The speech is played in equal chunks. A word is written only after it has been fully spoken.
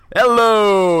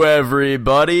Hello,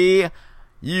 everybody.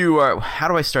 You are... How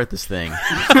do I start this thing?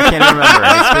 I can't remember.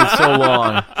 It's been so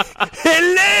long.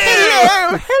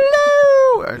 Hello!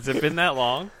 Hello! Has it been that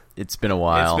long? It's been a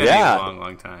while. It's been a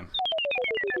long time.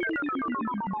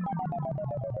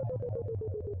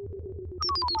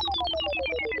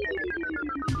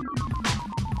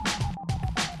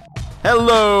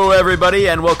 Hello, everybody,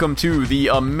 and welcome to the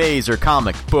Amazer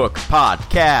Comic Book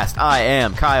Podcast. I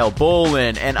am Kyle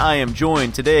Bolin, and I am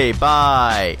joined today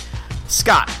by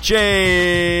Scott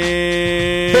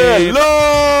James.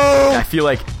 Hello! I feel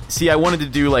like, I wanted to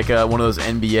do like one of those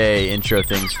NBA intro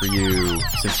things for you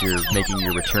since you're making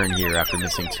your return here after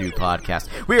missing 2 podcasts.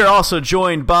 We are also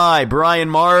joined by Brian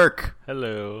Mark.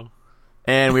 Hello.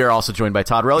 And we are also joined by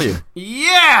Todd Relu.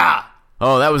 Yeah!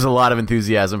 Oh, that was a lot of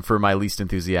enthusiasm for my least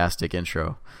enthusiastic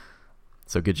intro.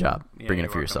 So good job bringing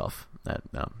it for yourself.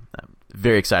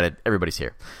 Very excited. Everybody's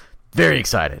here. Very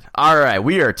excited. All right,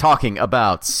 we are talking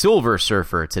about Silver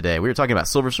Surfer today. We are talking about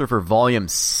Silver Surfer Volume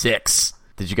 6.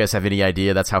 Did you guys have any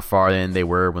idea that's how far in they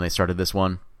were when they started this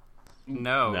one?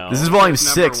 No. This is Volume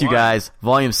 6, you guys.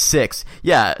 Volume 6.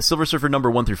 Yeah, Silver Surfer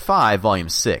number 1 through 5, Volume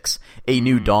 6. A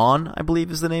New Dawn, I believe,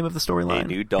 is the name of the storyline. A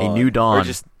New Dawn. A New Dawn. Or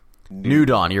just New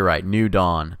Dawn, you're right. New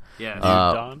Dawn. Yeah. New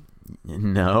Dawn?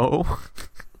 No.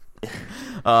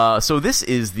 So this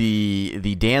is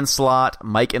the Dan Slott,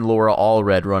 Mike and Laura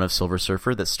Allred run of Silver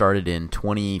Surfer that started in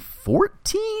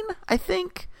 2014, I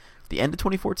think. The end of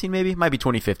 2014, maybe? Might be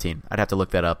 2015. I'd have to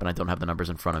look that up, and I don't have the numbers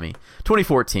in front of me.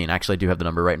 2014. Actually, I do have the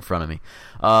number right in front of me.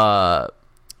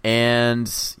 It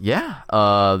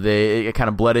kind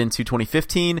of bled into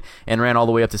 2015 and ran all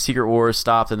the way up to Secret Wars,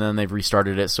 stopped, and then they've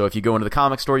restarted it. So if you go into the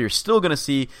comic store, you're still going to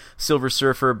see Silver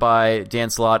Surfer by Dan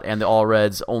Slott and the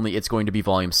Allreds, only it's going to be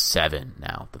Volume 7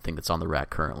 now, the thing that's on the rack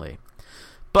currently.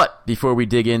 But before we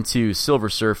dig into Silver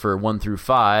Surfer 1 through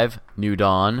 5, New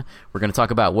Dawn, we're going to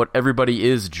talk about what everybody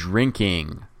is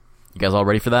drinking. You guys all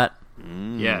ready for that?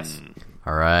 Yes.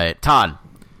 All right. Todd.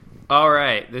 All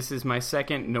right. This is my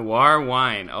second noir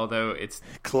wine, although it's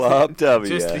Club W.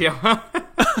 just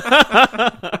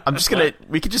I'm just going to...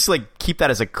 We could just keep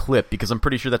that as a clip because I'm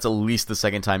pretty sure that's at least the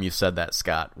second time you've said that,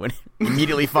 Scott, when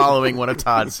immediately following one of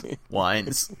Todd's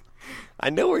wines. I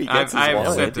know where he gets his I've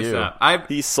wine. set this up.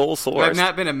 He's sole sourced. I've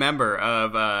not been a member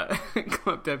of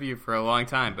Club W for a long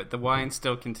time, but the wine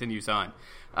still continues on.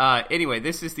 Anyway,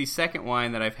 this is the second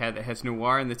wine that I've had that has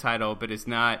noir in the title, but is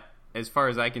not, as far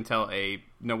as I can tell, a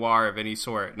noir of any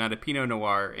sort, not a Pinot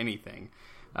Noir or anything.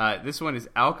 This one is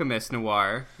Alchemist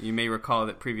Noir. You may recall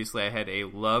that previously I had a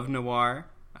Love Noir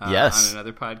yes. on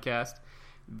another podcast.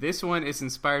 This one is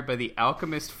inspired by the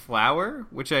Alchemist flower,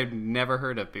 which I've never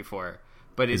heard of before.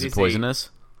 But is it poisonous?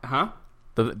 Huh?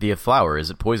 The flower, is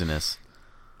it poisonous?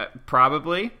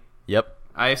 Probably. Yep.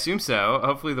 I assume so.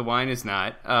 Hopefully the wine is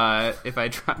not. If I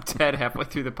drop dead halfway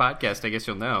through the podcast, I guess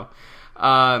you'll know.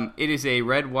 It is a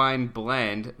red wine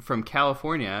blend from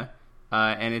California,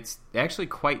 and it's actually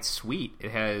quite sweet.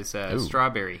 It has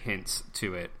strawberry hints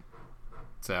to it.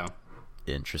 So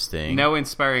interesting. No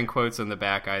inspiring quotes on the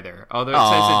back either. Although it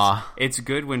says it's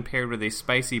good when paired with a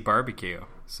spicy barbecue.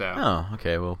 So. Oh,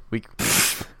 okay. Well, we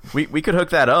could hook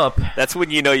that up. That's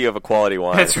when you know you have a quality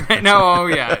wine. That's right. No,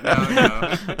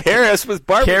 no. Paris was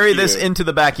barbecue. Carry this into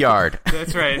the backyard.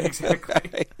 That's right.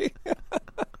 Exactly.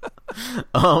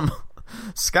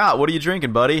 Scott, what are you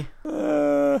drinking, buddy?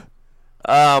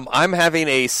 I'm having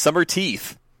a Summer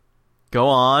Teeth. Go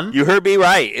on. You heard me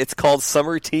right. It's called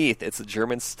Summer Teeth. It's a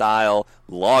German-style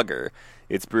lager.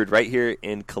 It's brewed right here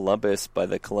in Columbus by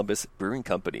the Columbus Brewing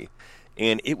Company.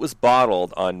 And it was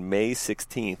bottled on May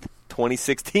 16th,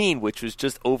 2016, which was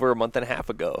just over a month and a half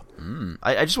ago.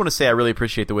 I just want to say I really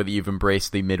appreciate the way that you've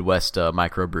embraced the Midwest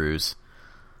microbrews.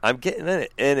 I'm getting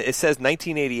it. And it says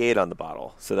 1988 on the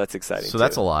bottle, so that's exciting, So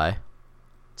that's a lie.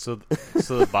 So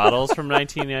the bottle's from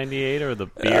 1998 or the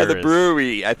beer? The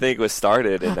brewery, I think, was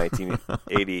started in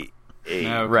 1988.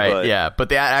 Right, yeah. But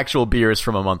the actual beer is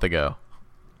from a month ago.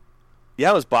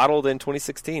 Yeah, it was bottled in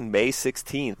 2016, May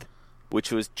 16th. Which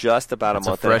was just about a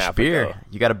month and a half beer. ago.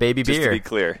 You got a baby beer. Just to be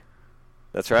clear.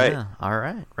 That's right. Yeah, all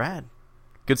right. Rad.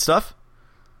 Good stuff?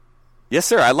 Yes,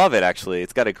 sir. I love it, actually.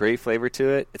 It's got a great flavor to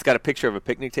it. It's got a picture of a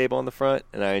picnic table on the front,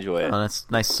 and I enjoy it. Oh, that's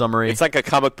nice summary. It's like a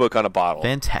comic book on a bottle.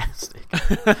 Fantastic.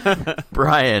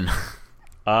 Brian.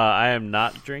 I am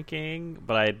not drinking,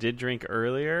 but I did drink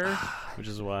earlier, which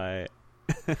is why...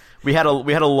 we had a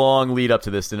long lead up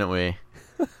to this, didn't we?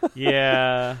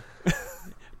 Yeah...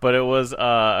 But it was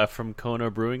from Kona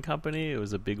Brewing Company. It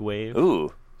was a Big Wave.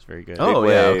 Ooh. It's very good. Oh,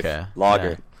 Big yeah, Wave okay. Lager.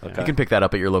 Yeah. Okay. You can pick that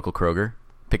up at your local Kroger.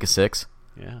 Pick a 6.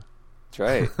 Yeah. That's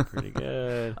right. Pretty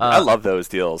good. I love those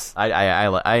deals.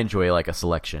 I enjoy like a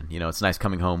selection. It's nice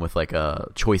coming home with like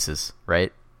choices,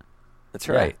 right? That's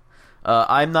right.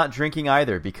 I'm not drinking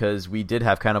either because we did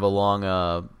have kind of a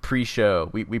long pre-show.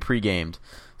 We pre-gamed,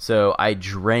 so I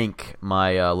drank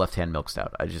my left-hand milk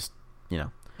stout. I just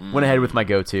went ahead with my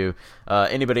go-to.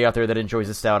 Anybody out there that enjoys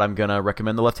the stout, I'm gonna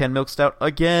recommend the left-hand milk stout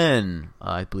again.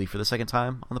 I believe for the second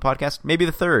time on the podcast, maybe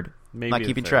the third. Maybe not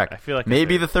keeping track. I feel like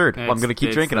maybe the third. Well, I'm gonna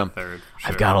keep drinking them. Third, sure.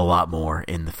 I've got a lot more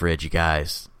in the fridge, you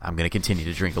guys. I'm gonna continue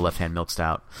to drink the left-hand milk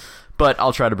stout, but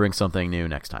I'll try to bring something new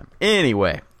next time.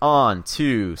 Anyway, on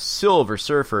to Silver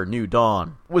Surfer New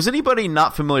Dawn. Was anybody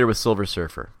not familiar with Silver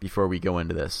Surfer before we go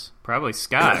into this? Probably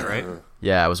Scott, right?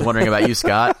 Yeah, I was wondering about you,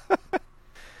 Scott.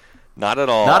 Not at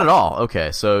all. Not at all.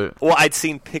 Okay, so Well, I'd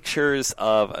seen pictures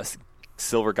of a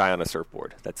silver guy on a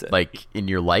surfboard. That's it. like in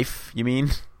your life, you mean?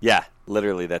 Yeah,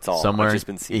 literally, that's all. Somewhere I've just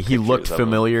been seeing he looked pictures of him.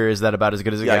 familiar. Is that about as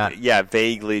good as it got? Yeah,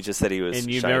 vaguely. Just that he was.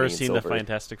 And you've shiny never and seen the silver.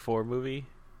 Fantastic Four movie?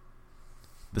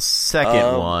 The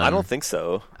second one, I don't think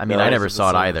so. I mean, No. I never This is saw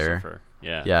it the Silver either. Surfer.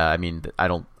 Yeah. Yeah, I mean, I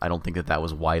don't think that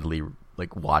was widely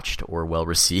like watched or well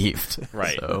received.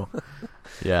 Right. So,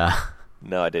 yeah.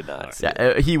 No, I did not. see Yeah,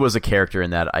 it. he was a character in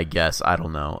that, I guess. I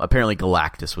don't know. Apparently,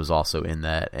 Galactus was also in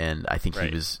that, and I think Right.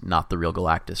 he was not the real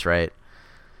Galactus, right?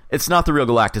 It's not the real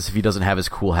Galactus if he doesn't have his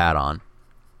cool hat on.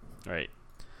 Right.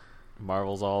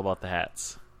 Marvel's all about the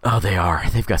hats. Oh, they are.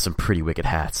 They've got some pretty wicked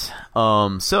hats.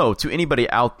 So, to anybody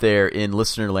out there in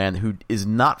listener land who is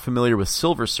not familiar with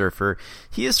Silver Surfer,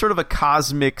 he is sort of a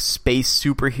cosmic space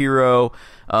superhero.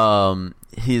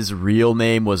 His real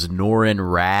name was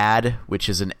Norrin Rad, which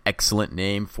is an excellent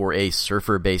name for a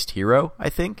surfer-based hero, I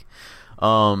think.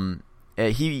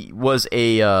 He was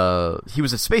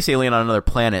a space alien on another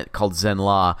planet called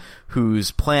Zenla,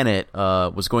 whose planet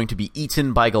was going to be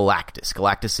eaten by Galactus.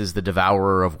 Galactus is the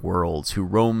devourer of worlds who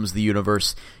roams the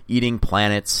universe eating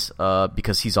planets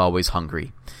because he's always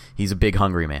hungry. He's a big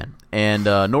hungry man. And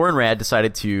Norrin Rad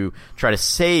decided to try to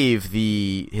save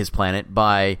his planet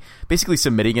by basically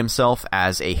submitting himself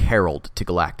as a herald to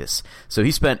Galactus. So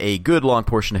he spent a good long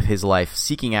portion of his life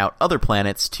seeking out other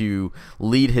planets to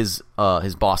lead his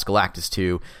boss Galactus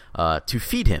to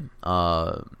feed him.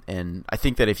 And I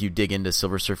think that if you dig into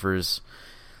Silver Surfer's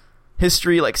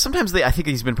history, like sometimes I think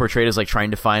he's been portrayed as like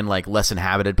trying to find like less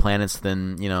inhabited planets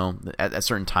than at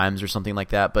certain times or something like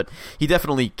that, but he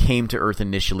definitely came to Earth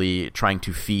initially trying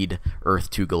to feed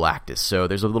Earth to Galactus, so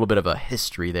there's a little bit of a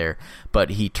history there.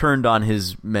 But he turned on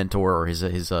his mentor or his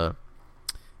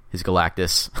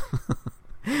Galactus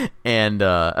and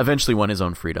eventually won his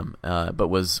own freedom, but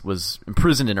was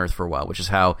imprisoned in Earth for a while, which is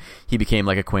how he became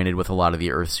like acquainted with a lot of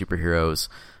the Earth superheroes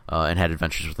and had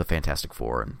adventures with the Fantastic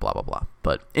Four and blah, blah, blah.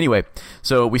 But anyway,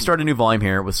 so we start a new volume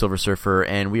here with Silver Surfer,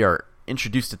 and we are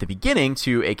introduced at the beginning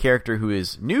to a character who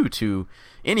is new to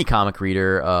any comic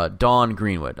reader, Dawn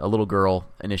Greenwood, a little girl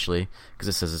initially, because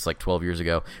it says it's like 12 years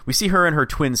ago. We see her and her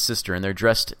twin sister, and they're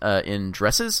dressed in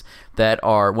dresses that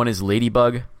are, one is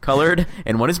Ladybug colored,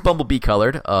 and one is Bumblebee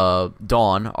colored.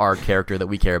 Dawn, our character that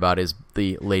we care about, is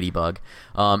the Ladybug.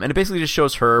 And it basically just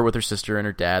shows her with her sister and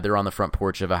her dad. They're on the front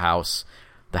porch of a house.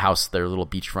 Their little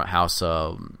beachfront house.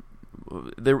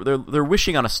 They're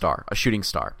wishing on a star, a shooting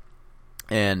star,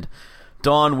 and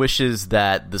Dawn wishes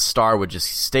that the star would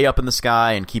just stay up in the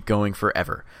sky and keep going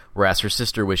forever, whereas her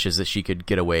sister wishes that she could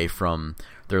get away from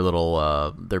their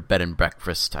little their bed and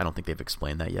breakfast. I don't think they've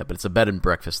explained that yet, but it's a bed and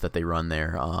breakfast that they run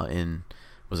there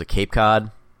was it Cape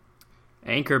Cod?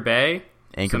 Anchor Bay.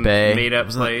 Some Bay. Made up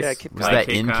Wasn't place. Yeah, Cape Was Cod. that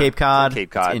in Cape Cod?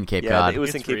 Cape Cod. It's in Cape yeah, Cod. It was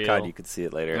in It's Cape real. Cod. You could see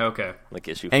it later. Okay. Like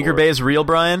issue 4. Anchor Bay is real,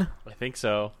 Brian? I think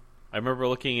so. I remember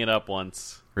looking it up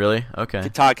once. Really? Okay.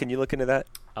 Todd, can you look into that?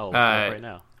 Oh, look it up right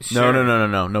now.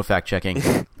 Sure. No fact checking.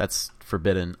 That's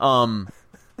forbidden.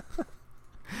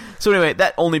 So anyway,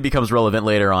 that only becomes relevant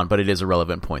later on, but it is a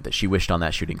relevant point that she wished on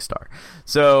that shooting star.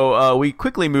 So we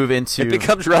quickly move into. It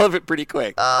becomes relevant pretty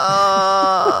quick.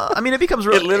 I mean, it becomes.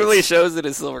 It literally shows it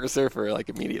as Silver Surfer like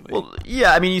immediately. Well,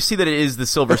 yeah. I mean, you see that it is the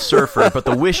Silver Surfer, but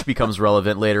the wish becomes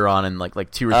relevant later on, in like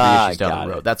 2 or 3 issues down got the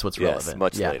road. it. That's what's Yes, relevant.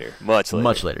 much Yeah. later.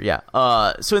 Much later. Yeah.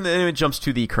 So then it jumps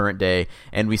to the current day,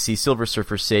 and we see Silver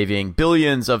Surfer saving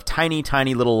billions of tiny,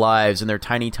 tiny little lives in their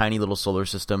tiny, tiny little solar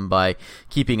system by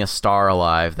keeping a star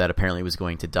alive that apparently was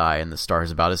going to die, and the star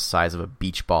is about the size of a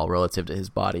beach ball relative to his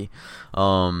body.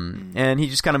 And he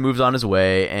just kind of moves on his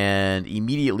way, and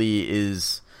immediately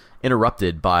is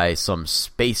interrupted by some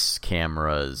space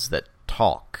cameras that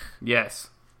talk. Yes.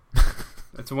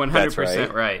 That's 100%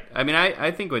 That's right. I mean,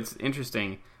 I think what's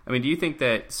interesting, I mean, do you think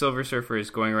that Silver Surfer is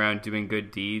going around doing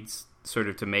good deeds sort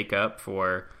of to make up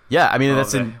for Yeah, I mean, all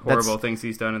that's the horrible things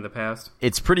he's done in the past.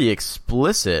 It's pretty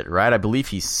explicit, right? I believe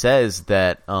he says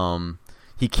that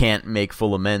he can't make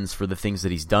full amends for the things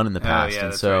that he's done in the past. Yeah,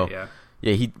 and that's so right, yeah.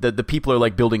 Yeah, the people are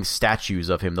like building statues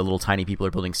of him. The little tiny people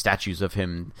are building statues of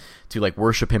him to like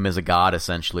worship him as a god,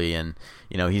 essentially. And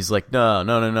he's like, no,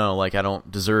 like I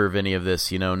don't deserve any of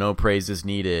this. No praise is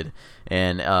needed.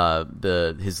 And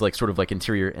his like sort of like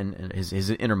interior and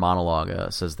his inner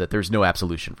monologue says that there's no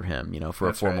absolution for him. For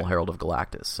That's a formal right. herald of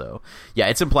Galactus. So yeah,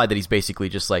 it's implied that he's basically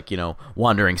just like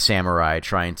wandering samurai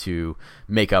trying to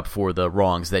make up for the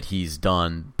wrongs that he's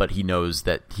done, but he knows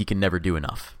that he can never do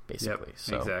enough. Basically, Yep,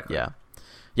 so exactly. yeah.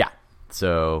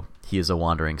 So he is a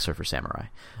wandering surfer samurai.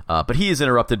 But he is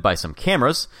interrupted by some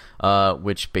cameras,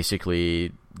 which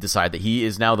basically decide that he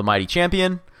is now the mighty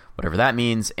champion, whatever that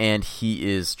means, and he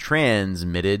is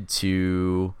transmitted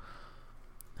to...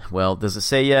 Well, does it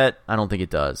say yet? I don't think it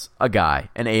does. A guy,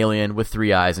 an alien with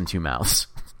 3 eyes and 2 mouths.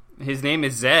 His name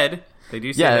is Zed. They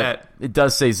do say Yeah, that. it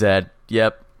does say Zed.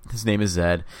 Yep. His name is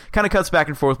Zed. Kind of cuts back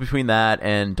and forth between that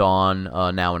and Dawn,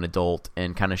 now an adult,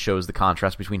 and kind of shows the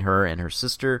contrast between her and her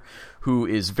sister, who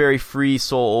is very free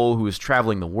soul, who is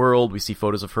traveling the world. We see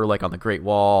photos of her like on the Great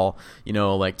Wall,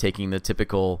 like taking the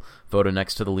typical photo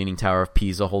next to the Leaning Tower of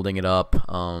Pisa, holding it up,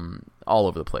 all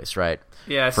over the place, right?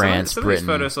 Yeah, France, some of Britain.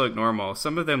 these photos look normal.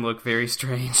 Some of them look very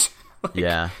strange.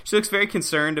 Yeah. She looks very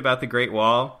concerned about the Great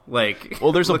Wall.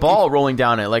 Well, there's a ball rolling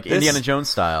down it, like Indiana Jones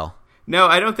style. No,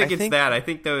 I don't think I it's think- that. I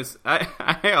think those. I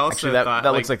also Actually, that thought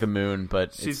looks like the moon,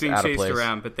 but she's it's being out of chased place.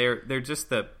 around, but they're just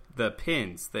the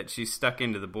pins that she's stuck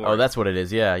into the board. Oh, that's what it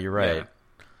is. Yeah, you're right. Yeah.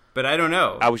 But I don't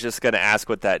know. I was just going to ask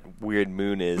what that weird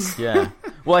moon is. Yeah.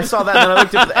 Well, I saw that, and then I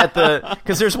looked at the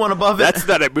because there's one above it. That's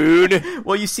not a moon.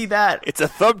 Well, you see that. It's a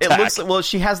thumbtack. It looks well.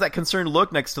 She has that concerned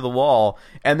look next to the wall,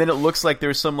 and then it looks like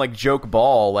there's some like joke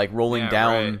ball like rolling Yeah,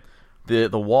 down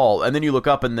right. the wall, and then you look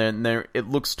up, and then it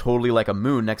looks totally like a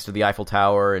moon next to the Eiffel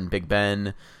Tower and Big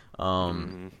Ben.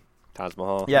 Taj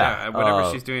Mahal. Yeah,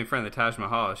 whatever she's doing in front of the Taj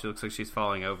Mahal, she looks like she's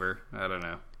falling over. I don't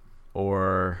know.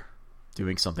 or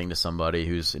doing something to somebody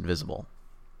who's invisible.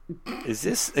 Is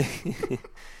this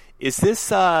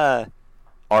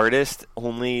artist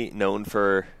only known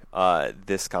for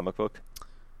this comic book?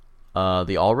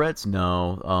 The Allreds?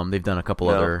 No, they've done a couple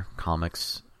No. other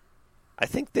comics. I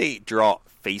think they draw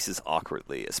faces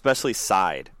awkwardly, especially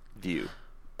side view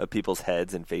of people's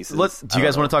heads and faces. Do you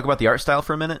guys want to talk about the art style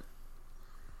for a minute?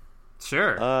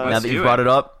 Sure. Now that you've brought it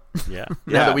up, Yeah.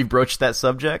 now that we've broached that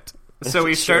subject. So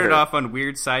we started Sure. off on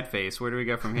weird side face. Where do we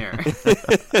go from here?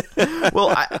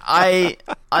 Well, I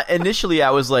initially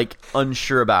I was like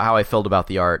unsure about how I felt about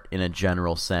the art in a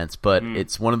general sense, but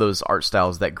it's one of those art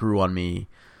styles that grew on me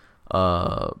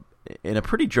in a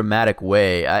pretty dramatic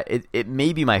way. It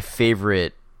may be my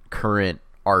favorite current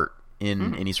art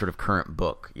in any sort of current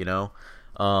book.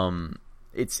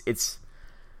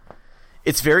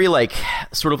 It's very like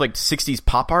sort of like 60s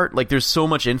pop art. Like there's so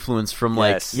much influence from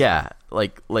Yes.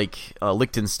 like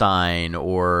Lichtenstein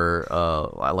or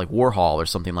like Warhol or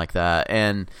something like that.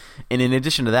 And in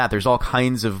addition to that, there's all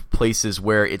kinds of places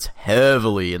where it's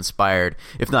heavily inspired,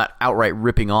 if not outright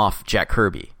ripping off Jack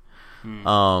Kirby.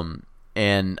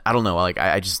 And I don't know, like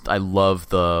I love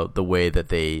the way that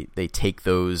they take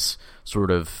those sort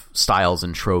of styles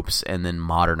and tropes and then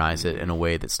modernize it in a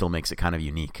way that still makes it kind of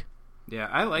unique. Yeah,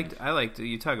 I liked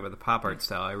you talk about the pop art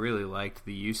style. I really liked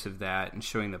the use of that and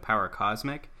showing the power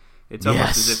cosmic. It's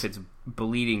almost Yes. as if it's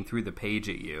bleeding through the page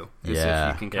at you. As Yeah.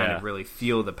 if you can kind of really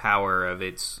feel the power of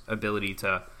its ability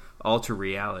to alter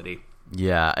reality.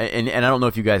 Yeah, and I don't know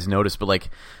if you guys noticed, but like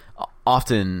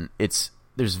often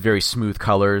there's very smooth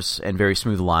colors and very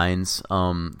smooth lines.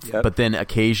 Yep. But then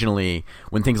occasionally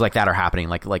when things like that are happening,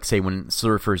 like say when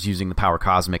Surfer's using the power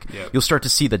cosmic, Yep. you'll start to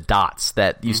see the dots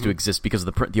that used to exist because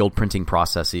of the old printing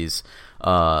processes.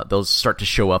 They'll start to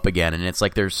show up again, and it's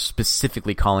like they're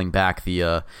specifically calling back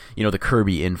the the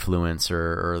Kirby influence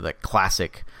or the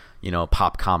classic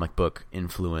pop comic book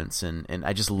influence, and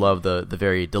I just love the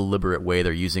very deliberate way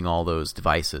they're using all those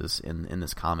devices in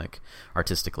this comic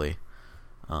artistically.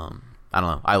 I don't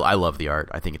know. I love the art.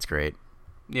 I think it's great.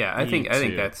 Yeah, I Me think too. that's I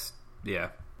think it's Yeah,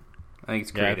 I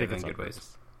creative think it's in good on ways.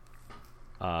 purpose.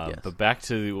 Yes. But back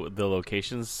to the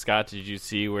locations, Scott. Did you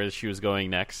see where she was going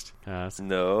next?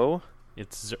 No.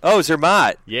 It's Oh,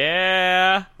 Zermatt.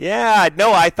 yeah. Yeah,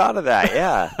 no, I thought of that.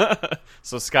 Yeah.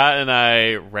 So Scott and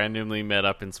I randomly met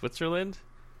up in Switzerland,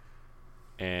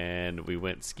 and we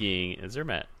went skiing in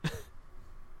Zermatt.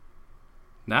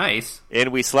 Nice.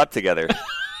 And we slept together.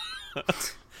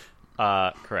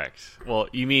 Correct. Well,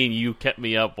 you mean you kept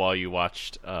me up while you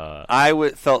watched...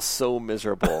 felt so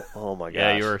miserable. Oh, my gosh.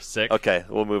 Yeah, you were sick. Okay,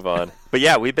 we'll move on. But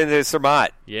yeah, we've been to Zermatt.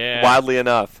 Yeah. Wildly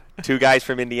enough. 2 guys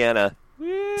from Indiana.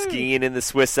 Skiing in the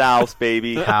Swiss Alps,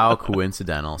 baby. How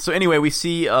coincidental. So anyway, we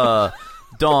see Dawn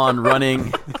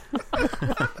running...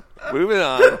 Moving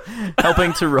on.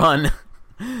 helping to run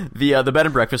the bed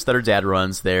and breakfast that her dad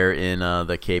runs there in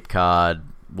the Cape Cod,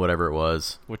 whatever it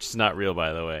was. Which is not real,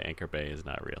 by the way. Anchor Bay is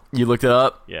not real. You looked it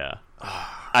up? Yeah.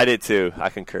 I did too. I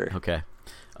concur. Okay.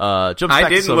 I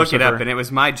didn't look it up, and it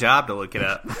was my job to look it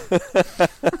up.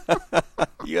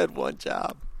 You had one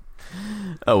job.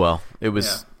 Oh, well. It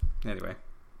was... Yeah. Anyway.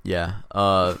 Yeah.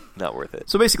 Not worth it.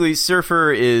 So basically,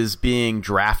 Surfer is being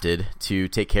drafted to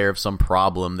take care of some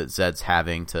problem that Zed's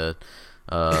having to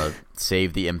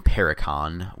save the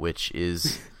Impericon, which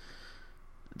is...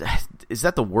 Is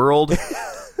that the world?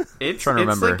 It's trying to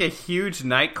remember. Like a huge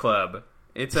nightclub.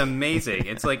 It's amazing.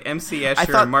 It's like MC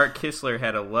Escher and Mark Kistler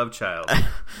had a love child.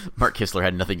 Mark Kistler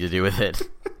had nothing to do with it.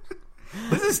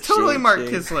 This is totally Mark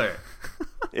Kistler.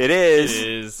 It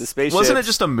is. The spaceship. Wasn't it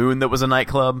just a moon that was a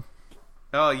nightclub?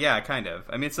 Oh, yeah, kind of.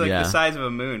 I mean, it's like Yeah. the size of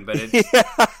a moon, but it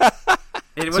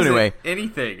wasn't anyway,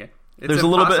 anything. It's there's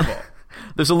impossible.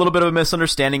 There's a little bit of a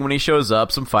misunderstanding when he shows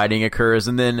up. Some fighting occurs,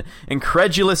 and then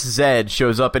incredulous Zed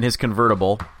shows up in his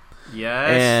convertible. Yes.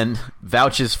 And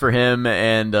vouches for him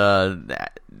and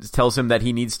tells him that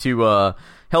he needs to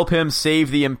help him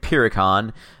save the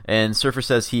Impericon. And Surfer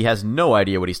says he has no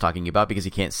idea what he's talking about because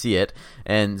he can't see it.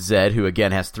 And Zed, who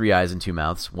again has 3 eyes and 2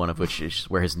 mouths, one of which is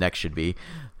where his neck should be,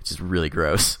 which is really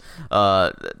gross,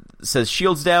 says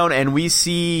shields down, and we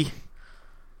see...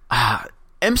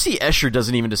 MC Escher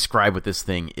doesn't even describe what this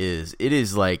thing is. It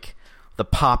is like the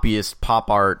poppiest pop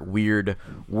art weird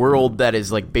world that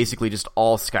is like basically just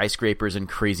all skyscrapers and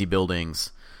crazy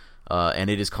buildings, and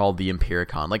it is called the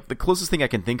Impericon. Like the closest thing I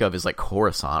can think of is like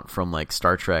Coruscant from like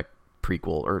Star Trek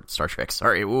prequel, or Star Trek,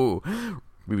 sorry, ooh,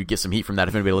 we would get some heat from that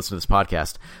if anybody listened to this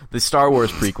podcast. The Star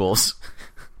Wars prequels.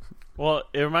 Well,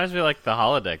 it reminds me of like the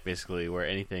holodeck, basically, where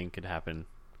anything could happen,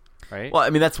 right? Well, I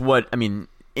mean, that's what I mean.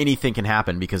 Anything can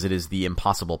happen because it is the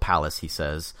impossible palace, he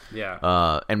says.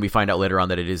 Yeah. And we find out later on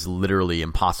that it is literally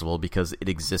impossible because it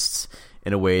exists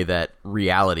in a way that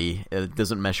reality it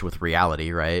doesn't mesh with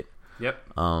reality, right? Yep.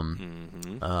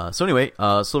 So anyway,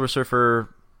 Silver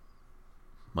Surfer,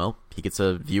 well, he gets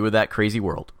a view of that crazy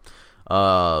world.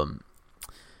 The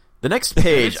next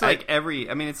page, it's like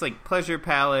it's like Pleasure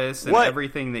Palace and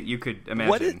everything that you could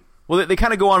imagine. Well, they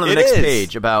kind of go on to the next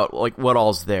page about like what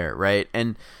all's there, right?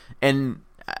 And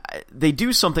they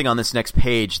do something on this next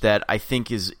page that I think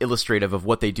is illustrative of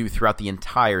what they do throughout the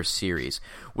entire series,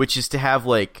 which is to have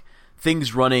like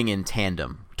things running in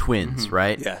tandem, twins,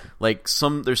 right? Yeah. Like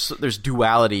there's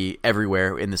duality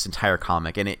everywhere in this entire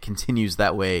comic, and it continues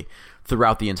that way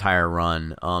throughout the entire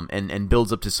run, and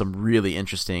builds up to some really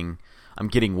interesting. I'm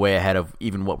getting way ahead of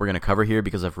even what we're going to cover here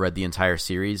because I've read the entire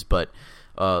series, but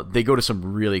they go to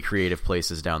some really creative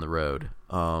places down the road.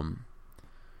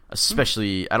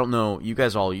 Especially, I don't know, you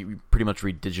guys you pretty much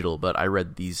read digital, but I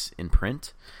read these in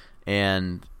print,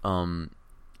 and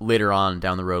later on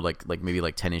down the road, like maybe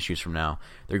like 10 issues from now,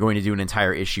 they're going to do an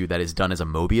entire issue that is done as a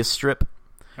Mobius strip.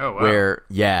 Oh, wow.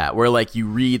 Where like you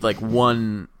read like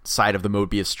one side of the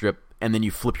Mobius strip, and then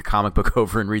you flip your comic book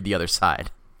over and read the other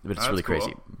side. But it's really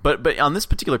crazy. Cool. But on this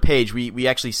particular page, we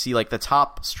actually see like the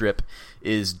top strip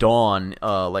is Dawn,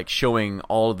 like showing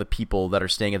all of the people that are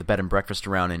staying at the bed and breakfast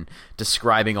around and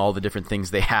describing all the different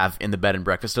things they have in the bed and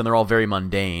breakfast, and they're all very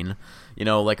mundane. You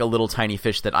know, like a little tiny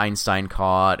fish that Einstein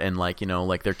caught, and like, you know,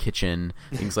 like their kitchen,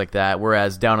 things like that.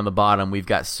 Whereas down on the bottom, we've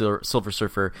got Silver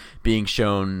Surfer being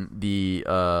shown the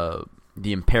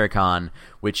Impericon,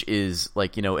 which is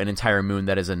like, you know, an entire moon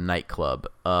that is a nightclub.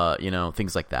 You know,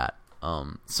 things like that.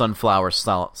 Sunflower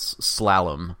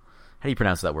slalom. How do you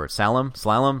pronounce that word? Slalom?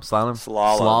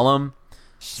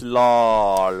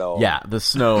 Slalom. Yeah, the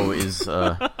snow is...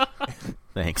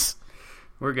 Thanks.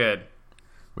 We're good.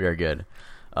 We are good.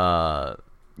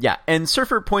 Yeah, and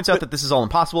Surfer points out that this is all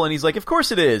impossible, and he's like, of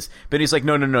course it is. But he's like,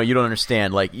 no, you don't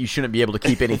understand. Like, you shouldn't be able to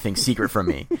keep anything secret from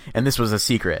me. And this was a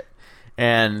secret.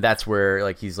 And that's where,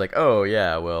 like, he's like, oh,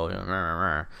 yeah,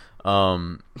 well...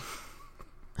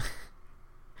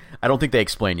 I don't think they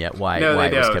explain yet why it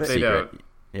was kept secret. Don't.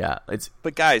 Yeah,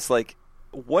 But guys, like,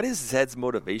 what is Zed's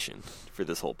motivation for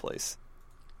this whole place?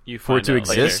 For it to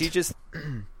exist? Like, is he just...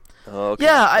 okay.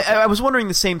 Yeah, I was wondering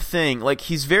the same thing. Like,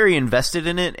 he's very invested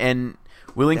in it and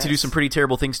willing to do some pretty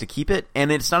terrible things to keep it.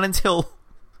 And it's not until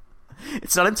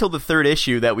the third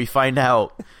issue that we find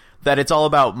out that it's all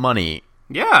about money.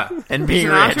 Yeah, and being he's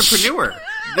an rich. entrepreneur.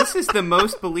 This is the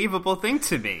most believable thing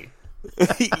to me.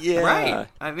 Yeah, Right.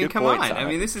 I mean, Good come point, on. Todd. I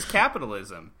mean, this is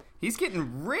capitalism. He's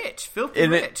getting rich, filthy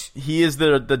And rich. he is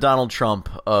the Donald Trump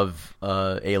of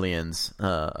aliens,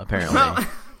 apparently. Well-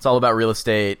 It's all about real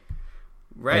estate.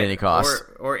 Right. At any cost.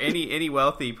 Or any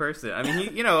wealthy person. I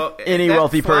mean, you know, Any that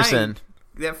wealthy flying- person.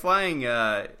 That flying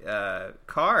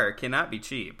car cannot be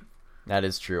cheap. That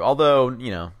is true. Although, you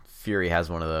know, Fury has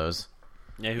one of those.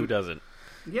 Yeah, who doesn't?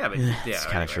 Yeah, but It's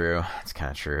kind of true. It's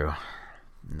kind of true.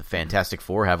 And the Fantastic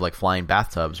Four have like flying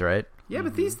bathtubs, right? Yeah,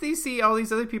 but these see all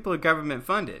these other people are government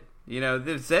funded. You know,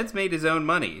 Zed's made his own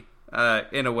money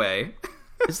in a way.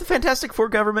 Is the Fantastic Four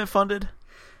government funded?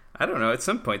 I don't know. At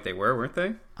some point they were, weren't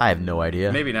they? I have no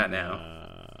idea. Maybe not now.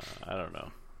 I don't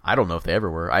know. I don't know if they ever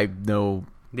were. I know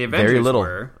The Avengers very little,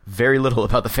 were. very little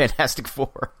about the Fantastic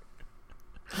Four.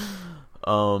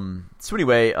 So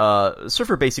anyway,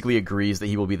 Surfer basically agrees that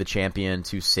he will be the champion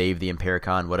to save the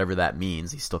Impericon, whatever that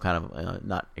means. He's still kind of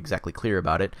not exactly clear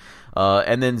about it.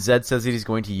 And then Zed says that he's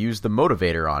going to use the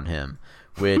motivator on him,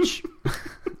 which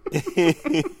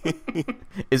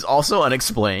is also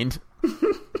unexplained.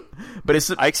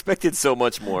 But I expected so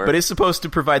much more. But is supposed to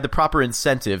provide the proper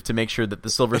incentive to make sure that the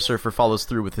Silver Surfer follows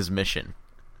through with his mission.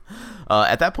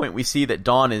 At that point, we see that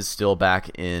Dawn is still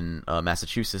back in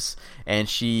Massachusetts, and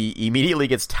she immediately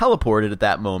gets teleported at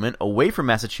that moment away from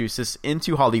Massachusetts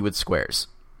into Hollywood Squares.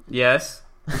 Yes.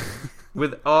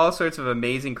 With all sorts of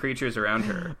amazing creatures around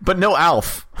her. But no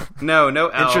Alf. No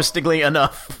Alf. Interestingly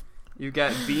enough. You've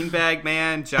got Beanbag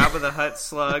Man, Jabba the Hutt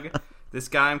Slug, this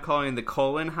guy I'm calling the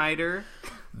Colon Hider.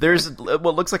 There's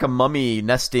what looks like a mummy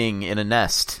nesting in a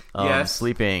nest, Yes.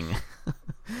 sleeping.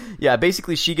 Yeah,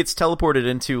 basically she gets teleported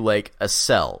into like a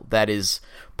cell that is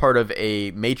part of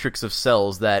a matrix of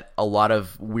cells that a lot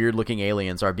of weird-looking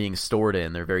aliens are being stored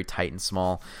in. They're very tight and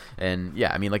small. And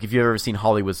yeah, I mean, like if you've ever seen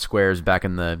Hollywood Squares back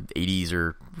in the 80s,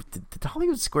 or did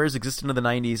Hollywood Squares exist into the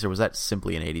 90s, or was that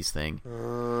simply an 80s thing?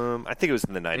 I think it was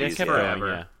in the 90s. Yeah, it kept yeah.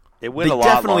 going, yeah. It went They a lot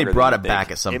definitely longer brought than it you back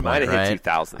think. at some It point, might have right? hit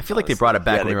 2000. I feel like they brought it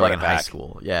back Yeah, when they we were like in brought it high back.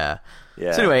 school. Yeah.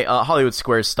 Yeah. So anyway, Hollywood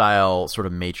Squares style sort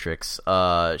of matrix.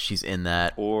 She's in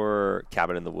that. Or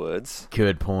Cabin in the Woods.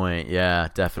 Good point. Yeah,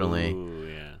 definitely. Ooh,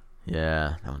 yeah.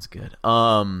 Yeah, that one's good.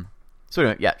 So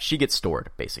anyway, yeah, she gets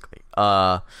stored basically.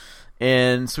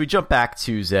 And so we jump back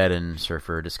to Zed and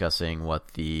Surfer discussing what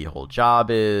the whole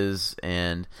job is,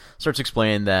 and starts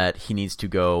explaining that he needs to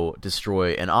go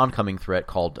destroy an oncoming threat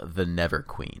called the Never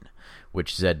Queen,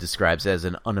 which Zed describes as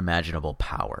an unimaginable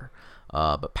power.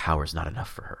 But power's not enough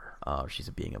for her. She's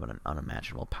a being of an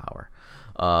unimaginable power.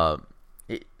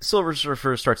 Silver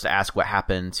Surfer starts to ask what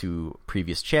happened to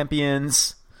previous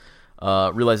champions.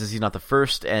 Realizes he's not the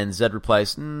first, and Zed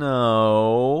replies,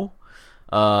 no,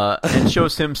 and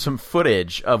shows him some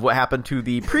footage of what happened to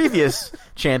the previous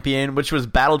champion, which was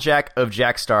Battlejack of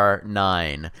Jackstar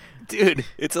 9. Dude,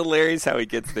 it's hilarious how he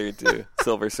gets there, too.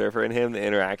 Silver Surfer and him, the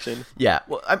interaction. Yeah,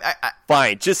 well, I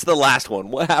Fine, just the last one.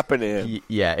 What happened to him?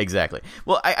 yeah, exactly.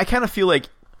 Well, I kind of feel like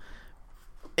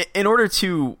in order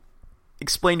to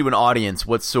explain to an audience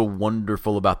what's so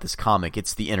wonderful about this comic,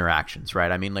 it's the interactions,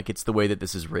 right? I mean, like, it's the way that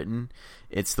this is written,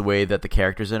 it's the way that the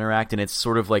characters interact, and it's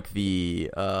sort of like the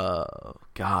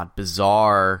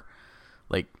bizarre,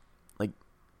 like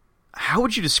how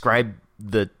would you describe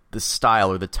the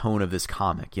style or the tone of this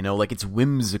comic? You know, like, it's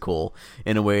whimsical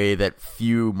in a way that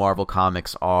few Marvel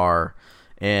comics are,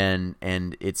 and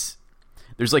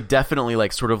there's like definitely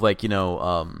like sort of like, you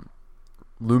know,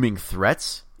 looming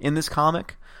threats in this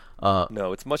comic.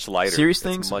 No, it's much lighter. Serious It's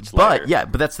things, much lighter.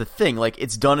 but that's the thing. Like,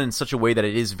 it's done in such a way that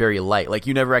it is very light. Like,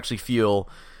 you never actually feel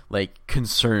like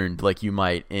concerned like you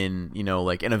might in, you know,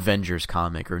 like an Avengers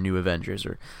comic or New Avengers,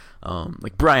 or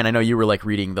like, Brian, I know you were like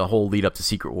reading the whole lead up to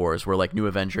Secret Wars, where like New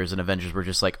Avengers and Avengers were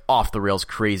just like off the rails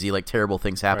crazy, like terrible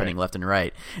things happening left and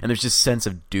right, and there's just sense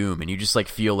of doom, and you just like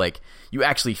feel like you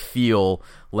actually feel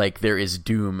like there is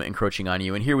doom encroaching on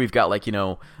you. And here we've got, like, you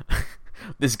know,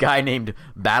 this guy named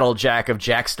Battlejack of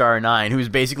Jackstar 9 who's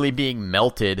basically being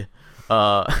melted,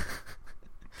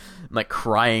 like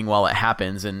crying while it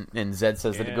happens, and Zed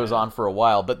says that it goes on for a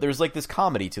while, but there's like this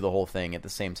comedy to the whole thing at the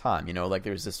same time, you know, like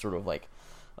there's this sort of like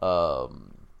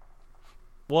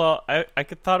Well, I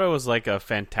thought it was like a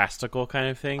fantastical kind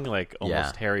of thing, like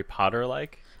almost Yeah. Harry Potter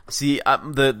like. See,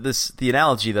 the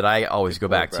analogy that I always go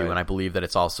back to, right. and I believe that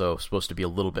it's also supposed to be a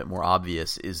little bit more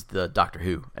obvious, is the Doctor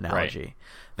Who analogy.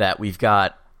 That we've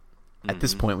got, at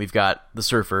this point, we've got the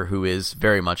Surfer, who is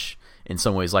very much, in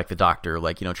some ways, like the Doctor,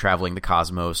 like, you know, traveling the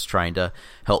cosmos, trying to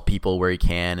help people where he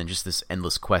can, and just this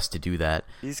endless quest to do that.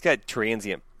 He's got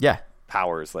transient Yeah.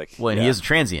 powers. Like, Well, and he is a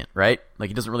transient, right? Like,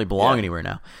 he doesn't really belong anywhere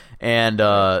now.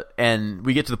 And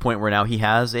we get to the point where now he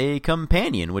has a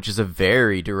companion, which is a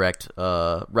very direct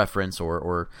reference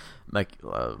or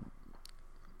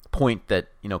point that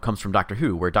comes from Doctor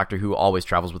Who, where Doctor Who always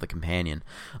travels with a companion.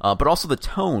 But also the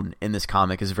tone in this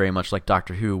comic is very much like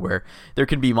Doctor Who, where there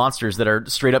can be monsters that are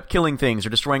straight up killing things or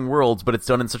destroying worlds, but it's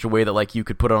done in such a way that like you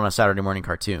could put it on a Saturday morning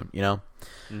cartoon,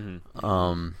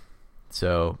 Mm-hmm.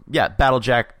 So yeah,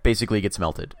 Battlejack basically gets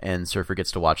melted, and Surfer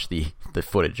gets to watch the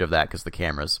footage of that because the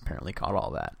cameras apparently caught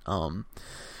all that.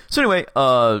 So anyway,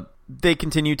 they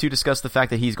continue to discuss the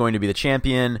fact that he's going to be the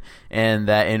champion, and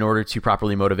that in order to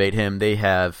properly motivate him, they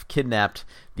have kidnapped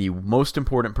the most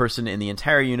important person in the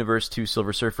entire universe to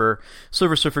Silver Surfer.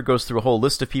 Silver Surfer goes through a whole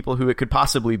list of people who it could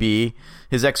possibly be: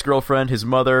 his ex-girlfriend, his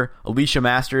mother, Alicia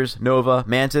Masters, Nova,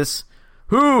 Mantis.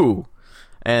 Who?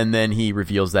 And then he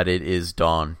reveals that it is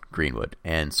Dawn Greenwood,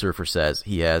 and Surfer says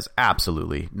he has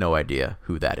absolutely no idea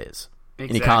who that is.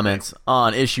 Exactly. Any comments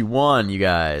on issue 1, you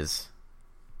guys?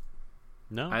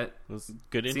 No, it was a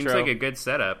good intro. Seems like a good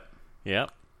setup. Yeah,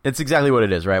 it's exactly what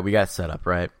it is, right? We got set up,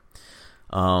 right?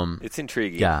 It's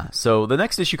intriguing. Yeah. So the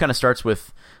next issue kind of starts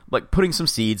with like putting some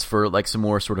seeds for like some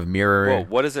more sort of mirror. Well,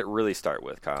 what does it really start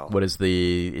with, Kyle? What does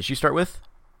the issue start with?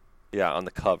 Yeah, on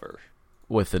the cover.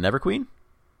 With the Never Queen?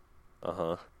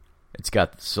 Uh-huh. It's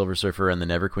got the Silver Surfer and the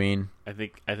Never Queen. I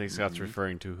think Scott's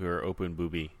referring to her open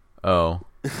boobie. Oh.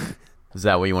 Is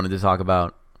that what you wanted to talk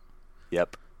about?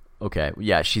 Yep. Okay.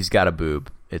 Yeah, she's got a boob.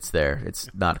 It's there. It's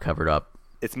not covered up.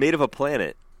 It's made of a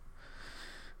planet.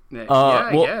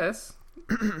 I guess.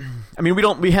 I mean,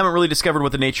 we haven't really discovered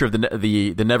what the nature of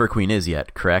the Never Queen is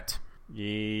yet, correct?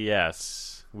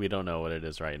 Yes. We don't know what it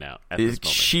is right now at this moment.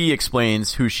 She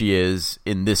explains who she is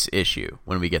in this issue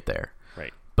when we get there.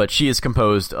 Right. But she is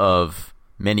composed of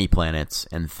many planets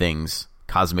and things,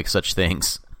 cosmic such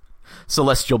things,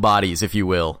 celestial bodies, if you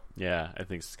will. Yeah, I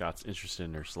think Scott's interested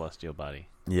in her celestial body.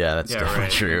 Yeah, that's definitely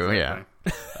true. Exactly.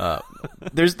 Yeah,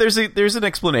 there's an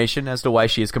explanation as to why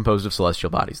she is composed of celestial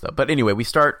bodies, though. But anyway, we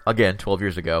start again 12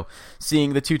 years ago,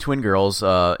 seeing the two twin girls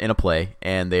in a play,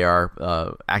 and they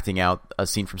are acting out a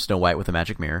scene from Snow White with a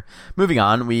magic mirror. Moving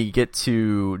on, we get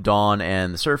to Dawn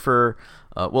and the Surfer.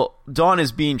 Dawn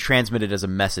is being transmitted as a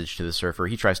message to the Surfer.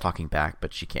 He tries talking back,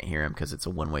 but she can't hear him because it's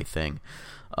a one-way thing.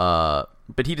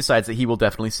 But he decides that he will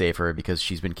definitely save her because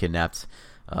she's been kidnapped,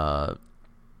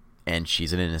 and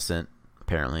she's an innocent,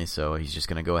 apparently. So he's just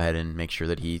going to go ahead and make sure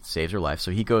that he saves her life. So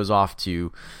he goes off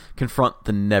to confront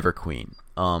the Never Queen.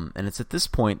 And it's at this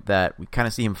point that we kind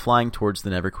of see him flying towards the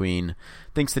Never Queen,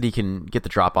 thinks that he can get the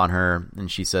drop on her,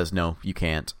 and she says, no, you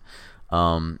can't.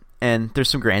 And there's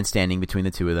some grandstanding between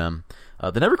the two of them.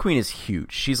 The Never Queen is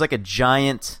huge. She's like a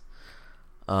giant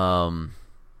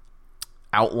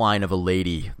outline of a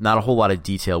lady. Not a whole lot of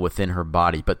detail within her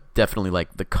body, but definitely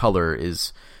like the color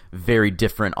is very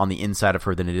different on the inside of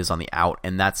her than it is on the out.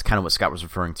 And that's kind of what Scott was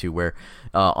referring to, where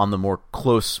on the more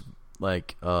close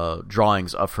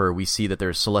drawings of her, we see that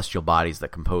there's celestial bodies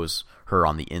that compose her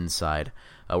on the inside.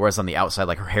 Whereas on the outside,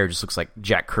 like her hair just looks like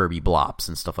Jack Kirby blobs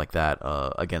and stuff like that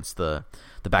against the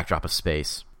backdrop of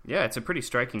space. Yeah, it's a pretty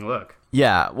striking look.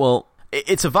 Yeah, well,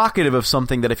 it's evocative of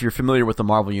something that if you're familiar with the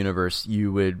Marvel Universe,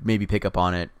 you would maybe pick up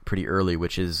on it pretty early,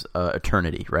 which is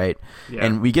Eternity, right? Yeah.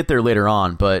 And we get there later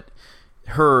on, but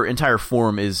her entire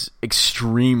form is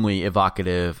extremely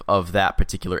evocative of that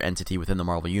particular entity within the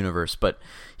Marvel Universe, but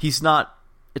he's not...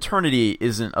 Eternity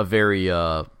isn't a very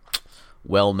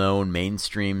well-known,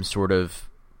 mainstream sort of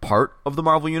part of the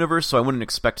Marvel Universe, so I wouldn't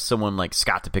expect someone like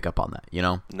Scott to pick up on that, you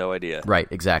know? No idea. Right,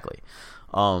 exactly.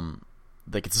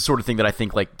 Like it's the sort of thing that I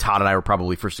think like Todd and I were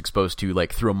probably first exposed to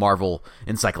like through a Marvel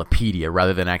encyclopedia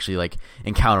rather than actually like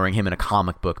encountering him in a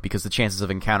comic book, because the chances of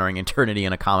encountering Eternity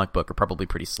in a comic book are probably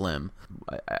pretty slim.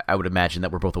 I would imagine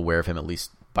that we're both aware of him at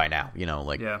least by now,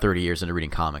 30 years into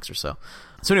reading comics or so.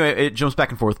 So anyway, it jumps back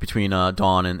and forth between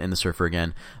Dawn and the Surfer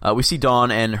again. We see Dawn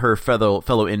and her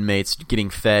fellow inmates getting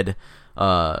fed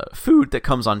food that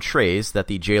comes on trays that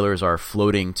the jailers are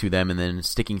floating to them and then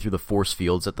sticking through the force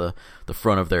fields at the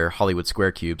front of their Hollywood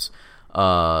square cubes.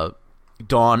 Dawn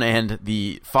and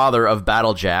the father of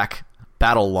Battlejack,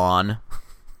 Battlelon,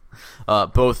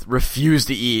 both refuse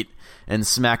to eat and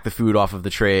smack the food off of the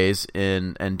trays,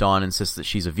 and Dawn insists that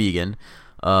she's a vegan.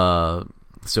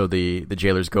 So the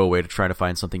jailers go away to try to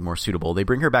find something more suitable. They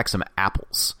bring her back some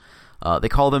apples. They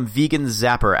call them vegan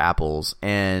zapper apples,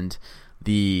 and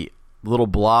the little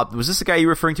blob... Was this the guy you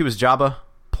were referring to as Jabba?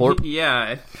 Plorp? Yeah,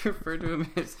 I refer to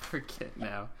him as... forget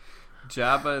now.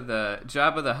 Jabba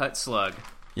the Hutt Slug.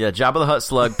 Yeah, Jabba the Hutt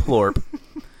Slug, Plorp.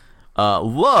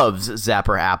 loves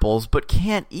Zapper apples, but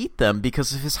can't eat them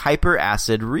because of his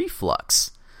hyperacid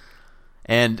reflux.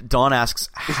 And Dawn asks,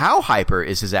 how hyper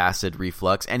is his acid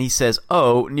reflux? And he says,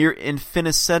 near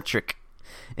infinicitric.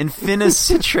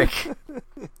 Infinicitric.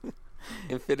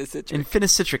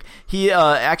 He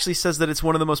actually says that it's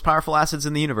one of the most powerful acids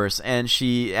in the universe, and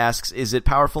she asks, is it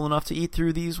powerful enough to eat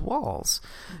through these walls?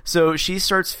 So she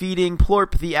starts feeding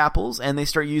Plorp the apples, and they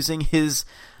start using his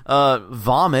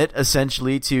vomit,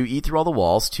 essentially, to eat through all the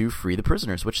walls to free the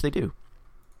prisoners, which they do.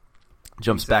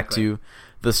 Jumps back to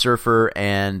the Surfer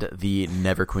and the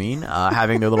Never Queen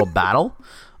having their little battle.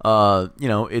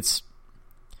 It's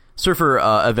Surfer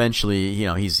eventually,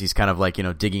 he's kind of like,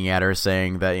 digging at her,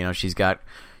 saying that, she's got,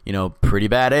 pretty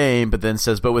bad aim, but then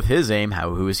says, but with his aim,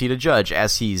 who is he to judge,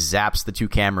 as he zaps the two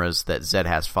cameras that Zed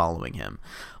has following him.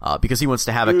 Because he wants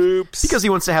to have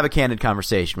a candid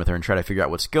conversation with her and try to figure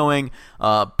out what's going.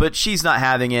 But she's not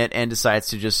having it and decides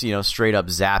to just, straight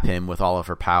up zap him with all of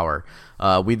her power.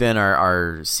 We then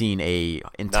are seeing a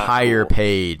entire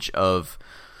page of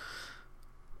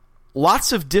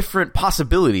lots of different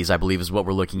possibilities, I believe, is what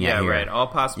we're looking at here. Yeah, right. All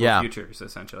possible futures,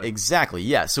 essentially. Exactly,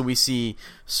 yeah. So we see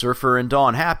Surfer and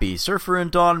Dawn happy, Surfer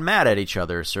and Dawn mad at each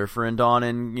other, Surfer and Dawn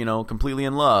completely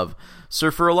in love,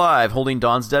 Surfer alive, holding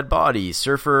Dawn's dead body,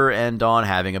 Surfer and Dawn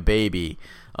having a baby.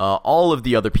 All of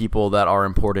the other people that are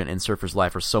important in Surfer's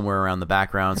life are somewhere around the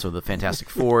background. So the Fantastic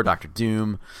Four, Dr.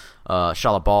 Doom,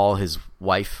 Shala Bal, his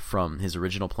wife from his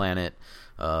original planet,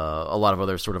 a lot of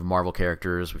other sort of Marvel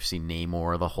characters. We've seen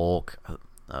Namor, the Hulk,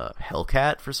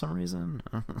 Hellcat for some reason.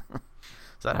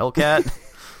 Is that Hellcat?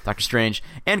 Doctor Strange,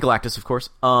 and Galactus, of course.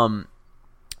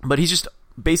 But he's just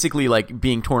basically like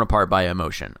being torn apart by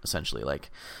emotion, essentially. Like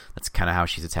that's kind of how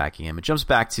she's attacking him. It jumps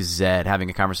back to Zed having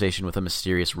a conversation with a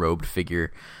mysterious robed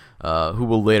figure, who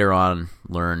we'll later on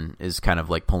learn is kind of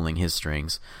like pulling his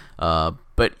strings.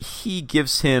 But he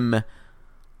gives him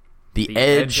the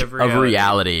edge of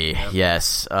reality. Yep.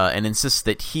 Yes, and insists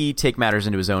that he take matters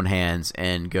into his own hands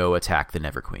and go attack the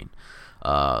Never Queen.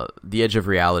 The edge of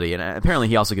reality, and apparently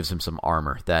he also gives him some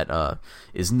armor that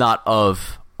is not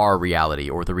of our reality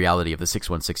or the reality of the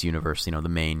 616 universe, the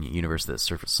main universe that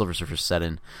Silver Surfer's set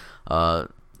in.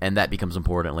 And that becomes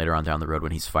important later on down the road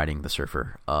when he's fighting the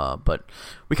Surfer. But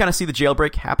we kind of see the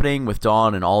jailbreak happening with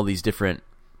Dawn and all these different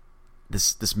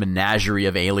this menagerie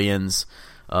of aliens.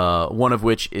 One of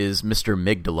which is Mr.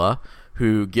 Migdala,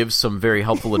 who gives some very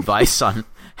helpful advice on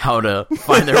how to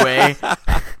find their way.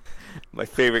 My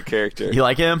favorite character. You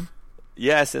like him?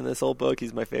 Yes, in this whole book,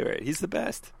 he's my favorite. He's the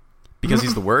best. Because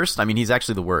he's the worst? I mean, he's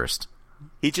actually the worst.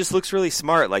 He just looks really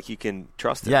smart, like you can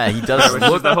trust him. Yeah, he does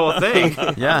look the whole thing.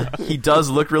 Yeah, he does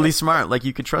look really smart, like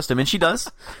you could trust him, and she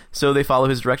does. So they follow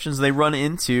his directions. They run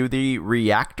into the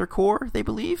reactor core, they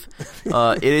believe.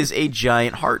 It is a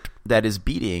giant heart that is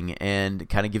beating and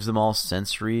kind of gives them all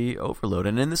sensory overload.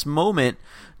 And in this moment,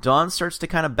 Dawn starts to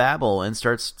kind of babble and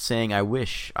starts saying, I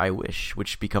wish,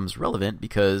 which becomes relevant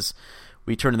because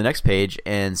we turn to the next page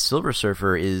and Silver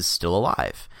Surfer is still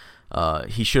alive.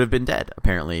 He should have been dead,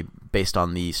 apparently, based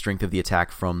on the strength of the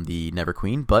attack from the Never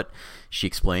Queen, but she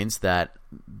explains that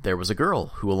there was a girl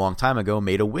who a long time ago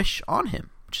made a wish on him,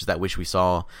 which is that wish we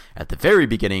saw at the very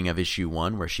beginning of issue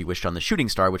 1, where she wished on the shooting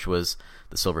star, which was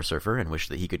the Silver Surfer, and wished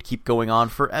that he could keep going on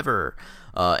forever.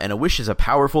 And a wish is a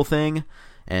powerful thing,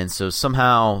 and so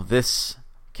somehow this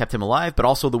kept him alive, but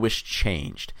also the wish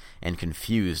changed and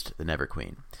confused the Never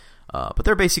Queen. But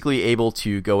they're basically able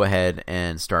to go ahead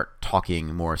and start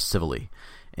talking more civilly.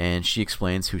 And she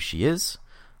explains who she is.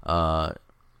 I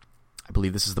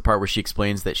believe this is the part where she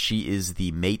explains that she is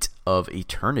the mate of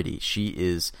eternity. She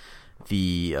is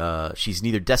she's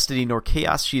neither destiny nor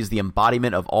chaos. She is the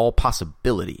embodiment of all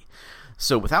possibility.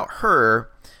 So without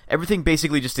her, everything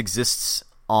basically just exists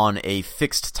on a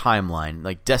fixed timeline.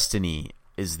 Like destiny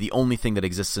is the only thing that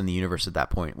exists in the universe at that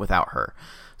point without her.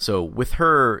 So with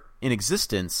her in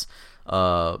existence,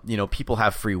 people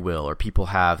have free will, or people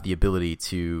have the ability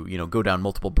to, go down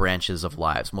multiple branches of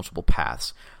lives, multiple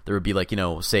paths. There would be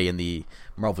say in the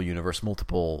Marvel Universe,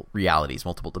 multiple realities,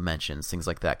 multiple dimensions, things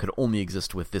like that could only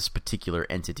exist with this particular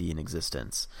entity in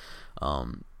existence.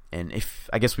 And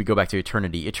if, I guess we go back to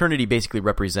eternity, eternity basically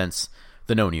represents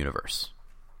the known universe.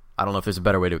 I don't know if there's a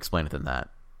better way to explain it than that.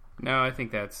 No, I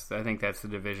think that's the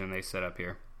division they set up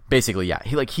here. Basically, yeah.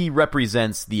 He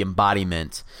represents the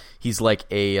embodiment. He's like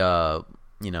a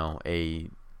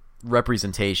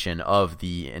representation of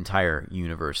the entire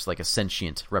universe, like a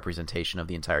sentient representation of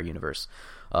the entire universe.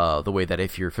 The way that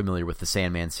if you're familiar with the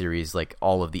Sandman series, like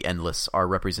all of the Endless are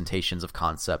representations of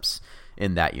concepts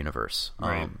in that universe.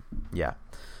 Right. Yeah.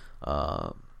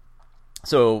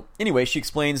 So anyway, she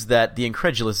explains that the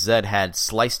incredulous Zed had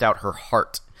sliced out her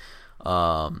heart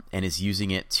and is using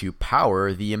it to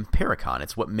power the Impericon.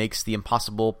 It's what makes the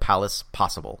impossible palace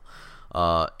possible.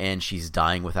 And she's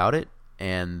dying without it,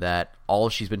 and that all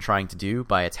she's been trying to do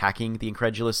by attacking the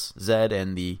incredulous Zed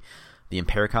and the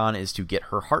Impericon is to get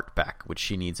her heart back, which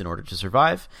she needs in order to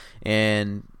survive,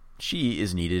 and she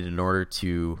is needed in order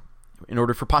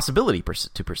for possibility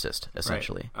to persist,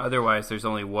 essentially. Right. Otherwise, there's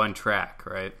only one track,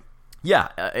 right?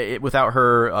 Yeah, without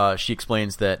her, she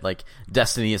explains that like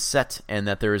destiny is set, and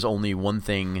that there is only one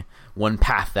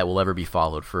path that will ever be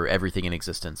followed for everything in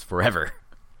existence forever.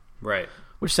 Right.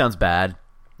 Which sounds bad.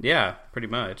 Yeah, pretty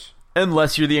much.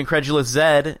 Unless you're the incredulous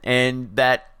Zed, and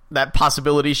that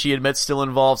possibility she admits still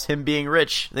involves him being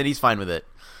rich, then he's fine with it.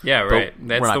 Yeah, right.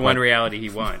 That's the one reality he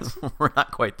wants. We're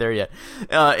not quite there yet.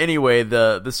 Anyway,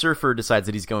 the surfer decides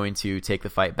that he's going to take the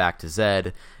fight back to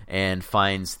Zed, and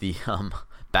finds the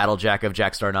Battle Jack of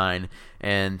Jackstar 9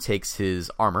 and takes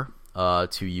his armor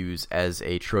to use as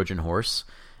a Trojan horse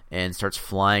and starts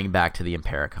flying back to the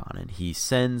Impericon. And he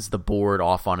sends the board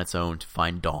off on its own to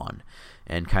find Dawn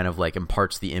and kind of like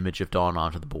imparts the image of Dawn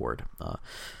onto the board.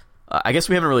 I guess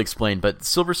we haven't really explained, but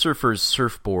Silver Surfer's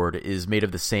surfboard is made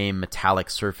of the same metallic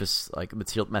surface, like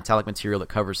metallic material that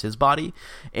covers his body,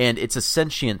 and it's a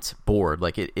sentient board.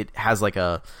 Like it has like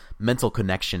a mental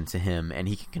connection to him, and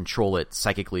he can control it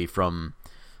psychically from...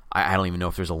 I don't even know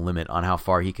if there's a limit on how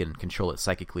far he can control it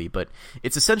psychically, but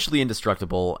it's essentially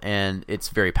indestructible, and it's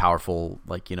very powerful,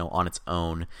 like, you know, on its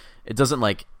own. It doesn't,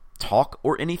 like, talk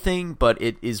or anything, but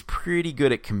it is pretty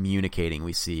good at communicating,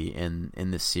 we see, in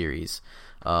this series.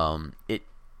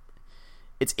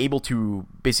 It's able to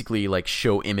basically, like,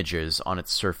 show images on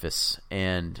its surface,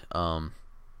 and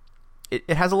it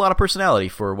has a lot of personality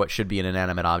for what should be an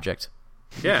inanimate object.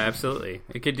 Yeah, absolutely.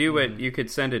 It could do what you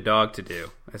could send a dog to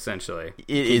do, essentially.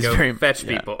 It is go very fetch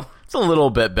people. It's a little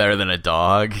bit better than a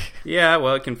dog. Yeah,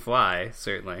 well, it can fly,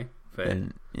 certainly. But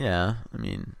And yeah, I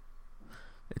mean,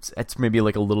 it's maybe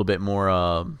like a little bit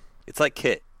more. It's like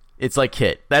Kit. It's like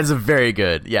Kit. That's a very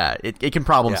good. Yeah, it can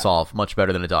problem solve much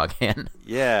better than a dog can.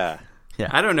 Yeah. Yeah,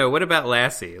 I don't know. What about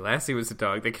Lassie? Lassie was a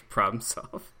dog that could problem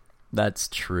solve. that's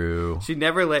true. She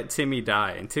never let Timmy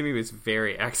die, and Timmy was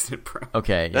very accident prone.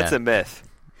 Okay, That's yeah. a myth.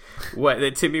 What,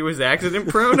 that Timmy was accident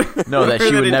prone? No, that Or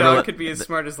she would a never dog let- could be as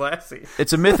smart as Lassie.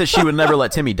 It's a myth that she would never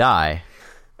let Timmy die.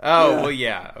 Oh, well,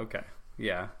 yeah. Okay.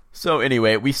 Yeah. So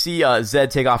anyway, we see Zed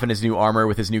take off in his new armor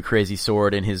with his new crazy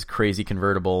sword and his crazy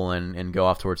convertible and go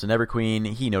off towards the Never Queen.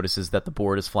 He notices that the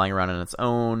board is flying around on its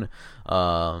own.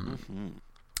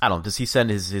 I don't know, does he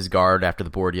send his guard after the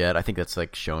board yet? I think that's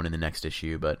like shown in the next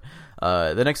issue. But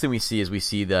the next thing we see is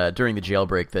during the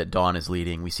jailbreak that Dawn is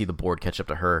leading, we see the board catch up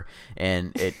to her,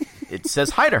 and it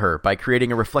says hi to her by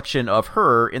creating a reflection of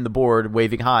her in the board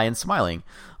waving hi and smiling.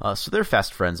 So they're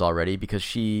fast friends already, because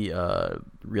she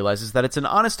realizes that it's an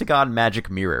honest-to-God magic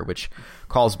mirror, which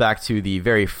calls back to the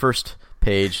very first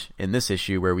page in this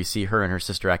issue where we see her and her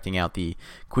sister acting out the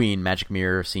Queen magic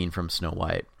mirror scene from Snow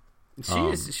White.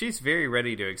 She's very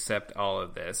ready to accept all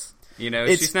of this. You know,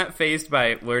 It's- she's not fazed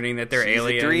by learning that they're She's a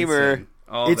aliens. dreamer. And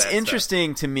all It's that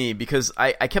interesting to me because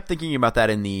I kept thinking about that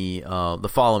in the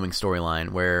following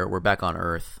storyline where we're back on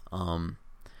Earth.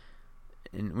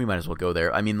 And we might as well go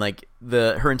there. I mean, like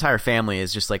her entire family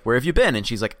is just like, "Where have you been?" And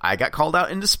she's like, "I got called out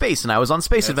into space, and I was on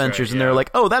space That's adventures." right, And they're yeah. like,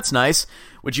 "Oh, that's nice.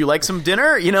 Would you like some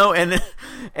dinner?" You know,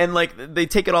 and like they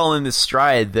take it all in this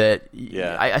stride that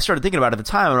Yeah. I started thinking about it at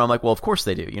the time, and I'm like, well, of course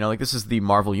they do. You know, like this is the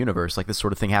Marvel universe. Like this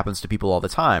sort of thing happens to people all the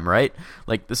time, right?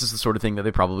 Like this is the sort of thing that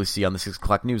they probably see on the 6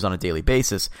 o'clock news on a daily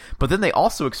basis. But then they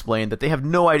also explain that they have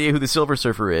no idea who the Silver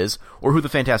Surfer is, or who the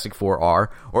Fantastic Four are,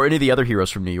 or any of the other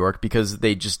heroes from New York, because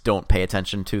they just don't pay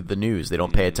attention to the news. They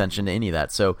don't pay attention to any of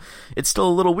that. So it's still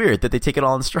a little weird that they take it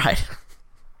all in stride.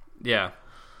 Yeah.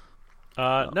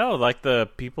 No, like the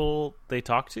people they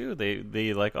talk to,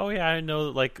 they like, oh yeah, I know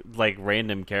like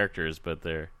random characters, but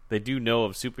they do know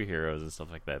of superheroes and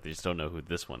stuff like that. They just don't know who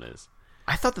this one is.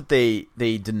 I thought that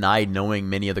they denied knowing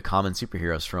many of the common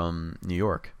superheroes from New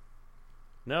York.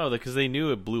 No, because they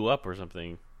knew it blew up or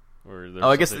something. Or Oh,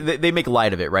 I guess they make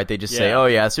light of it, right? They just say, Yeah. "Oh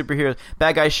yeah, superheroes,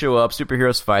 bad guys show up,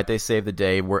 superheroes fight, they save the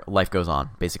day, life goes on."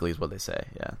 Basically, is what they say.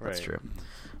 Yeah, that's Right. true.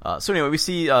 So anyway, we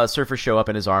see Surfer show up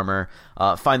in his armor,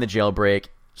 find the jailbreak,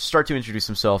 start to introduce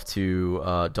himself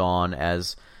to Dawn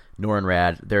as Norrin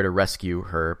Rad, there to rescue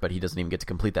her, but he doesn't even get to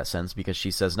complete that sentence because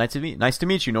she says, "Nice to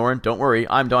meet you, Norrin. Don't worry,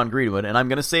 I'm Dawn Greenwood, and I'm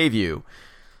going to save you."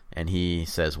 And he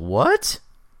says, "What?"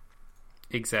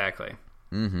 Exactly.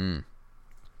 Mm-hmm.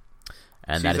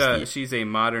 And that is She's a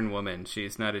modern woman.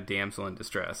 She's not a damsel in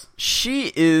distress.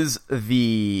 she is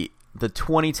the the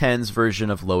 2010s version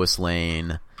of Lois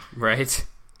Lane, right?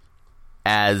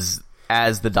 As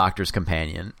the Doctor's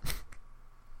companion.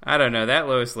 I don't know. That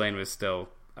Lois Lane was still,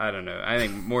 I don't know, I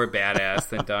think more badass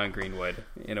than Dawn Greenwood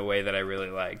in a way that I really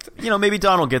liked. Maybe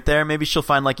Dawn will get there. Maybe she'll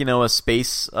find a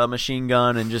space machine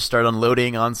gun and just start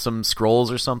unloading on some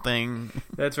scrolls or something.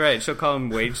 That's right. She'll call them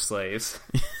wage slaves.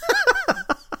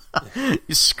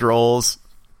 Scrolls.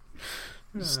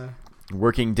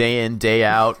 Working day in, day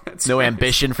out. That's no right.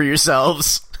 ambition for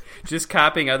yourselves. Just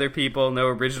copying other people, no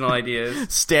original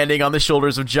ideas. Standing on the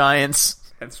shoulders of giants.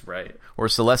 That's right. Or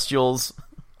celestials.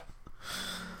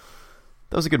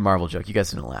 That was a good Marvel joke. You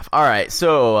guys didn't laugh. All right,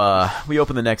 so we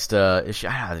open the next issue.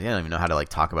 I don't even know how to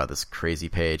talk about this crazy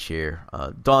page here.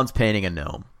 Dawn's painting a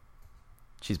gnome.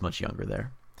 She's much younger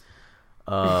there.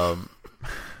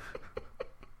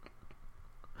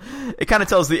 It kind of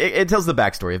tells the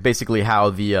backstory of basically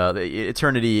how the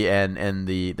Eternity and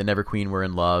the Never Queen were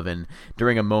in love, and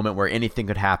during a moment where anything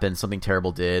could happen, something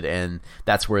terrible did, and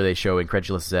that's where they show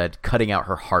incredulous Zed cutting out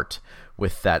her heart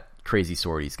with that crazy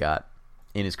sword he's got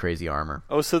in his crazy armor.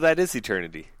 Oh, so that is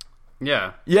Eternity.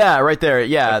 Yeah. Yeah, right there.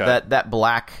 Yeah, Okay. that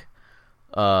black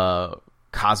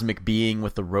cosmic being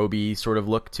with the roby sort of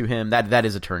look to him, that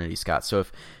is Eternity, Scott. So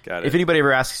if anybody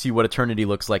ever asks you what Eternity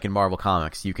looks like in Marvel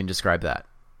Comics, you can describe that.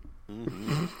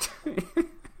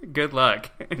 Good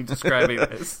luck in describing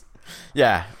this.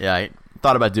 Yeah, I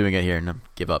thought about doing it here and I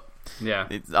give up. Yeah.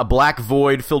 It's a black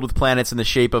void filled with planets in the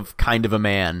shape of kind of a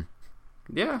man.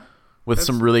 Yeah. With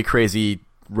some really crazy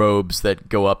robes that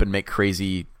go up and make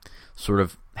crazy sort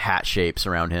of hat shapes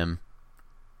around him.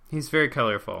 He's very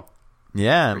colorful.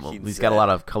 Yeah, well, he's got a lot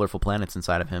of colorful planets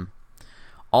inside of him.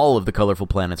 All of the colorful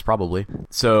planets, probably.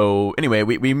 So, anyway,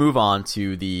 we move on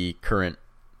to the current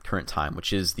time,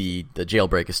 which is the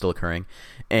jailbreak is still occurring,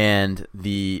 and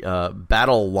the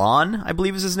Battle Lon, I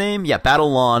believe is his name. Yeah, Battle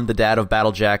Lon, the dad of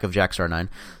Battle Jack of Jack Star 9,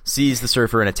 sees the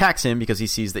Surfer and attacks him because he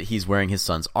sees that he's wearing his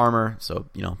son's armor. So,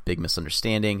 big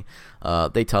misunderstanding.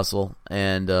 They tussle,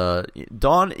 and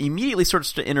Dawn immediately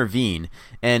starts to intervene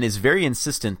and is very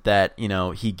insistent that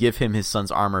he give him his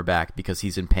son's armor back because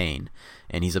he's in pain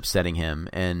and he's upsetting him,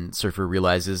 and Surfer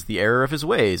realizes the error of his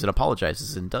ways and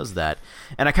apologizes and does that.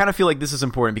 And I kind of feel like this is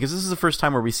important because this is the first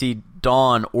time where we see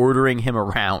Dawn ordering him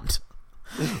around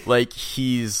like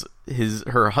he's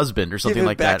her husband or something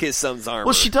like that. Give him back his son's armor.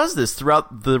 Well, she does this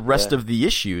throughout the rest of the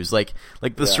issues. Like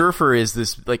the Surfer is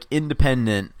this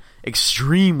independent,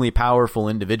 extremely powerful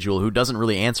individual who doesn't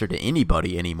really answer to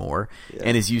anybody anymore,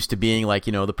 and is used to being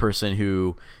the person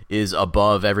who is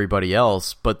above everybody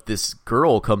else. But this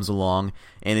girl comes along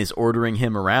and is ordering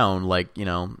him around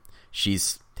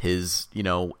she's his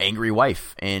angry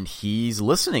wife, and he's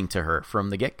listening to her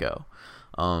from the get-go.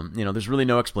 There's really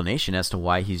no explanation as to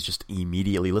why he's just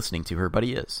immediately listening to her, but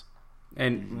he is.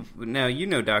 And now you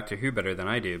know Doctor Who better than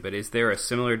I do, but is there a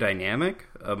similar dynamic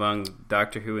among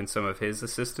Doctor Who and some of his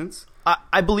assistants?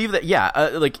 I believe that, yeah.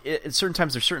 At certain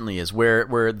times there certainly is,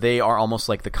 where they are almost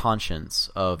like the conscience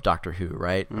of Doctor Who,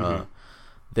 right? Mm-hmm.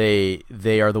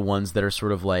 They are the ones that are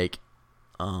sort of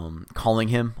calling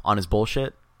him on his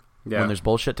bullshit when there's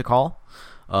bullshit to call.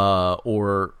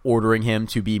 Or ordering him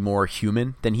to be more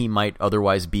human than he might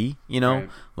otherwise be, Right.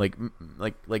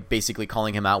 like basically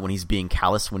calling him out when he's being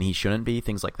callous when he shouldn't be,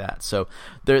 things like that. So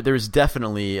there's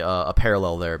definitely a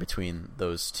parallel there between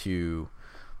those two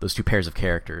pairs of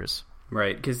characters.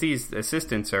 Right, because these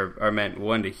assistants are meant,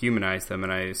 one, to humanize them,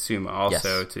 and I assume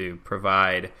also to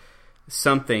provide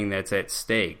something that's at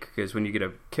stake, because when you get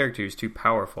a character who's too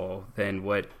powerful, then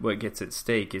what gets at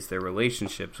stake is their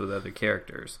relationships with other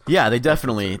characters. Yeah, they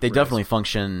definitely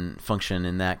function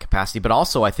in that capacity. But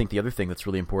also, I think the other thing that's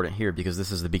really important here, because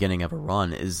this is the beginning of a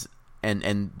run, is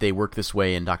and they work this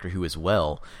way in Doctor Who as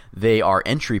well. They are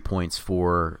entry points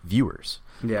for viewers.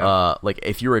 Yeah.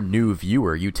 If you're a new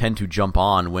viewer, you tend to jump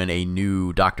on when a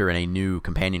new Doctor and a new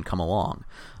companion come along.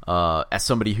 As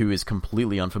somebody who is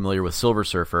completely unfamiliar with Silver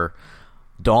Surfer,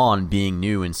 Dawn being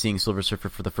new and seeing Silver Surfer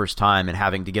for the first time and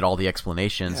having to get all the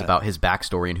explanations about his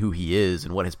backstory and who he is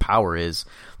and what his power is,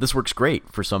 this works great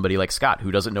for somebody like Scott who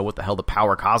doesn't know what the hell the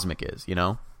power cosmic is,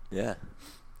 Yeah.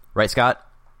 Right, Scott?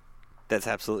 That's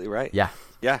absolutely right. Yeah.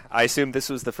 Yeah, I assume this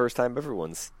was the first time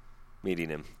everyone's meeting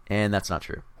him. And that's not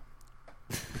true.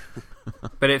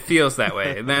 But it feels that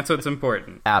way, and that's what's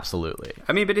important. Absolutely.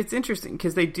 I mean, but it's interesting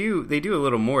because they do a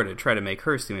little more to try to make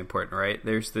her seem important, right?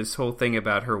 There's this whole thing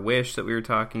about her wish that we were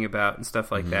talking about and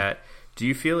stuff like that. Do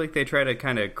you feel like they try to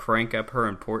kind of crank up her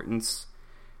importance,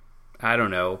 I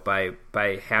don't know, by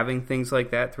having things like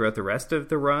that throughout the rest of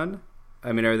the run?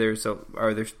 I mean, are there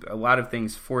a lot of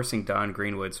things forcing Dawn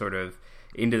Greenwood sort of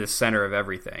into the center of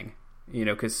everything You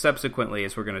know, because subsequently,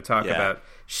 as we're going to talk about,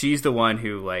 she's the one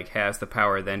who like has the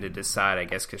power then to decide, I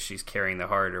guess, because she's carrying the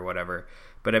heart or whatever.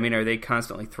 But I mean, are they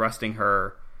constantly thrusting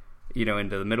her, you know,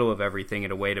 into the middle of everything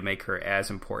in a way to make her as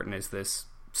important as this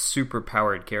super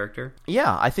powered character?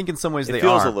 Yeah, I think in some ways it they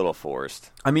feels are. a little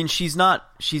forced. I mean, she's not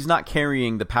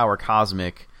carrying the power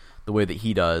cosmic the way that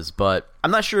he does, but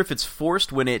I'm not sure if it's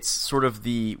forced when it's sort of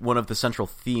one of the central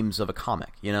themes of a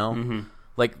comic, you know? Mm-hmm.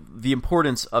 Like, the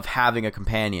importance of having a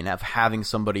companion, of having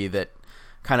somebody that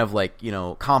kind of, like, you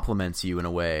know, complements you in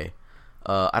a way.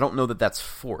 I don't know that that's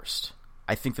forced.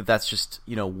 I think that that's just,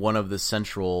 you know, one of the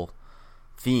central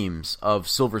themes of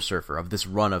Silver Surfer, of this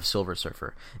run of Silver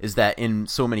Surfer, is that in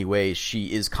so many ways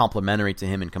she is complementary to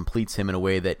him and completes him in a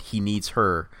way that he needs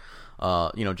her,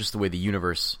 you know, just the way the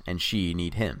universe and she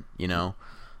need him, you know?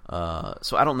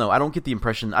 So I don't know. I don't get the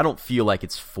impression, I don't feel like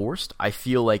it's forced. I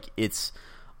feel like it's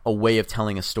a way of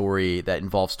telling a story that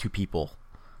involves two people,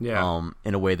 in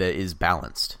a way that is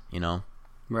balanced, you know?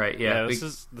 Right. Yeah. This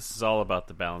is all about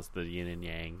the balance, the yin and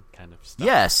yang kind of stuff.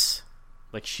 Yes.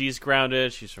 Like, she's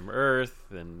grounded, she's from Earth,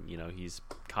 and you know he's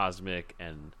cosmic,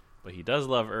 but he does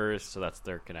love Earth, so that's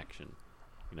their connection,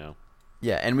 you know.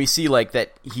 Yeah, and we see like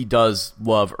that he does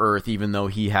love Earth, even though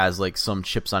he has like some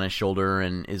chips on his shoulder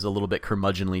and is a little bit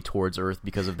curmudgeonly towards Earth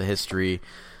because of the history.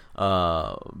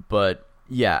 But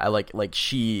yeah, I like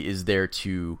she is there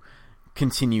to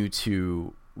continue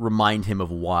to remind him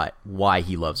of why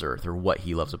he loves Earth or what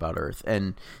he loves about Earth.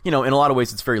 And you know, in a lot of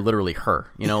ways it's very literally her,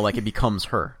 you know, like it becomes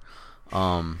her.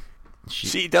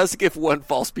 She does give one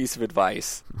false piece of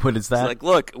advice. What is that? She's like,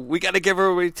 look, we got to give her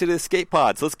away to the escape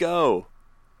pods. Let's go.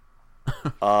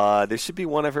 There should be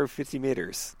one every 50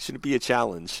 meters. Shouldn't be a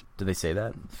challenge. Did they say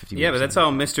that? 50 yeah, but that's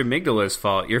all Mr. Migdala's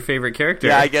fault. Your favorite character.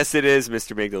 Yeah, I guess it is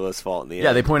Mr. Migdala's fault in the end.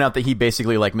 Yeah, they point out that he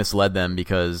basically like misled them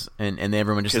because, and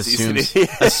everyone just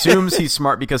assumes he's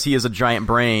smart because he has a giant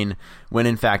brain, when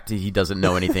in fact he doesn't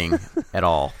know anything at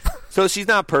all. So she's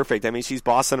not perfect. I mean, she's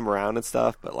bossing him around and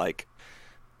stuff, but like,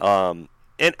 and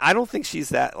I don't think she's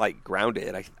that like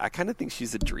grounded. I kind of think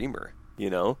she's a dreamer. You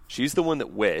know, she's the one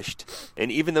that wished,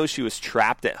 and even though she was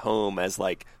trapped at home as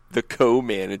like the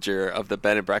co-manager of the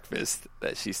bed and breakfast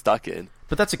that she's stuck in,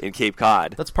 but that's in Cape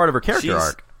Cod, that's part of her character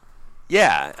arc.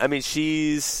 Yeah, I mean,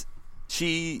 she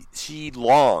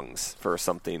longs for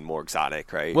something more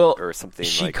exotic, right? Well, or something.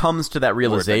 She like comes to that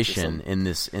realization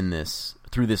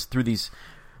through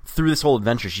this whole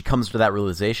adventure. She comes to that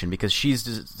realization because she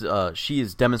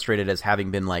is demonstrated as having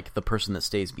been like the person that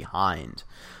stays behind.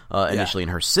 Initially,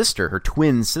 and her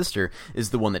twin sister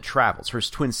is the one that travels. Her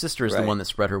twin sister is the one that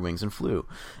spread her wings and flew.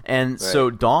 And so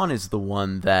Dawn is the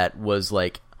one that was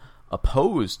like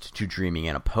opposed to dreaming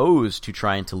and opposed to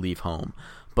trying to leave home.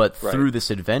 But through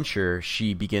this adventure,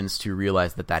 she begins to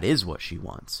realize that is what she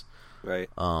wants. Right.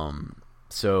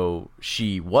 So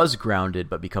she was grounded,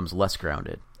 but becomes less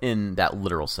grounded in that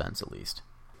literal sense, at least.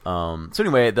 So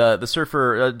anyway, the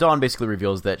Surfer, Dawn basically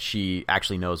reveals that she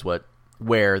actually knows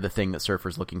where the thing that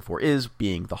Surfer's looking for is,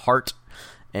 being the heart,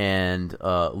 and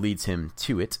leads him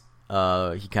to it.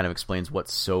 He kind of explains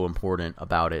what's so important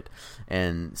about it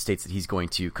and states that he's going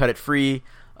to cut it free.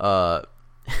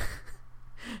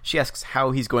 She asks how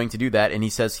he's going to do that, and he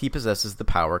says he possesses the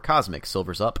power cosmic.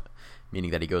 Silver's up, meaning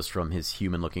that he goes from his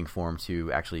human-looking form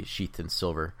to actually sheathed in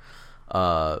silver.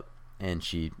 And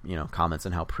she, you know, comments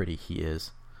on how pretty he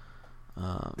is.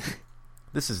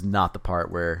 This is not the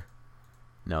part where...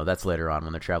 No, that's later on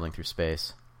when they're traveling through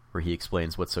space, where he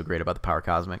explains what's so great about the power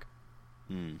cosmic.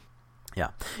 Yeah.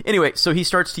 Anyway, so he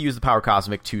starts to use the power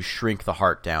cosmic to shrink the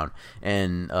heart down,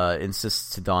 and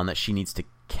insists to Dawn that she needs to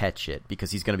catch it because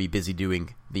he's going to be busy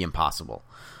doing the impossible.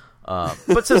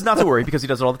 But says not to worry because he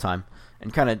does it all the time,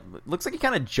 and kind of looks like he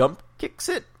kind of jump kicks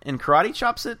it and karate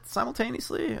chops it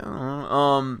simultaneously. I don't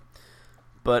know.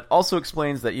 But also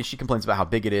explains that she complains about how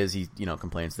big it is. He, you know,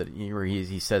 complains that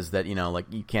he says that, you know, like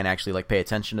you can't actually like pay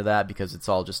attention to that because it's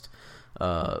all just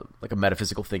like a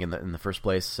metaphysical thing in the first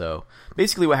place. So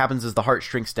basically, what happens is the heart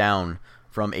shrinks down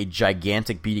from a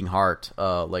gigantic beating heart,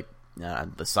 like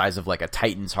the size of like a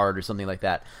Titan's heart or something like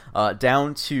that,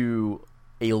 down to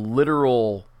a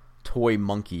literal toy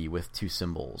monkey with two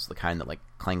cymbals, the kind that like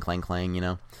clang clang clang, you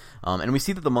know. And we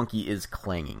see that the monkey is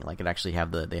clanging, like it actually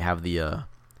they have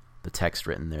the text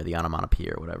written there, the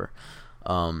onomatopoeia or whatever.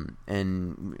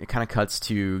 And it kind of cuts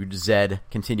to Zed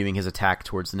continuing his attack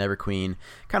towards the Never Queen.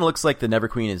 Kind of looks like the Never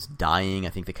Queen is dying.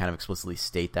 I think they kind of explicitly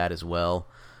state that as well.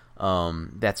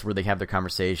 That's where they have their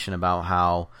conversation about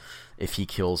how if he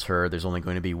kills her, there's only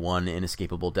going to be one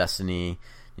inescapable destiny.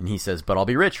 And he says, but I'll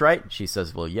be rich, right? She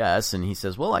says, well, yes. And he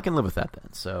says, well, I can live with that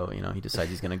then. So, he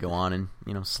decides he's going to go on and,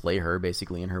 slay her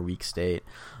basically in her weak state.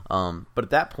 But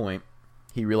at that point,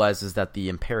 he realizes that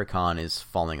the Impericon is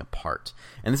falling apart.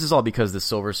 And this is all because the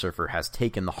Silver Surfer has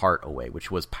taken the heart away,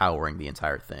 which was powering the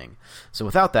entire thing. So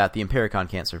without that, the Impericon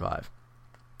can't survive.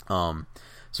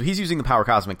 So he's using the power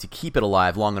cosmic to keep it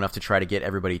alive long enough to try to get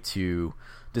everybody to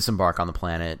disembark on the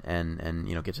planet and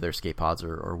get to their escape pods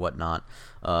or whatnot.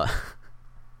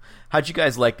 How'd you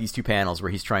guys like these two panels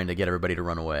where he's trying to get everybody to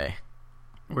run away?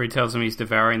 Where he tells them he's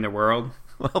devouring the world.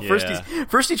 Well,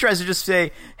 first he tries to just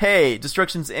say, "Hey,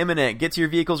 destruction's imminent. Get to your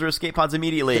vehicles or escape pods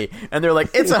immediately." And they're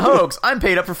like, "It's a hoax. I'm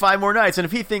paid up for 5 more nights." And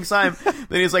if he thinks then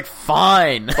he's like,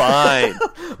 "Fine.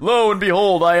 Lo and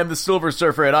behold, I am the Silver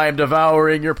Surfer, and I am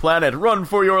devouring your planet. Run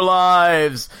for your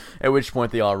lives." At which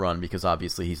point they all run, because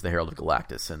obviously he's the Herald of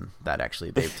Galactus, and that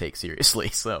actually they take seriously.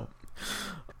 So,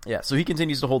 yeah. So he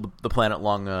continues to hold the planet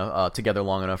together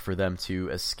long enough for them to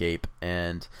escape,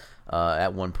 and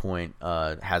at one point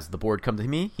has the board come to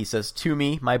me. He says, "To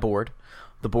me, my board."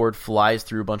 The board flies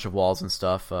through a bunch of walls and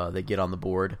stuff. They get on the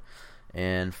board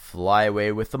and fly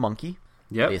away with the monkey.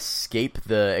 Yep. They escape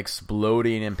the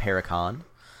exploding Impericon.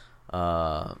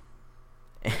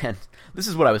 And this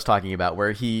is what I was talking about,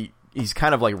 where he's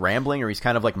kind of like rambling, or he's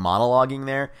kind of like monologuing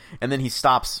there, and then he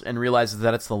stops and realizes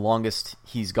that it's the longest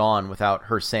he's gone without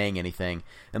her saying anything,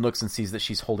 and looks and sees that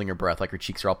she's holding her breath, like her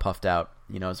cheeks are all puffed out,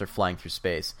 as they're flying through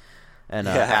space, and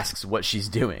asks what she's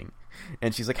doing.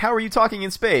 And she's like, "How are you talking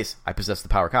in space?" "I possess the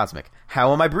power cosmic."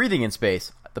 "How am I breathing in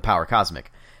space?" "The power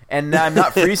cosmic." "And I'm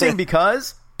not freezing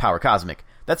because?" "Power cosmic."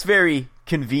 "That's very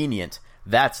convenient.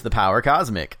 That's the power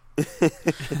cosmic."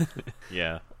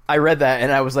 Yeah. I read that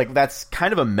and I was like, that's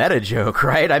kind of a meta joke,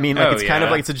 right? I mean, like, kind of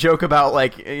like it's a joke about,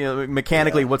 like,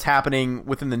 mechanically what's happening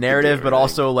within the narrative, but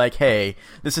also like, hey,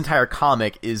 this entire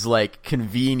comic is like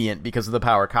convenient because of the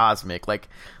power cosmic. Like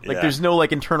there's no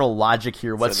like internal logic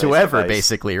here whatsoever, nice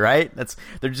basically, right?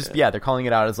 They're calling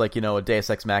it out as like, a Deus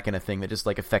Ex Machina thing that just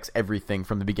like affects everything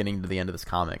from the beginning to the end of this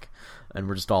comic. And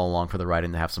we're just all along for the ride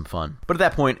and to have some fun. But at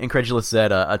that point, Incredulous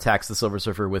Zed attacks the Silver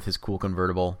Surfer with his cool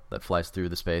convertible that flies through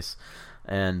the space.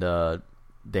 And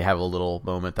they have a little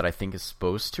moment that I think is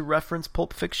supposed to reference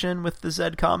Pulp Fiction with the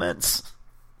Zed comments.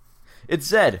 "It's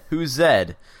Zed. Who's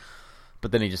Zed?"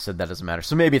 But then he just said that doesn't matter.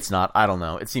 So maybe it's not. I don't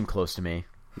know. It seemed close to me.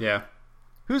 Yeah.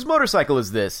 "Whose motorcycle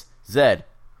is this?" "Zed."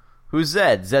 "Who's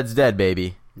Zed?" "Zed's dead,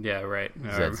 baby." Yeah, right.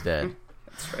 Zed's dead.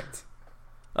 That's right.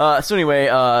 So anyway,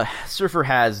 Surfer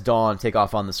has Dawn take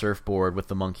off on the surfboard with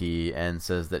the monkey and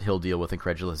says that he'll deal with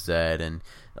Incredulous Zed, and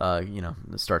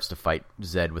starts to fight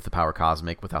Zed with the power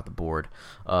cosmic without the board.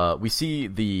 We see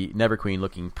the Never Queen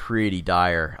looking pretty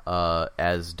dire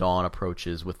as Dawn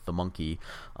approaches with the monkey.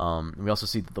 We also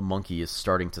see that the monkey is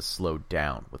starting to slow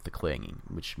down with the clinging,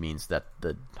 which means that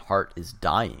the heart is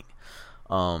dying.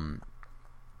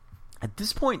 At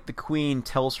this point, the Queen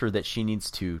tells her that she needs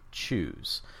to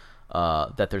choose.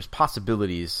 That there's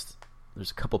possibilities.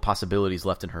 There's a couple possibilities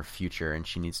left in her future, and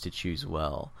she needs to choose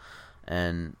well.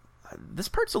 And this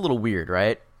part's a little weird,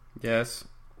 right? Yes.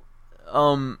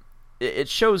 It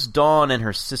shows Dawn and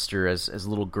her sister as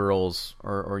little girls,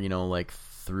 or like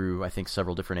through I think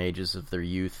several different ages of their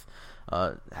youth,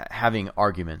 having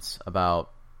arguments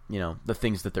about the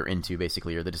things that they're into,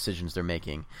 basically, or the decisions they're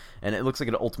making. And it looks like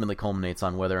it ultimately culminates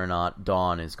on whether or not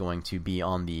Dawn is going to be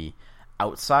on the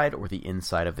outside or the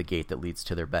inside of the gate that leads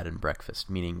to their bed and breakfast,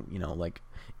 meaning, like,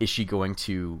 is she going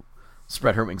to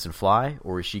spread her wings and fly,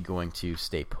 or is she going to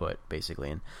stay put,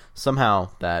 basically? And somehow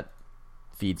that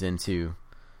feeds into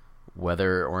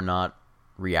whether or not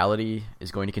reality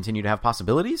is going to continue to have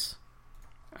possibilities.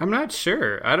 I'm not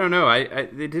sure. I don't know.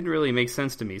 It didn't really make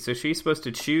sense to me. So she's supposed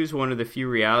to choose one of the few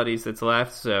realities that's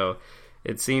left, so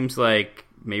it seems like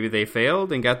maybe they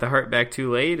failed and got the heart back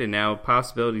too late, and now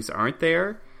possibilities aren't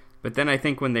there. But then I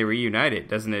think when they reunite it,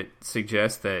 doesn't it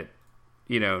suggest that,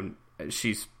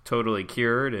 she's totally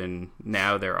cured and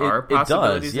now there are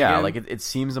possibilities? It does, yeah. Again? Like, it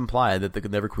seems implied that the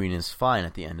Never Queen is fine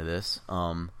at the end of this.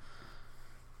 I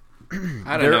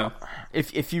don't know.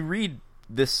 If you read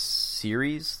this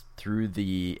series through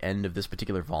the end of this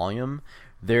particular volume,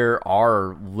 there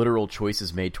are literal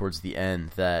choices made towards the end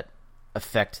that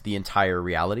affect the entire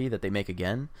reality that they make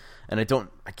again. And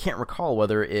I can't recall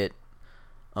whether it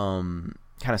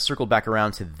kind of circled back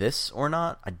around to this or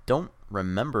not. I don't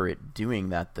remember it doing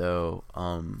that, though.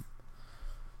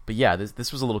 But yeah,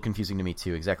 this was a little confusing to me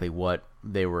too, exactly what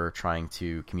they were trying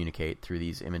to communicate through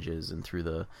these images and through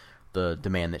the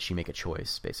demand that she make a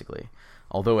choice, basically.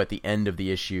 Although at the end of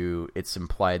the issue, it's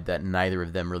implied that neither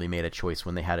of them really made a choice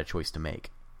when they had a choice to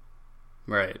make.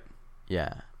 Right.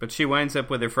 Yeah. But she winds up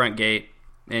with her front gate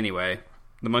anyway.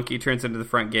 The monkey turns into the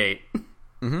front gate.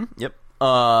 Mm-hmm. Yep.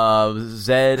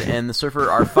 Zed and the Surfer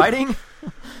are fighting.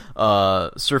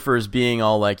 Surfer is being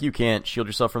all like, you can't shield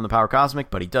yourself from the power cosmic,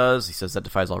 but he does. He says that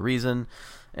defies all reason.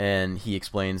 And he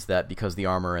explains that because the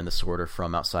armor and the sword are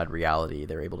from outside reality,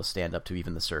 they're able to stand up to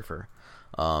even the Surfer.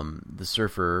 The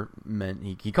Surfer,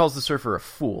 he calls the Surfer a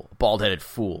fool, a bald-headed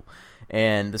fool.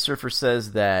 And the Surfer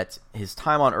says that his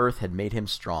time on Earth had made him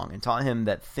strong and taught him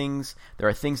that there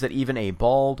are things that even a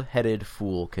bald-headed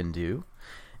fool can do.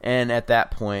 And at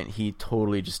that point, he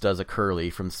totally just does a Curly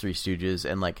from the Three Stooges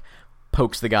and like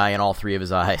pokes the guy in all three of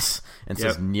his eyes and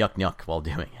says "nyuk nyuk" while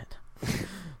doing it.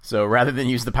 So rather than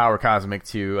use the power cosmic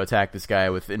to attack this guy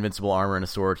with invincible armor and a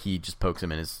sword, he just pokes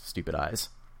him in his stupid eyes.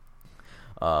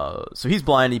 So he's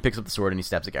blind. He picks up the sword and he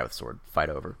stabs the guy with the sword. Fight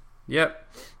over. Yep.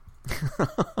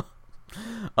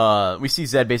 We see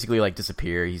Zed basically like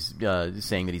disappear. He's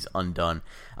saying that he's undone.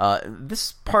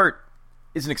 This part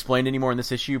isn't explained anymore in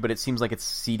this issue, but it seems like it's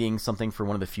seeding something for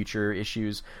one of the future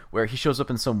issues where he shows up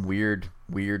in some weird,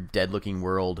 dead-looking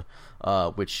world,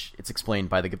 which it's explained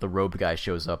by the robed guy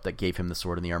shows up that gave him the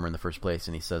sword and the armor in the first place,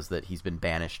 and he says that he's been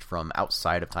banished from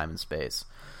outside of time and space.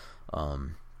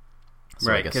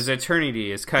 Right, because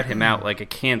Eternity has cut him out like a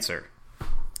cancer.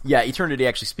 Yeah, Eternity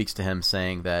actually speaks to him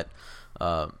saying that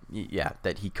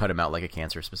that he cut him out like a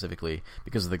cancer specifically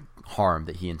because of the harm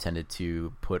that he intended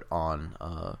to put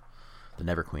on the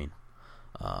Never Queen.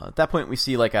 At that point, we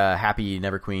see like a happy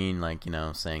Never Queen, like, you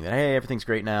know, saying that, hey, everything's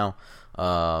great now.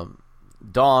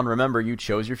 Dawn, remember, you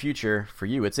chose your future. For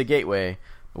you, it's a gateway.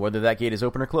 But whether that gate is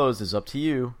open or closed is up to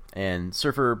you. And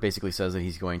Surfer basically says that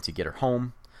he's going to get her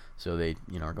home. So they,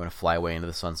 are going to fly away into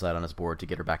the sunset on his board to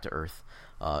get her back to Earth.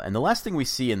 And the last thing we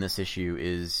see in this issue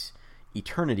is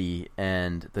Eternity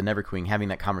and the Never Queen having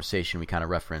that conversation we kind of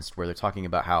referenced where they're talking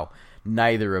about how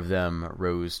neither of them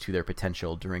rose to their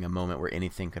potential during a moment where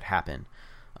anything could happen.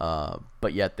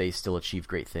 But yet they still achieved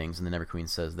great things. And the Never Queen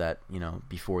says that,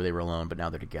 before they were alone, but now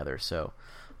they're together. So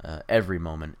every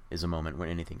moment is a moment when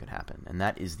anything could happen. And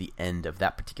that is the end of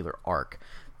that particular arc.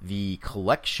 The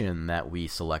collection that we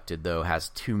selected, though, has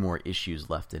 2 more issues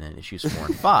left in it, issues 4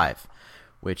 and 5,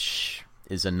 which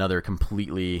is another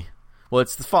completely... Well,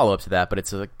 it's the follow-up to that, but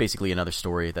it's basically another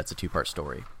story that's a 2-part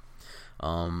story.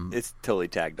 It's totally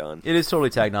tagged on. It is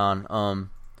totally tagged on.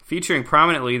 Featuring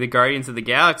prominently the Guardians of the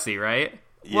Galaxy, right?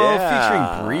 Well,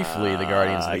 featuring briefly the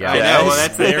Guardians of the Galaxy. I know, well,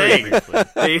 that's the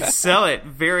thing. They sell it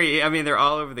very... I mean, they're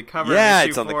all over the cover. Yeah, issue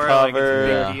it's on the 4, cover. Like, it's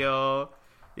a big deal.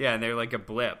 Yeah, and they're like a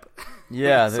blip.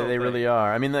 Yeah, they really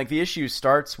are. I mean, like, the issue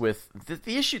starts with...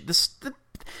 The issue...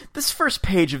 This first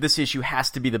page of this issue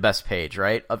has to be the best page,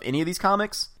 right? Of any of these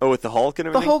comics. Oh, with the Hulk and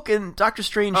everything? The Hulk and Doctor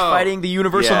Strange fighting the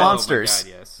Universal monsters. Oh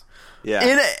my God, yes.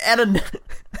 Yeah.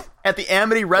 At the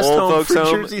Amity Rest Old Home for folks'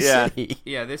 home, Jersey yeah. City.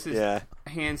 Yeah, this is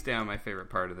hands down my favorite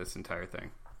part of this entire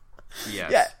thing.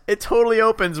 Yes. Yeah, it totally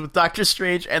opens with Doctor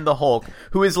Strange and the Hulk,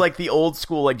 who is like the old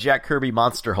school, like Jack Kirby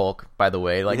monster Hulk, by the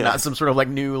way, like not some sort of like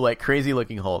new, like crazy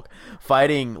looking Hulk,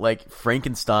 fighting like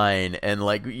Frankenstein and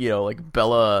like like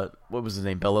Bella, what was his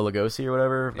name, Bella Lugosi or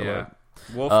whatever. Yeah,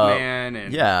 Wolfman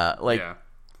and like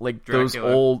Dracula. Those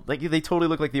old, like they totally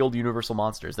look like the old Universal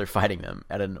monsters. They're fighting them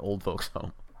at an old folks'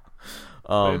 home.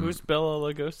 Wait, who's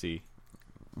Bela Lugosi?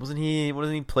 Wasn't he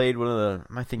played one of the...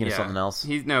 Am I thinking of something else?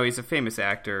 He's a famous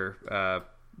actor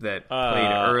that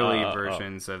played early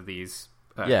versions of these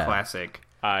classic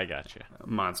I gotcha.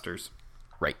 monsters.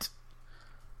 Right.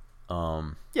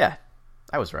 Yeah,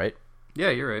 I was right. Yeah,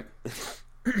 you're right.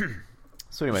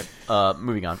 So anyway,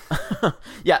 moving on.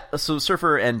 Yeah, so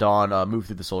Surfer and Dawn move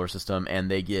through the solar system, and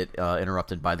they get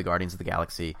interrupted by the Guardians of the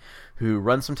Galaxy, who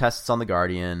run some tests on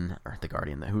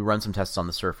who run some tests on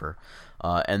the Surfer.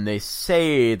 And they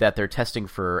say that they're testing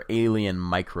for alien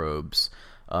microbes.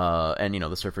 And,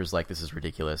 the Surfer's like, this is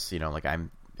ridiculous. I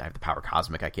have the power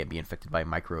cosmic. I can't be infected by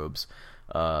microbes.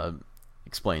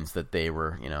 Explains that they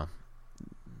were,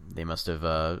 they must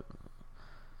have...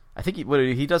 I think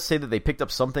he does say that they picked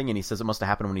up something, and he says it must have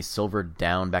happened when he silvered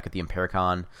down back at the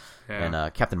Impericon. Yeah.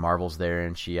 And Captain Marvel's there,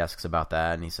 and she asks about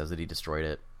that, and he says that he destroyed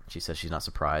it. She says she's not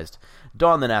surprised.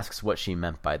 Dawn then asks what she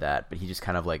meant by that, but he just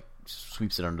kind of like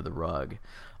sweeps it under the rug.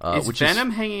 Is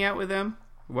Venom hanging out with them?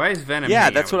 Why is Venom?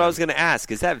 Yeah, that's what I was going to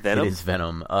ask. Is that Venom? It is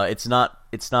Venom. It's not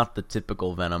the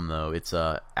typical Venom though. It's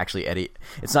actually Eddie.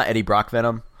 It's not Eddie Brock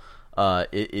Venom.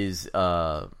 It is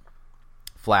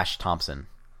Flash Thompson,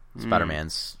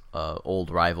 Spider-Man's old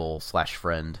rival /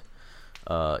 friend.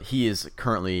 He is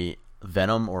currently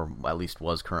Venom, or at least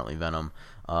was currently Venom,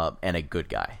 and a good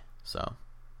guy. So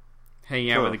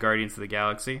hanging out with the Guardians of the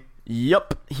Galaxy.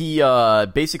 Yep, he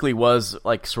basically was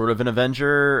like sort of an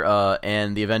Avenger,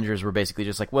 and the Avengers were basically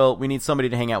just like, well, we need somebody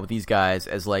to hang out with these guys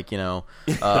as like, you know,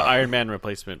 The Iron Man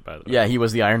replacement, by the way. yeah, he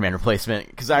was the Iron Man replacement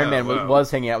because Iron Man was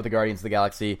hanging out with the Guardians of the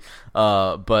Galaxy,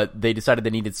 but they decided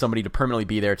they needed somebody to permanently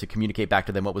be there to communicate back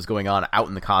to them what was going on out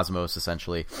in the cosmos,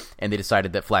 essentially, and they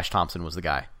decided that Flash Thompson was the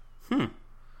guy.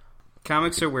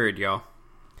 Comics are weird, y'all.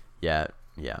 Yeah,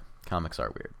 comics are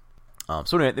weird.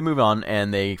 So anyway, they move on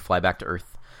and they fly back to Earth.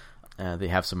 They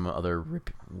have some other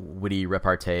witty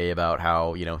repartee about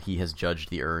how, you know, he has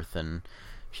judged the Earth, and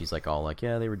she's like all like,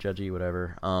 yeah, they were judgy,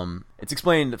 whatever. It's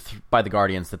explained by the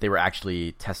Guardians that they were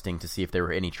actually testing to see if there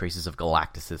were any traces of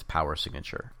Galactus's power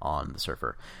signature on the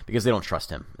Surfer, because they don't trust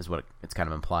him, is what it's kind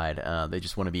of implied. They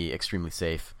just want to be extremely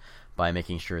safe by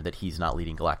making sure that he's not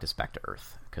leading Galactus back to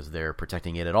Earth, because they're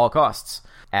protecting it at all costs.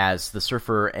 As the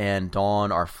Surfer and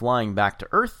Dawn are flying back to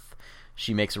Earth,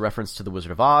 she makes a reference to the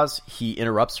Wizard of Oz. He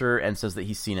interrupts her and says that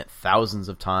he's seen it thousands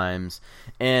of times.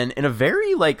 And in a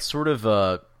very, like, sort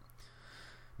of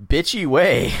bitchy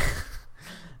way,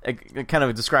 it kind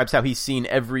of describes how he's seen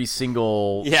every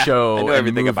single show I know and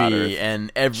everything movie about Earth.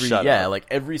 and like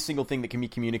every single thing that can be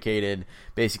communicated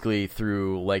basically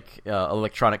through, like,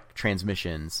 electronic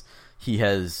transmissions. He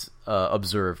has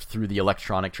observed through the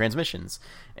electronic transmissions.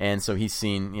 And so he's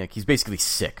seen, you know, he's basically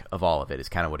sick of all of it, is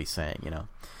kind of what he's saying, you know.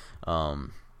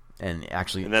 And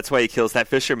that's why he kills that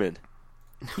fisherman.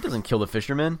 He doesn't kill the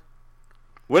fisherman.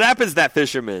 What happens to that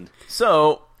fisherman?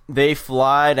 So they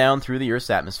fly down through the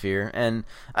Earth's atmosphere, and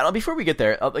I don't know, before we get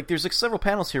there, like there's like several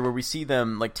panels here where we see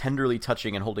them like tenderly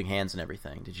touching and holding hands and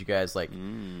everything. Did you guys like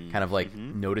kind of like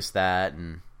notice that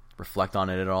and reflect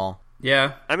on it at all?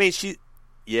 Yeah. I mean,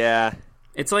 yeah.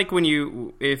 It's like when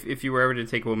if you were ever to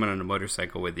take a woman on a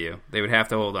motorcycle with you, they would have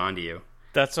to hold on to you.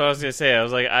 That's what I was going to say. I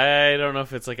was like, I don't know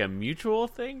if it's like a mutual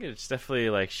thing. It's definitely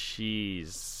like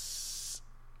she's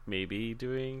maybe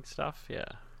doing stuff. Yeah.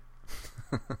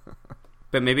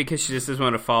 But maybe because she just doesn't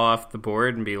want to fall off the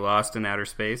board and be lost in outer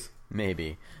space.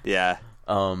 Maybe. Yeah.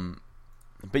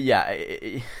 But yeah,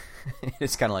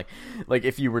 it's kind of like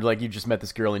if you were like, you just met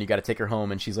this girl and you got to take her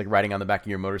home and she's like riding on the back of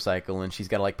your motorcycle and she's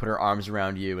got to like put her arms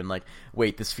around you and like,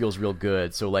 wait, this feels real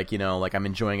good. So like, you know, like I'm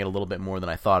enjoying it a little bit more than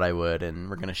I thought I would. And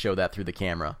we're going to show that through the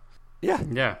camera. Yeah.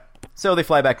 Yeah. So they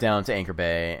fly back down to Anchor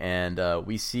Bay and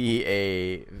we see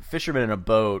a fisherman in a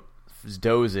boat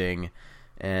dozing.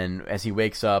 And as he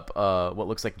wakes up, what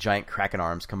looks like giant kraken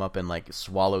arms come up and like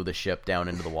swallow the ship down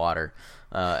into the water.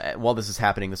 While this is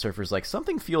happening, the Surfer's like,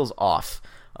 something feels off.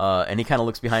 And he kind of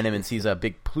looks behind him and sees a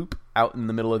big ploop out in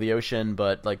the middle of the ocean,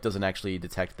 but like doesn't actually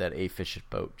detect that a fish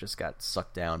boat just got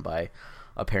sucked down by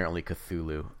apparently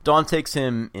Cthulhu. Dawn takes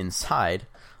him inside.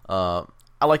 I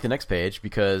like the next page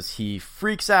because he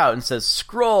freaks out and says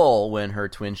 "Skrull" when her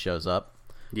twin shows up.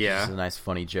 Yeah, which is a nice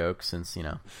funny joke since, you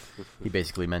know, he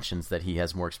basically mentions that he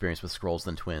has more experience with Skrulls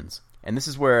than twins. And this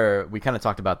is where we kind of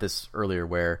talked about this earlier,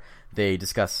 where they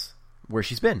discuss where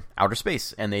she's been, outer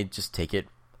space, and they just take it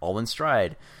all in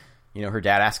stride. You know, her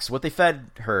dad asks what they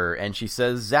fed her, and she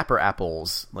says Zapper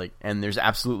apples. Like, and there's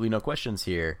absolutely no questions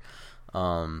here.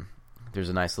 There's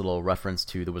a nice little reference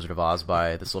to The Wizard of Oz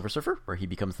by the Silver Surfer, where he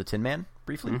becomes the Tin Man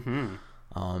briefly.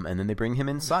 And then they bring him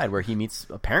inside, where he meets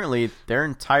apparently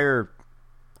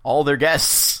all their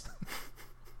guests.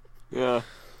 Yeah.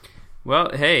 Well,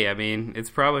 hey, I mean,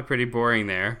 it's probably pretty boring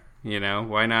there. You know,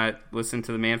 why not listen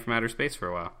to the man from outer space for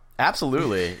a while?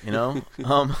 Absolutely, you know.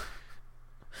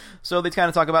 So they kind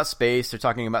of talk about space. They're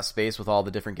talking about space with all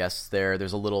the different guests there.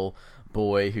 There's a little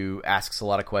boy who asks a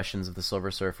lot of questions of the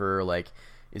Silver Surfer, like,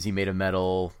 is he made of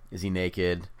metal? Is he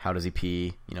naked? How does he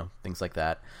pee? You know, things like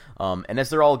that. And as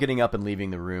they're all getting up and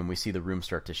leaving the room, we see the room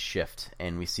start to shift,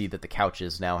 and we see that the couch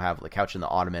and the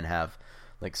ottoman have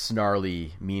like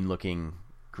snarly, mean-looking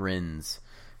grins,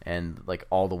 and like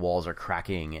all the walls are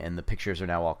cracking, and the pictures are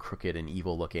now all crooked and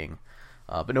evil-looking.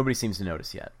 But nobody seems to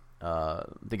notice yet.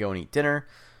 They go and eat dinner.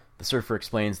 The Surfer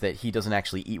explains that he doesn't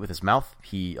actually eat with his mouth.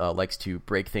 He likes to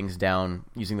break things down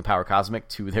using the power cosmic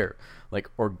to their like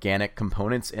organic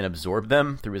components and absorb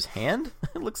them through his hand,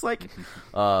 it looks like.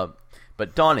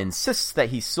 But Dawn insists that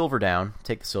he silver down,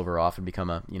 take the silver off, and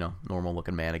become a, you know,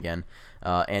 normal-looking man again,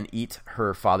 and eat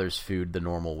her father's food the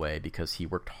normal way because he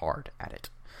worked hard at it.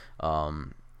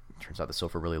 Turns out the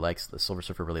Silver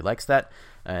Surfer really likes that.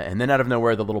 And then out of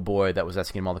nowhere, the little boy that was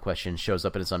asking him all the questions shows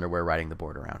up in his underwear riding the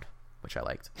board around, which I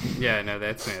liked. Yeah, no,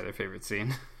 that's my other favorite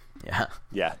scene. Yeah.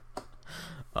 Yeah.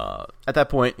 At that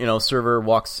point, you know, Server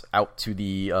walks out to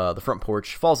the front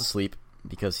porch, falls asleep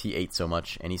because he ate so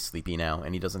much and he's sleepy now,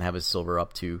 and he doesn't have his silver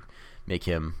up to make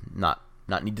him not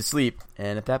need to sleep.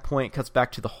 And at that point, it cuts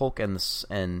back to the Hulk and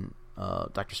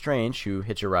Dr. Strange, who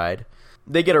hitch a ride.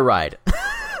 They get a ride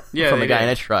from a guy in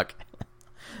a truck.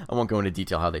 I won't go into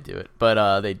detail how they do it,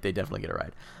 but they definitely get a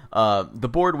ride. The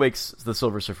board wakes the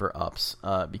Silver Surfer up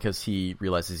because he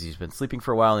realizes he's been sleeping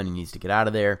for a while and he needs to get out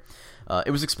of there.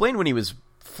 It was explained when he was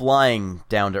flying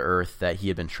down to Earth that he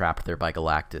had been trapped there by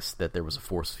Galactus, that there was a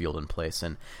force field in place,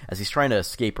 and as he's trying to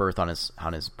escape Earth on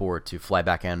his board to fly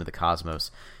back out into the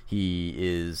cosmos, he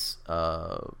is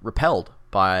repelled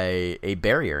by a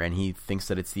barrier, and he thinks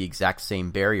that it's the exact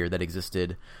same barrier that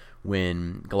existed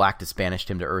when Galactus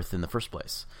banished him to Earth in the first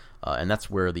place. And that's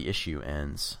where the issue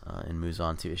ends and moves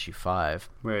on to issue 5.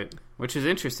 Right, which is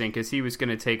interesting because he was going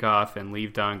to take off and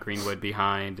leave Don Greenwood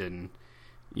behind and,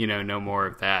 no more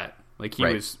of that. Like, he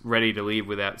was ready to leave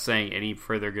without saying any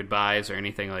further goodbyes or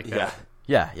anything like that.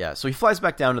 Yeah. So he flies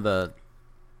back down to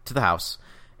the house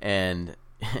and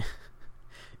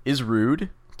is rude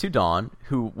to Don,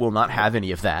 who will not have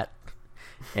any of that,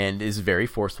 and is very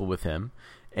forceful with him.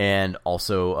 And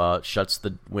also shuts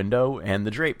the window and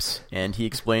the drapes. And he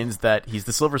explains that he's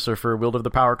the Silver Surfer, wielder of the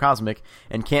power cosmic,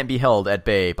 and can't be held at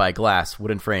bay by glass,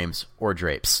 wooden frames, or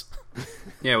drapes.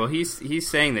 Yeah, well, he's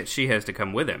saying that she has to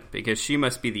come with him, because she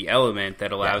must be the element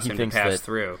that allows him to pass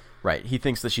through. Right, he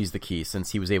thinks that she's the key,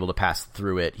 since he was able to pass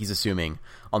through it, he's assuming,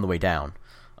 on the way down.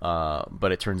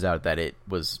 But it turns out that it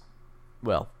was,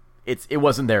 it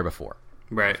wasn't there before.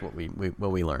 Right. That's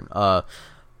what we learn.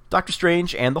 Dr.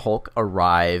 Strange and the Hulk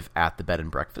arrive at the bed and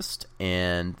breakfast,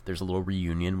 and there's a little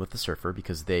reunion with the Surfer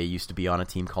because they used to be on a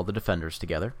team called the Defenders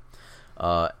together.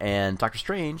 And Dr.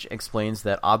 Strange explains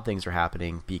that odd things are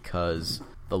happening because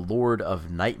the Lord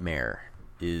of Nightmare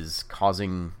is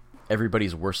causing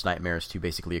everybody's worst nightmares to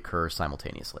basically occur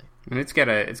simultaneously. And it's got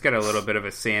a little bit of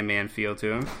a Sandman feel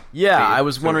to him. Yeah, I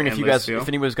was wondering if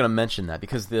anyone was going to mention that,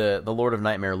 because the Lord of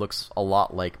Nightmare looks a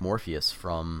lot like Morpheus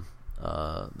from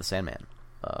the Sandman.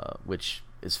 Which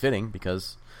is fitting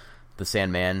because the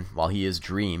Sandman, while he is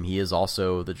Dream, he is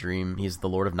also the Dream. He's the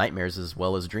Lord of Nightmares as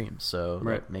well as Dreams, so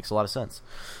that makes a lot of sense.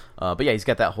 But yeah, he's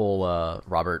got that whole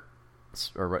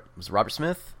was it Robert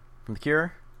Smith from The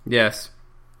Cure? Yes.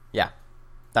 Yeah,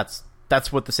 that's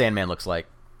what the Sandman looks like.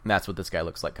 And that's what this guy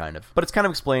looks like, kind of. But it's kind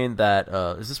of explained that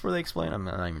is this where they explain? I'm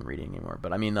not even reading anymore.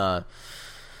 But I mean,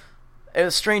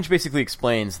 Strange basically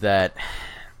explains that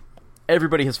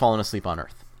everybody has fallen asleep on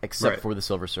Earth, except for the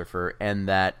Silver Surfer, and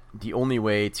that the only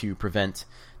way to prevent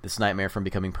this nightmare from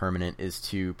becoming permanent is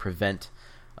to prevent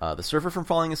the Surfer from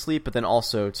falling asleep, but then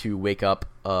also to wake up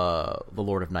the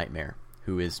Lord of Nightmare,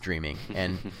 who is dreaming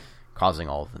and causing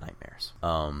all of the nightmares.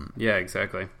 Yeah,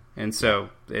 exactly. And so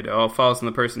it all falls on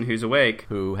the person who's awake.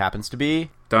 Who happens to be?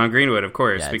 Dawn Greenwood, of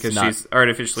course, because she's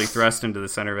artificially thrust into the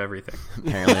center of everything.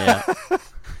 Apparently, yeah.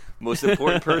 Most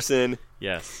important person.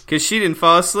 Yes. Because she didn't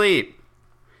fall asleep.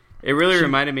 It really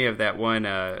reminded me of that one,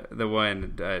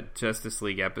 Justice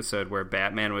League episode where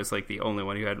Batman was like the only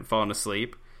one who hadn't fallen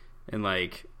asleep, and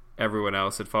like everyone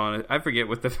else had fallen. I forget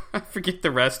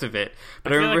the rest of it,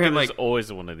 but I remember him like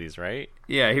always one of these, right?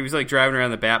 Yeah, he was like driving around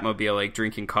the Batmobile, like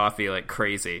drinking coffee like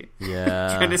crazy.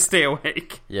 Yeah, trying to stay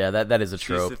awake. Yeah, that is a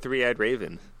trope. She's the three-eyed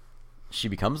raven. She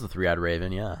becomes the three-eyed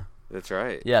raven. Yeah. That's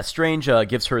right. Yeah, Strange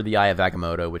gives her the Eye of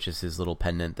Agamotto, which is his little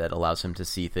pendant that allows him to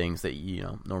see things that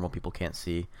normal people can't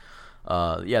see.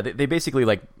 They basically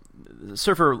like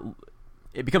Surfer.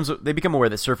 They become aware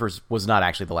that Surfer was not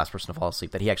actually the last person to fall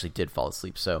asleep; that he actually did fall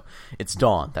asleep. So it's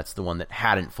Dawn that's the one that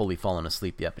hadn't fully fallen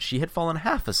asleep yet, but she had fallen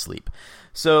half asleep.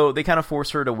 So they kind of force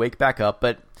her to wake back up,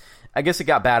 but I guess it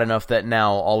got bad enough that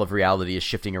now all of reality is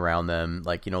shifting around them.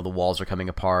 Like, the walls are coming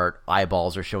apart,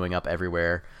 eyeballs are showing up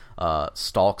everywhere.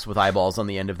 Stalks with eyeballs on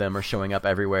the end of them are showing up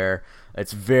everywhere.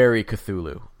 It's very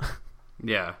Cthulhu.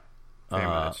 Yeah, very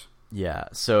much. Yeah,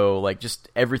 so like just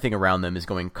everything around them is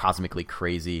going cosmically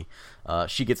crazy.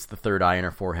 She gets the third eye in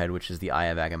her forehead, which is the Eye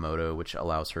of Agamotto, which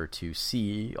allows her to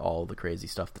see all the crazy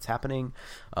stuff that's happening.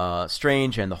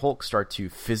 Strange and the Hulk start to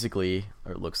physically,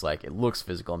 or it looks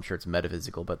physical, I'm sure it's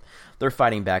metaphysical, but they're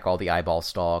fighting back all the eyeball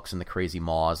stalks and the crazy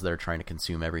maws that are trying to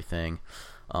consume everything.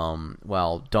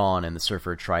 While Dawn and the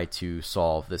Surfer try to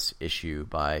solve this issue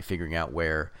by figuring out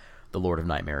where the Lord of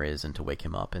Nightmare is and to wake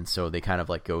him up. And so they kind of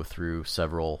like go through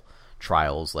several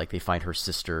trials. Like they find her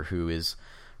sister, who is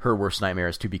her worst nightmare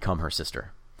is to become her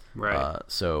sister. Right.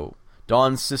 So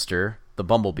Dawn's sister, the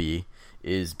Bumblebee,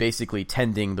 is basically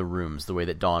tending the rooms the way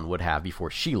that Dawn would have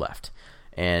before she left.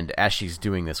 And as she's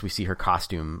doing this, we see her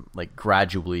costume like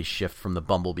gradually shift from the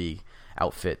Bumblebee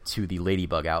outfit to the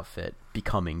Ladybug outfit,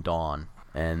 becoming Dawn.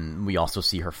 And we also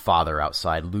see her father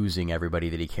outside losing everybody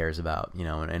that he cares about,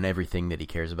 and everything that he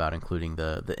cares about, including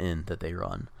the inn that they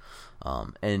run.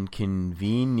 And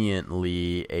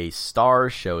conveniently, a star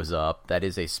shows up that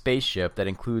is a spaceship that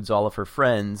includes all of her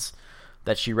friends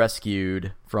that she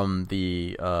rescued from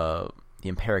the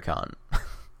Impericon.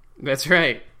 That's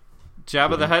right.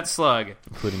 Jabba the Hutt slug.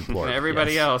 Including Plork. And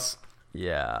everybody else.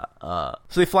 Yeah. So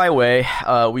they fly away.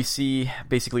 We see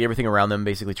basically everything around them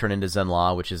basically turn into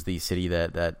Zenla, which is the city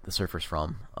that the surfer's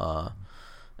from.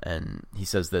 And he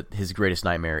says that his greatest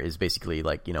nightmare is basically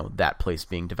like, that place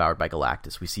being devoured by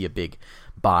Galactus. We see a big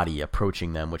body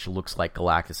approaching them, which looks like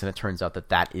Galactus, and it turns out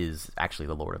that is actually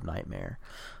the Lord of Nightmare.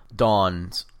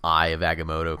 Dawn's eye of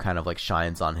Agamotto kind of like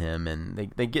shines on him, and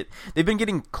they've been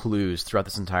getting clues throughout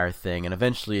this entire thing, and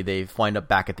eventually they wind up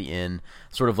back at the inn,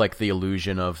 sort of like the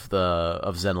illusion of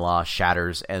Zenla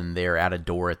shatters, and they're at a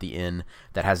door at the inn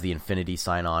that has the infinity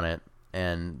sign on it,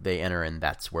 and they enter, and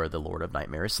that's where the Lord of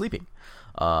Nightmare is sleeping.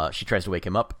 She tries to wake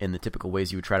him up in the typical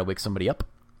ways you would try to wake somebody up,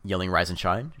 yelling "Rise and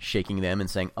shine," shaking them and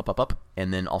saying "Up, up, up,"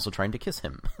 and then also trying to kiss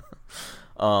him.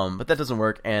 But that doesn't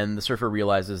work, and the surfer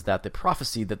realizes that the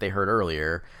prophecy that they heard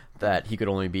earlier, that he could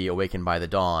only be awakened by the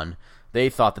dawn, they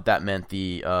thought that meant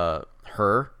the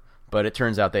her, but it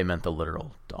turns out they meant the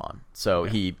literal dawn. So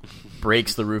he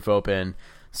breaks the roof open,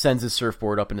 sends his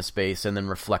surfboard up into space, and then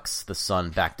reflects the sun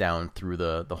back down through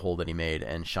the hole that he made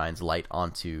and shines light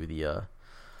onto the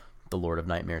Lord of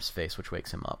Nightmare's face, which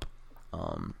wakes him up.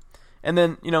 And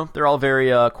then, they're all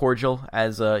very cordial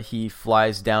as he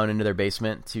flies down into their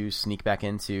basement to sneak back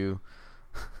into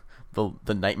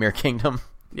the Nightmare Kingdom.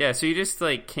 Yeah, so you just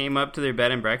came up to their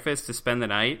bed and breakfast to spend the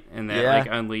night, and that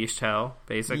unleashed hell,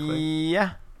 basically.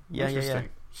 Yeah.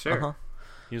 Sure. Uh-huh.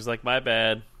 He was like, my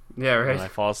bad. Yeah, right. When I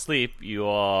fall asleep, you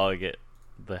all get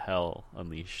the hell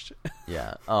unleashed.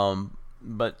 Yeah.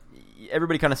 But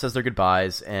everybody kind of says their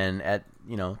goodbyes, and at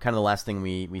kind of the last thing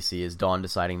we see is Dawn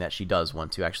deciding that she does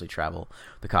want to actually travel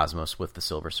the cosmos with the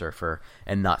Silver Surfer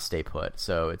and not stay put.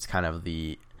 So it's kind of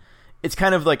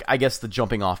like, I guess, the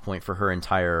jumping off point for her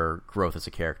entire growth as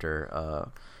a character.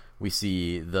 We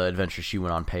see the adventure she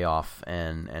went on pay off,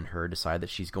 and her decide that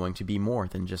she's going to be more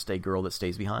than just a girl that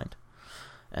stays behind.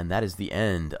 And that is the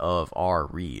end of our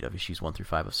read of issues 1 through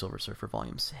 5 of Silver Surfer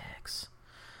Volume 6.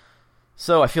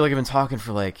 So I feel like I've been talking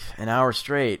for an hour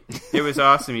straight. It was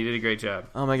awesome. You did a great job.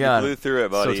 Oh my god, you blew through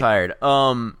it, buddy. So tired.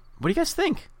 What do you guys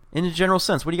think? In a general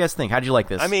sense, what do you guys think? How did you like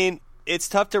this? I mean, it's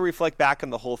tough to reflect back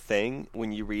on the whole thing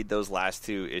when you read those last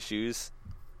 2 issues,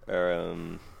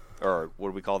 or what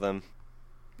do we call them?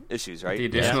 Issues, right? The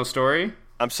additional story.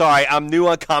 I'm sorry, I'm new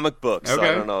on comic books, so okay.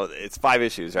 I don't know. It's 5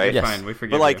 issues, right? Yes. Fine, we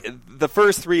forgive But you. the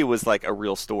first 3 was a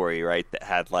real story, right? That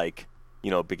had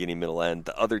beginning, middle, end.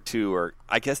 The other 2 are,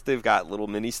 I guess they've got little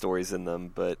mini stories in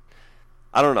them, but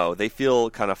I don't know. They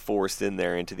feel kind of forced in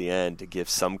there into the end to give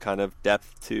some kind of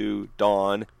depth to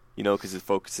Dawn, because it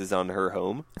focuses on her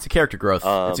home. It's a character growth.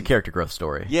 It's a character growth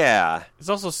story. Yeah. It's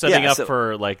also setting up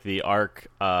for the arc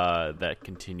that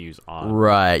continues on.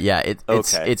 Right. Yeah.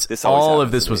 It's This all always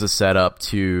of this happens to was me. a setup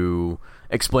to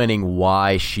explaining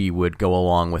why she would go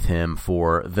along with him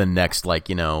for the next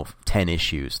 10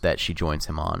 issues that she joins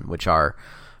him on, which are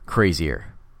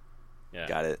crazier. Yeah.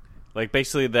 Got it.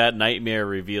 Basically that nightmare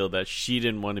revealed that she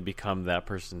didn't want to become that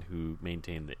person who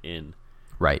maintained the inn.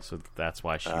 Right. So that's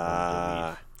why she wanted to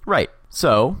leave. Right.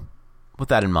 So, with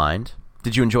that in mind,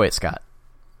 did you enjoy it, Scott?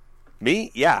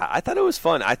 Me? Yeah, I thought it was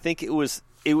fun. I think it was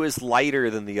lighter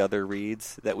than the other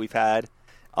reads that we've had.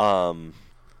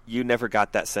 You never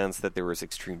got that sense that there was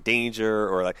extreme danger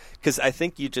or because I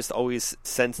think you just always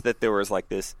sensed that there was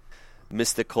this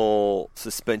mystical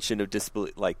suspension of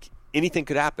disbelief. Anything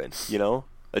could happen,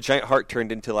 A giant heart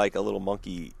turned into a little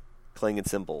monkey clanging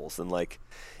cymbals, and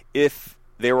if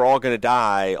they were all going to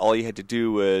die, all you had to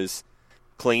do was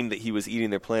claim that he was eating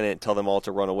their planet and tell them all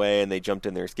to run away, and they jumped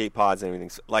in their escape pods and everything.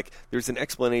 So, there's an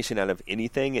explanation out of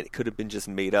anything, and it could have been just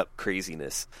made up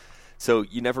craziness. So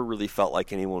you never really felt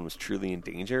like anyone was truly in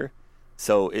danger.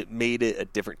 So it made it a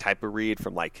different type of read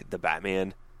from the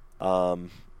Batman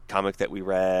comic that we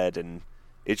read, and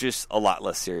it's just a lot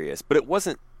less serious. But it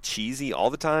wasn't cheesy all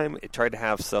the time. It tried to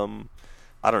have some,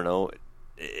 I don't know,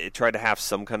 it tried to have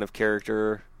some kind of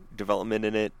character development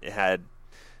in it. It had,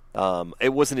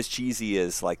 it wasn't as cheesy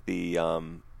as the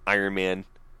Iron Man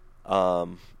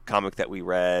comic that we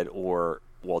read, or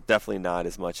definitely not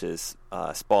as much as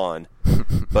Spawn,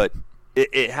 but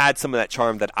it had some of that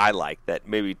charm that I like that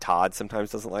maybe Todd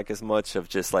sometimes doesn't like as much, of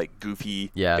just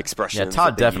goofy expressions. Yeah,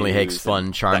 Todd definitely hates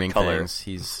fun, charming things.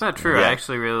 It's not true. Yeah. I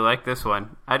actually really like this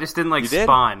one. I just didn't like You did?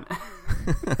 Spawn.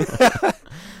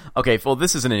 Okay, well,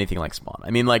 this isn't anything like Spawn.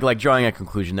 I mean, like drawing a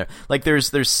conclusion there.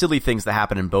 There's silly things that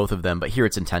happen in both of them, but here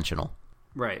it's intentional.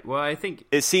 Right. Well, I think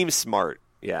It seems smart.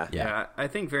 Yeah. Yeah, I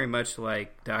think very much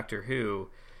like Doctor Who,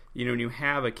 when you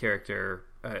have a character,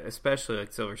 especially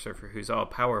like Silver Surfer, who's all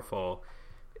powerful,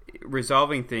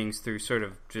 resolving things through sort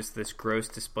of just this gross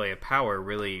display of power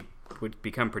really would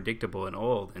become predictable and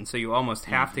old. And so you almost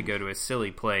have to go to a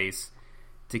silly place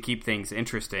to keep things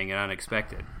interesting and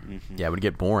unexpected. Mm-hmm. Yeah, it would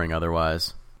get boring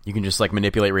otherwise. You can just like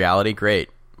manipulate reality. Great.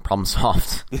 Problem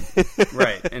solved.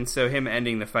 Right. And so him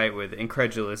ending the fight with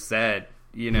Incredulous Zed,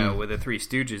 with a Three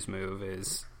Stooges move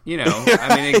is,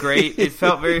 it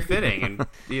felt very fitting. And,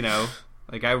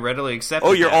 like I readily accepted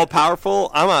Oh, you're that. all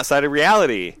powerful? I'm outside of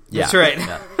reality. Yeah. That's right.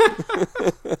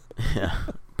 Yeah. Yeah.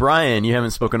 Brian, you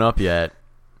haven't spoken up yet.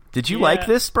 Did you like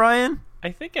this, Brian?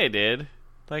 I think I did.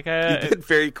 Like You did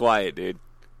very quiet, dude.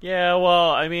 Yeah,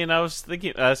 well, I was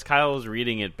thinking as Kyle was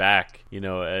reading it back,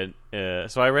 and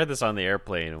so I read this on the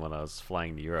airplane when I was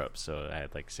flying to Europe. So I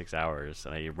had like 6 hours,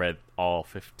 and I read all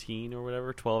 15 or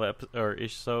whatever, 12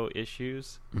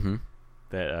 issues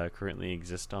that currently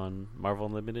exist on Marvel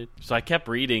Unlimited. So I kept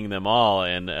reading them all,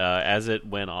 and as it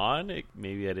went on,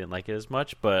 maybe I didn't like it as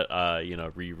much, but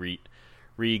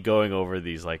going over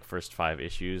these like first 5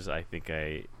 issues, I think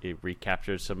it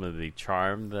recaptured some of the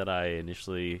charm that I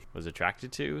initially was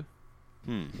attracted to.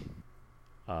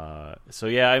 So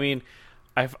yeah, I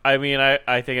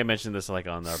think I mentioned this like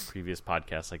on our previous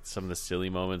podcast. Like some of the silly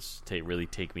moments really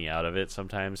take me out of it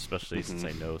sometimes, especially since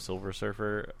I know Silver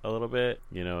Surfer a little bit,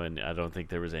 and I don't think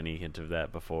there was any hint of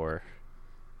that before.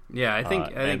 Yeah, I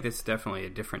think this is definitely a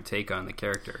different take on the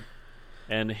character.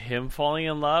 And him falling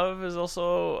in love is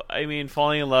also,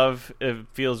 falling in love, it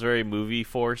feels very movie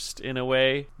forced in a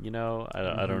way, I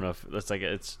don't know if that's like,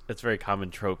 it's very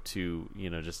common trope to,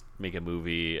 just make a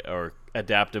movie or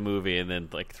adapt a movie and then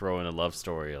like throw in a love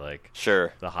story like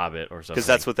Sure. The Hobbit or something. Because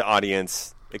that's what the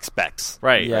audience expects.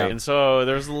 Right. Yeah. And so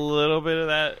there's a little bit of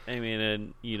that.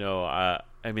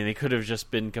 They could have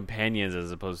just been companions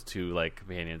as opposed to like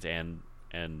companions and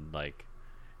like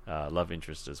love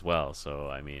interest as well. So,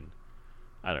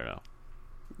 I don't know.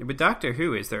 But Doctor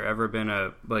Who, has there ever been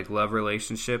a like love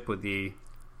relationship with the?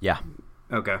 Yeah.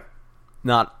 Okay.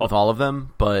 Not with all of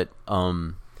them, but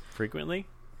Frequently?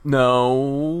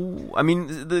 no.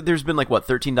 There's been like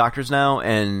 13 Doctors now,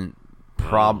 and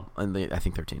I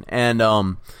think 13.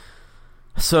 And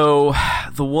so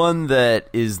the one that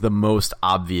is the most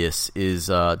obvious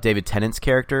is David Tennant's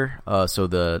character. So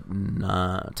the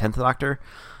 10th Doctor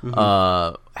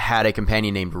had a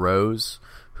companion named Rose,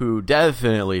 who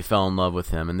definitely fell in love with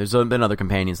him, and there's been other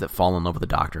companions that fall in love with the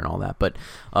Doctor and all that, but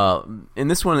in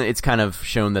this one it's kind of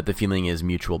shown that the feeling is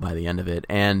mutual by the end of it,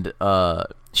 and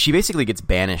she basically gets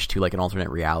banished to like an alternate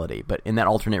reality, but in that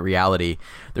alternate reality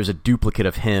there's a duplicate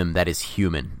of him that is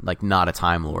human, like not a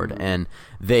Time Lord, and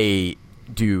they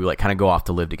do like kind of go off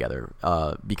to live together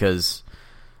because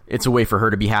it's a way for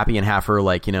her to be happy and have her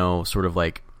like sort of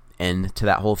like end to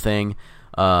that whole thing.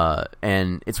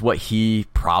 And it's what he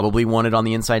probably wanted on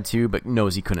the inside too, but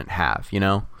knows he couldn't have,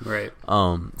 Right.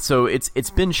 So it's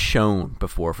been shown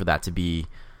before for that to be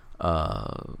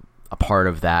a part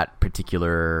of that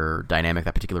particular dynamic,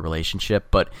 that particular relationship,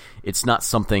 but it's not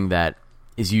something that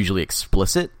is usually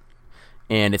explicit,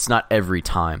 and it's not every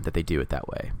time that they do it that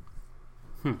way.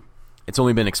 It's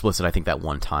only been explicit, I think, that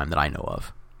one time that I know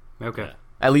of. Okay. Yeah.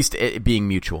 At least it being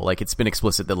mutual. Like, it's been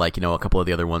explicit that, like, a couple of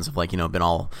the other ones have, like, been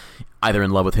all either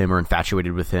in love with him or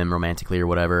infatuated with him romantically or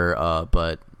whatever.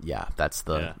 But, yeah, that's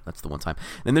the one time.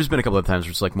 And there's been a couple of times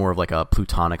where it's, like, more of, like, a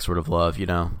platonic sort of love,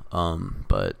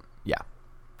 But, yeah.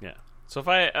 Yeah. So if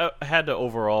I had to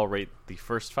overall rate the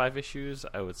first 5 issues,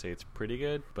 I would say it's pretty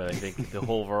good. But I think the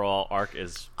whole overall arc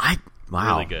is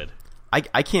really good.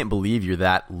 I can't believe you're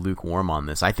that lukewarm on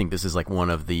this. I think this is like one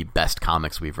of the best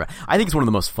comics we've read. I think it's one of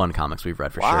the most fun comics we've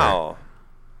read for sure. Wow.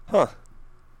 Huh.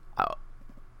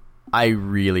 I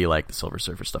really like the Silver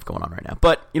Surfer stuff going on right now.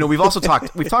 But, we've also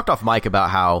talked off mic about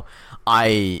how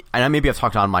I've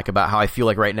talked on mic about how I feel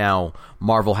like right now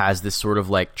Marvel has this sort of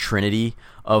like trinity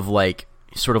of like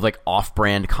sort of like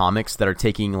off-brand comics that are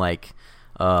taking like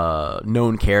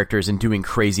known characters and doing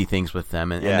crazy things with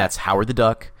them. And that's Howard the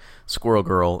Duck, Squirrel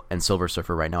Girl, and Silver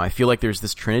Surfer right now. I feel like there's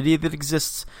this trinity that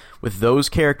exists with those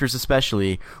characters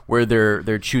especially, where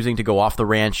they're choosing to go off the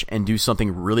ranch and do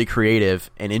something really creative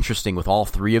and interesting with all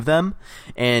 3 of them.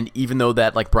 And even though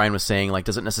that, like Brian was saying, like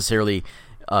doesn't necessarily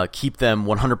keep them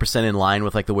 100% in line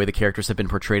with like the way the characters have been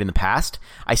portrayed in the past,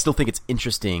 I still think it's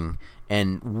interesting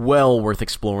and well worth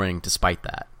exploring despite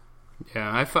that. Yeah,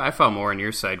 I felt more on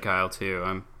your side, Kyle, too.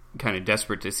 I'm kind of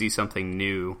desperate to see something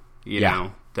new,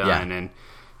 done. Yeah. And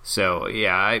so,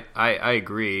 yeah, I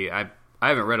agree. I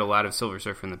haven't read a lot of Silver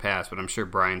Surfer in the past, but I'm sure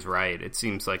Brian's right. It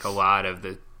seems like a lot of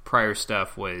the prior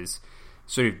stuff was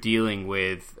sort of dealing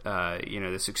with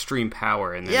this extreme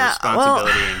power and then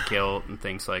responsibility and guilt and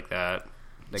things like that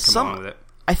come along with it.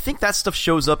 I think that stuff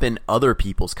shows up in other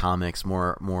people's comics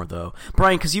more though.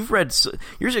 Brian, because you've read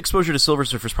your exposure to Silver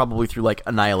Surfer is probably through like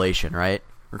Annihilation, right?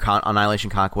 Or Annihilation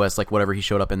Conquest, like whatever he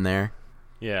showed up in there.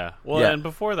 Yeah. Well, and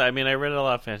before that, I mean, I read a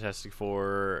lot of Fantastic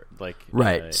Four, like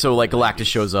right. So like Galactus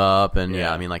shows up, and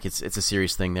I mean, like it's a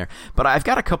serious thing there. But I've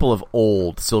got a couple of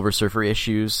old Silver Surfer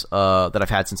issues that I've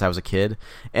had since I was a kid,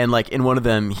 and like in one of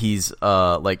them, he's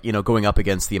going up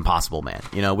against the Impossible Man,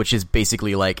 which is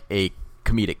basically like a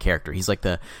comedic character. He's like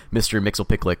the Mr.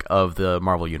 Mixelpicklick of the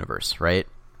Marvel universe, right?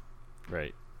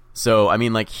 Right. So I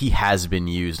mean, like he has been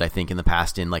used, I think, in the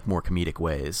past in like more comedic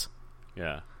ways.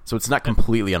 Yeah. So it's not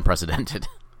completely unprecedented.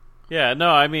 Yeah, no,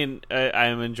 I mean,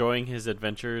 I'm enjoying his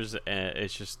adventures, and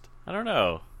it's just, I don't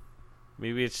know,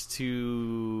 maybe it's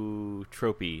too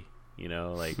tropey,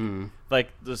 like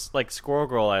this, like Squirrel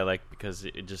Girl I like because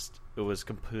it was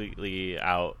completely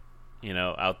out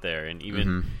there, and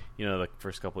even, the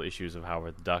first couple of issues of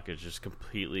Howard the Duck is just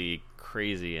completely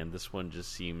crazy, and this one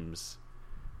just seems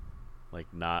like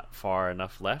not far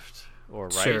enough left. Or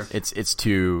right. Sure. It's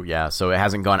too, so it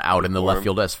hasn't gone out in the left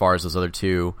field as far as those other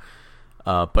two,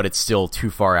 but it's still too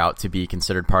far out to be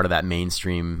considered part of that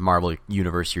mainstream Marvel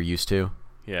universe you're used to.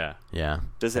 Yeah.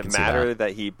 Does it matter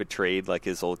that he betrayed like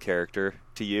his old character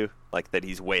to you? Like that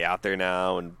he's way out there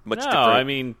now and much different? I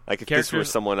mean, like if this were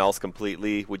someone else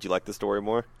completely, would you like the story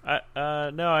more? No,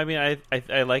 I mean,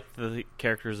 I like the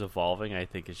characters evolving. I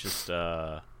think it's just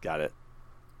got it.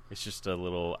 It's just a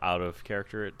little out of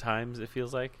character at times, it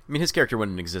feels like. I mean, his character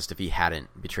wouldn't exist if he hadn't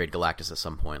betrayed Galactus at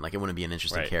some point. Like, it wouldn't be an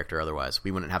interesting character otherwise.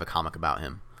 We wouldn't have a comic about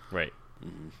him. Right.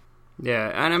 Mm-hmm. Yeah,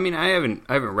 and I mean, I haven't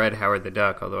read Howard the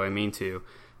Duck, although I mean to,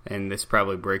 and this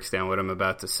probably breaks down what I'm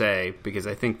about to say, because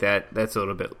I think that's a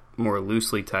little bit more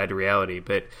loosely tied to reality.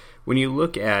 But when you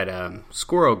look at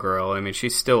Squirrel Girl, I mean,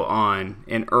 she's still on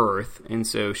an Earth, and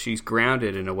so she's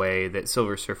grounded in a way that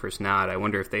Silver Surfer's not. I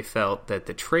wonder if they felt that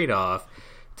the trade-off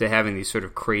to having these sort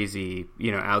of crazy,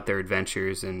 out there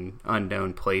adventures in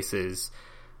unknown places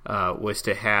was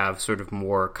to have sort of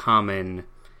more common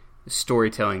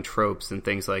storytelling tropes and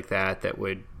things like that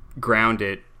would ground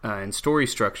it in story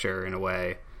structure in a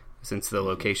way, since the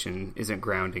location isn't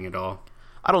grounding at all.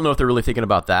 I don't know if they're really thinking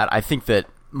about that. I think that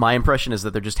my impression is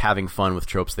that they're just having fun with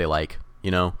tropes they like,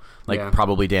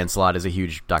 probably Dan Slott is a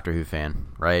huge Doctor Who fan,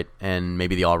 right? And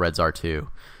maybe the Allreds are too.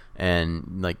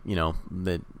 And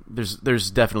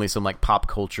there's definitely some like pop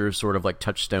culture sort of like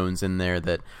touchstones in there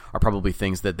that are probably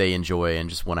things that they enjoy and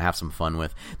just want to have some fun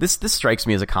with. This strikes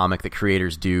me as a comic that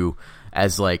creators do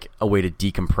as like a way to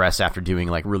decompress after doing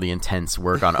like really intense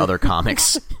work on other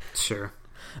comics. Sure.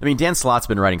 I mean, Dan Slott's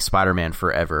been writing Spider-Man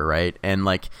forever, right? And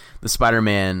like the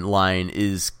Spider-Man line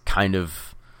is kind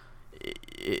of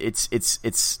it's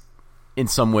in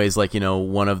some ways like,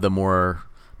 one of the more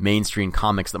mainstream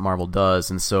comics that Marvel does,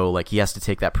 and so like he has to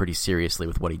take that pretty seriously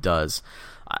with what he does.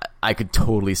 I could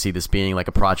totally see this being like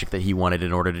a project that he wanted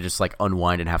in order to just like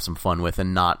unwind and have some fun with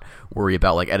and not worry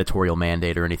about like editorial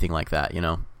mandate or anything like that,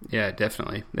 Yeah,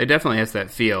 definitely. It definitely has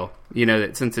that feel,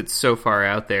 that since it's so far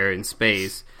out there in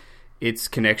space, its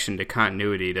connection to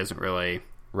continuity doesn't really...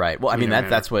 Right. Well, I mean,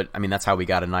 that's how we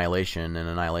got Annihilation and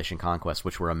Annihilation Conquest,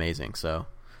 which were amazing. So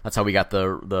that's how we got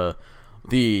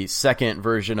the second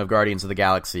version of Guardians of the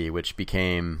Galaxy, which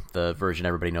became the version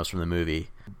everybody knows from the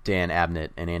movie. Dan Abnett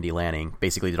and Andy Lanning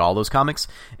basically did all those comics,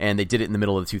 and they did it in the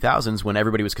middle of the 2000s when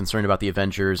everybody was concerned about the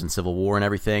Avengers and Civil War and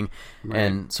everything. Right.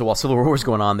 And so while Civil War was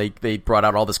going on, they brought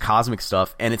out all this cosmic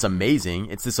stuff, and it's amazing.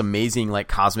 It's this amazing like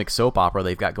cosmic soap opera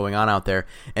they've got going on out there,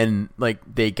 and like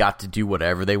they got to do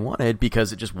whatever they wanted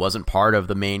because it just wasn't part of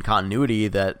the main continuity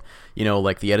that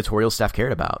like the editorial staff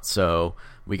cared about. So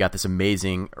we got this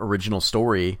amazing original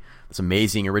story, this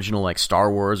amazing original like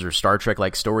Star Wars or Star Trek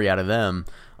like story out of them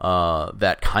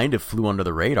that kind of flew under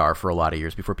the radar for a lot of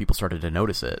years before people started to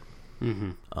notice it.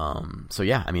 Mm-hmm. So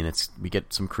yeah, I mean, we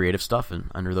get some creative stuff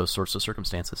under those sorts of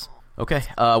circumstances. Okay,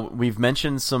 we've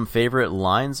mentioned some favorite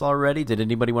lines already. Did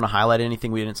anybody want to highlight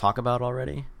anything we didn't talk about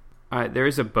already? There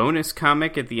is a bonus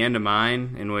comic at the end of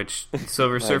mine in which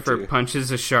Silver Surfer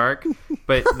punches a shark,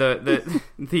 but the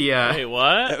wait,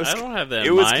 what? I don't have that.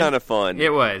 It was kind of fun.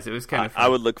 It was kind of fun. I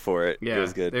would look for it. Yeah, it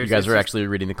was good. You guys are actually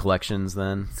reading the collections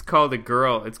then? It's called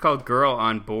Girl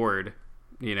on Board,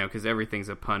 because everything's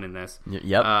a pun in this.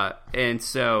 Yep. And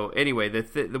so anyway,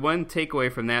 the one takeaway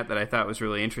from that I thought was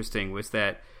really interesting was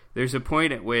that there's a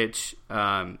point at which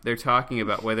they're talking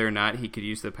about whether or not he could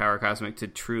use the power cosmic to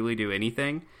truly do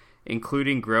anything,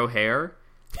 including grow hair,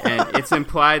 and it's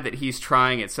implied that he's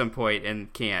trying at some point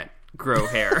and can't grow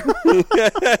hair.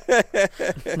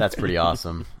 That's pretty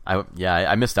awesome.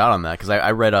 I missed out on that because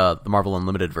I read the Marvel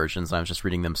Unlimited versions. And I was just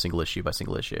reading them single issue by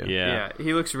single issue. Yeah,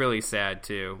 he looks really sad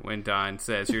too when Don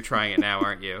says, "You're trying it now,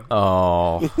 aren't you?"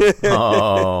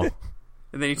 Oh.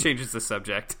 And then he changes the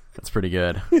subject. That's pretty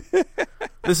good.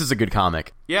 This is a good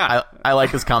comic. Yeah. I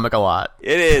like this comic a lot.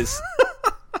 It is.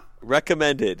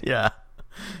 Recommended. Yeah.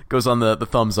 Goes on the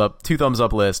thumbs up, 2 thumbs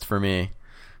up list for me.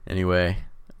 Anyway,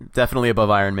 definitely above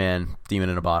Iron Man, Demon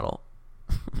in a Bottle.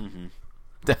 Mm-hmm.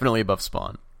 Definitely above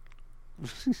Spawn.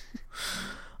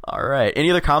 All right. Any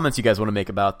other comments you guys want to make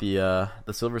about the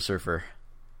Silver Surfer?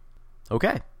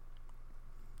 Okay.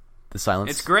 The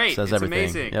silence It's great. says It's everything.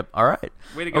 amazing. Yep. All right.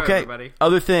 Way to go, okay. everybody.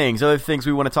 Other things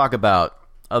we want to talk about.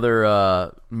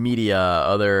 Other media,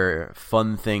 other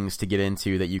fun things to get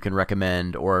into that you can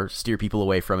recommend or steer people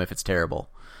away from if it's terrible.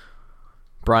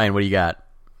 Brian, what do you got?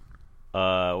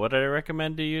 What did I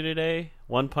recommend to you today?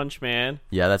 One Punch Man.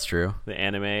 Yeah, that's true. The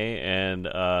anime, and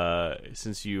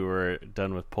since you were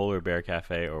done with Polar Bear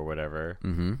Cafe or whatever,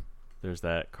 there's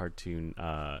that Cartoon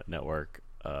Network,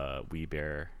 We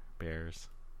Bears.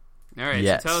 All right,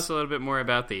 Yes. so tell us a little bit more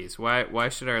about these. Why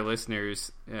should our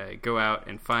listeners go out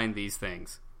and find these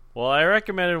things? Well, I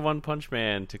recommended One Punch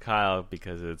Man to Kyle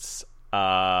because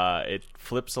it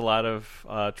flips a lot of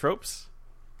tropes,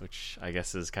 which I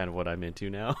guess is kind of what I'm into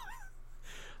now.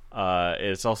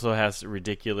 It also has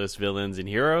ridiculous villains and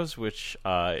heroes, which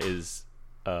was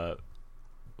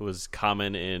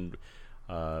common in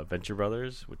Venture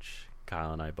Brothers, which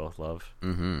Kyle and I both love.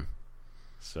 Mm-hmm.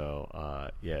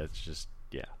 So it's just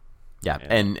Yeah,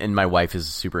 and my wife is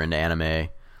super into anime.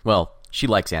 Well, she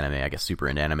likes anime. I guess super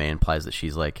into anime implies that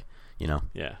she's like,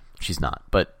 she's not.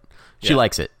 But she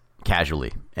likes it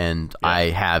casually. And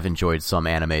I have enjoyed some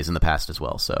animes in the past as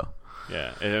well, so.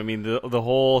 Yeah, and I mean, the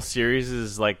whole series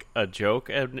is like a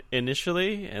joke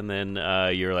initially, and then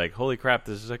you're like, holy crap,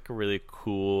 this is like a really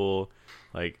cool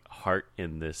like heart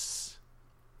in this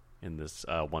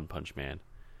One Punch Man.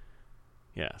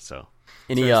 Yeah, so...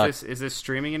 is this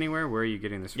streaming anywhere? Where are you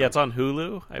getting this from? Yeah, it's on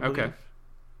Hulu, I believe. Okay.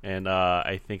 And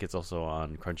I think it's also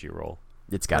on Crunchyroll.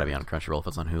 It's got to be on Crunchyroll if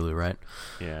it's on Hulu, right?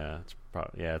 Yeah,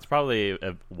 it's probably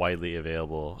widely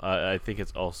available. I think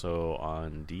it's also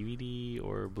on DVD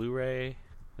or Blu-ray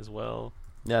as well.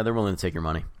 Yeah, they're willing to take your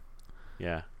money.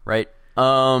 Yeah. Right.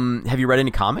 Have you read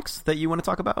any comics that you want to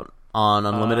talk about on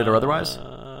Unlimited or otherwise?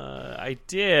 I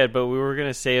did, but we were going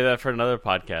to save that for another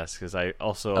podcast because I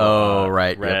also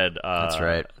read that's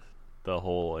right. the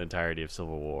whole entirety of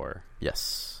Civil War.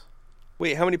 Yes.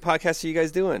 Wait, how many podcasts are you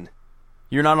guys doing?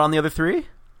 You're not on the other 3?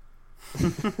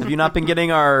 Have you not been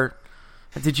getting our...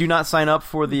 Did you not sign up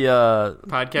for the...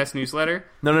 podcast newsletter?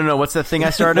 No. What's that thing I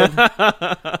started?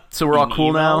 So we're all cool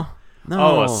email? now?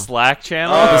 No. Oh, a Slack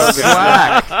channel? Oh,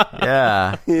 Slack.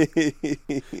 Yeah.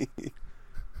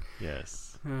 Yes.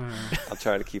 I'm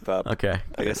trying to keep up. Okay.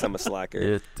 I guess I'm a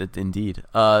slacker. Indeed.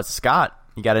 Scott,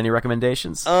 you got any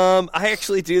recommendations? I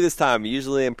actually do this time.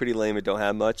 Usually I'm pretty lame and don't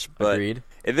have much. But Agreed.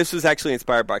 And this was actually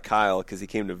inspired by Kyle because he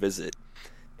came to visit.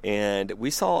 And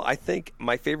we saw, I think,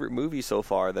 my favorite movie so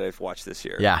far that I've watched this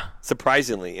year. Yeah.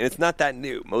 Surprisingly. And it's not that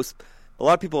new. A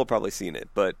lot of people have probably seen it.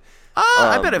 But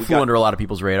I bet it flew under a lot of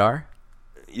people's radar.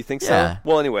 You think Yeah. so?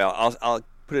 Well, anyway, I'll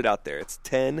put it out there. It's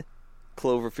 10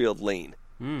 Cloverfield Lane.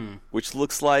 Which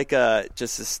looks like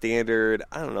just a standard,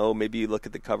 I don't know, maybe you look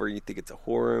at the cover and you think it's a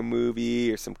horror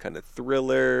movie or some kind of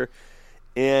thriller.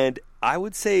 And I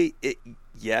would say,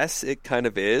 yes, it kind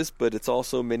of is, but it's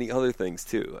also many other things,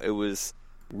 too. It was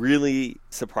really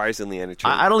surprisingly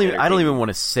entertaining. I don't even want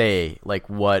to say like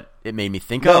what it made me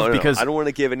think of because I don't want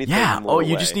to give anything more away,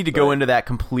 you just need to go into that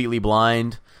completely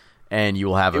blind and you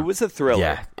will have It was a thriller.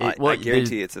 Yeah. I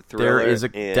guarantee it's a thriller. There is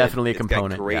definitely a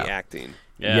component. Got great acting.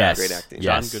 Yeah. Yes. Great acting.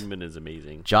 John Yes. Goodman is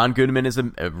amazing. John Goodman is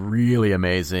really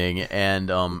amazing,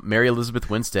 and Mary Elizabeth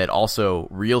Winstead also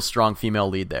real strong female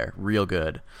lead there, real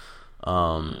good.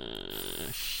 I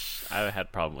had a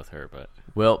problem with her, but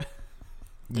Well,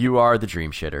 you are the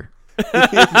dream shitter.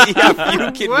 Yeah,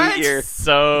 you can meet your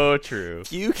so true.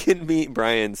 you can meet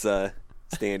Brian's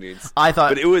standards. I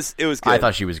thought, But it was good. I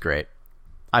thought she was great.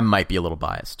 I might be a little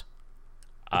biased.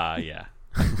 Yeah,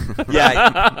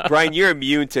 Yeah, Brian, you're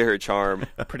immune to her charm.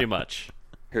 pretty much.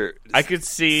 Her I could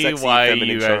see sexy, why feminine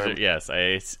you guys charm. are. Yes,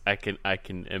 I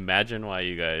can imagine why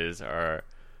you guys are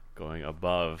going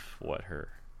above what her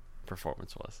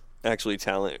performance was. Actually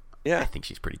talent. I Yeah, think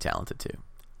she's pretty talented too.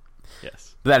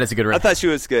 Yes. But that is a good. I thought she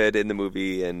was good in the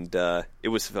movie, and it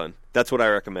was fun. That's what I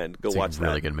recommend. Go it's watch a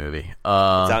really that. good movie. It's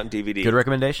out in DVD. Good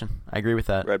recommendation. I agree with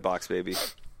that. Redbox, baby.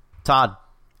 Todd.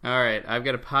 All right, I've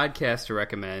got a podcast to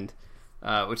recommend.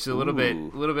 which is a little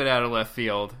bit out of left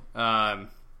field,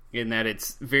 in that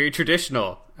it's very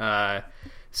traditional.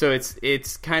 So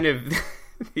it's kind of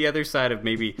the other side of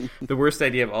maybe the worst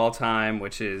idea of all time,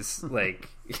 which is like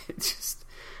just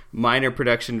minor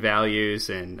production values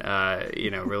and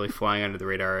really flying under the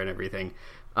radar and everything.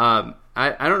 I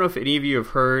don't know if any of you have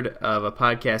heard of a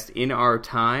podcast In Our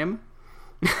Time,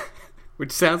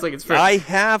 which sounds like it's for... I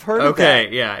have heard of that.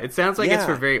 Okay, yeah. It sounds like it's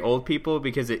for very old people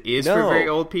because it is for very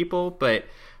old people, but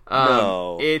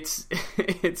it's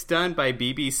done by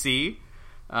BBC,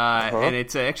 and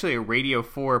it's actually a Radio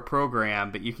 4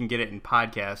 program, but you can get it in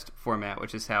podcast format,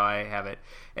 which is how I have it.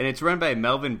 And it's run by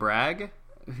Melvin Bragg,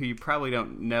 who you probably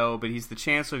don't know, but he's the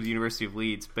Chancellor of the University of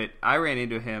Leeds. But I ran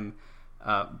into him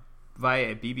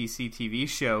via a BBC TV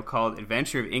show called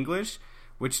Adventure of English,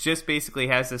 which just basically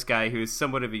has this guy who is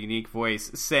somewhat of a unique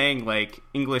voice saying like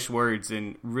English words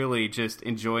and really just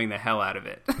enjoying the hell out of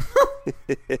it.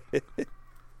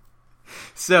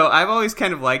 So I've always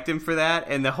kind of liked him for that.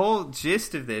 And the whole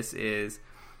gist of this is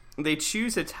they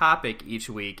choose a topic each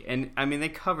week. And I mean, they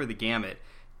cover the gamut.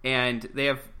 And they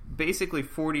have basically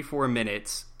 44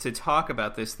 minutes to talk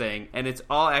about this thing. And it's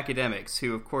all academics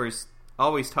who, of course,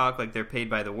 always talk like they're paid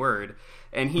by the word.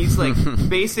 And he's like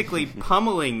basically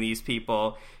pummeling these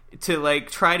people to like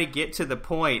try to get to the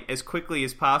point as quickly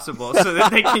as possible so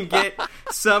that they can get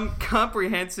some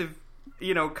comprehensive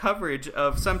coverage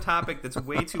of some topic that's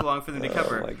way too long for them to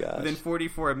cover within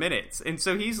 44 minutes. And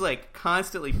so he's like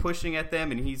constantly pushing at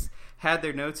them, and he's had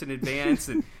their notes in advance,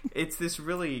 and it's this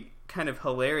really kind of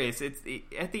hilarious. It's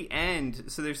at the end,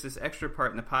 so there's this extra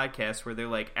part in the podcast where they're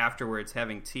like afterwards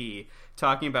having tea,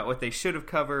 talking about what they should have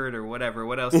covered or whatever,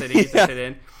 what else they didn't get to fit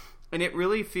in. And it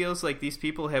really feels like these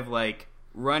people have like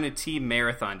run a team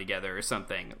marathon together or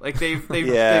something. Like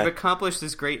they've accomplished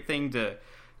this great thing to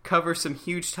cover some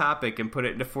huge topic and put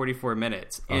it into 44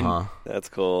 minutes. And that's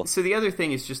cool. So the other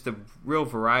thing is just the real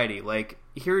variety. Like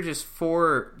here are just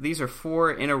these are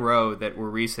four in a row that were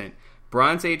recent.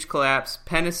 Bronze Age collapse,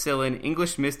 penicillin,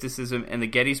 English mysticism, and the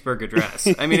Gettysburg Address.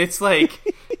 I mean, it's like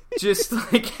just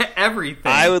like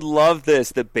everything. I would love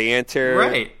this, the banter,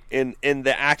 right? In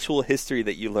the actual history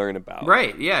that you learn about,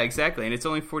 right? Yeah, exactly. And it's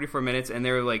only 44 minutes, and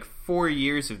there are like 4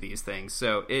 years of these things,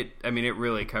 so it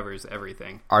really covers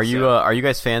everything. Are you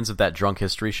guys fans of that Drunk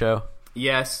History show?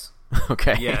 Yes.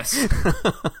 Okay. Yes.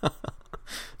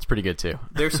 It's pretty good too.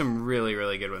 There's some really,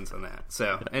 really good ones on that.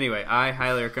 So anyway, I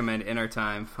highly recommend In Our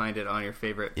Time. Find it on your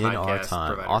favorite podcast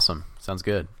provider. Awesome. Sounds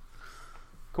good.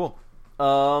 Cool.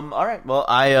 All right. Well,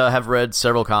 I have read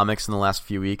several comics in the last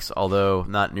few weeks, although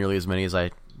not nearly as many as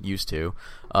I used to.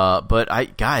 But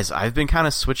I've been kind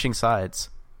of switching sides.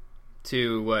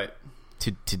 To what?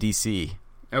 To DC.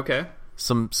 Okay.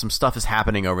 Some stuff is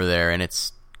happening over there, and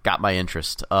it's got my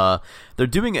interest. They're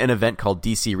doing an event called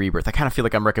DC Rebirth. I kind of feel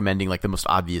like I'm recommending like the most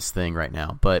obvious thing right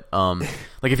now, but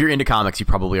like if you're into comics, you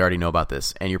probably already know about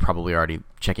this, and you're probably already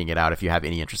checking it out if you have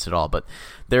any interest at all. But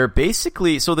they're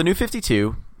basically, so the New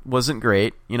 52 wasn't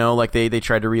great, like they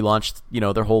tried to relaunch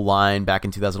their whole line back in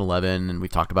 2011, and we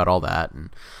talked about all that, and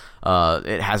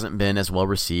it hasn't been as well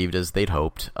received as they'd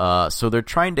hoped. So they're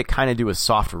trying to kind of do a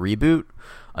soft reboot.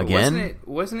 Again,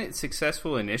 wasn't it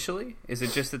successful initially? Is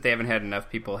it just that they haven't had enough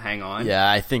people hang on?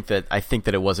 Yeah, I think that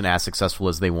it wasn't as successful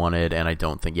as they wanted, and I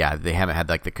don't think they haven't had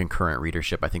like the concurrent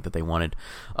readership I think that they wanted.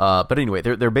 But anyway,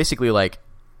 they're basically like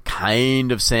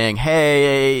kind of saying,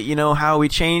 hey, how we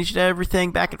changed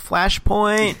everything back at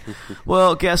Flashpoint?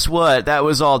 Well, guess what? That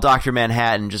was all Dr.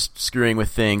 Manhattan just screwing with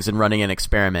things and running an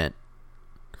experiment.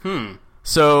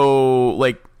 So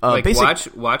like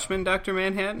Watchmen, Dr.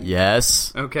 Manhattan?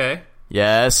 Yes. Okay.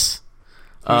 Yes.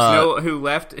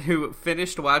 Who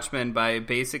finished Watchmen by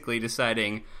basically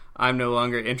deciding, I'm no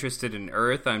longer interested in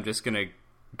Earth, I'm just going to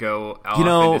go off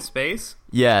into space?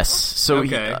 Yes. So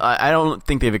okay. I don't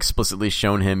think they've explicitly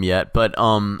shown him yet, but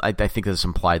I think it's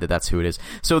implied that that's who it is.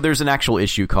 So there's an actual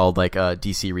issue called like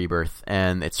DC Rebirth,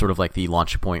 and it's sort of like the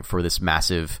launch point for this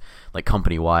massive like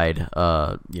company-wide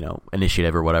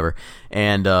initiative or whatever.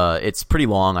 And it's pretty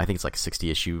long. I think it's like a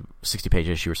 60-page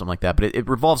issue or something like that, but it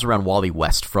revolves around Wally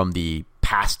West from the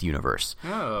past universe.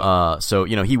 So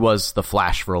he was the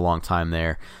Flash for a long time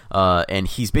there, and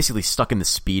he's basically stuck in the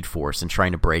Speed Force and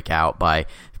trying to break out by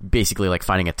basically like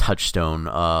finding a touchstone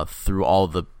through all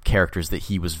of the characters that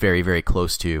he was very, very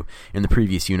close to in the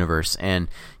previous universe, and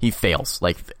he fails.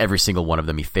 Like every single one of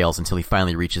them, he fails until he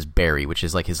finally reaches Barry, which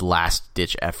is like his last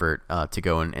ditch effort to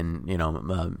go and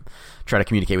try to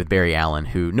communicate with Barry Allen,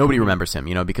 who nobody remembers him,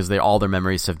 because all their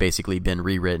memories have basically been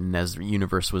rewritten as the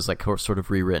universe was like sort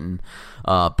of rewritten.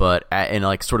 But in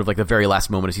like sort of like the very last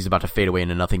moment as he's about to fade away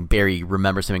into nothing, Barry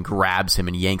remembers him and grabs him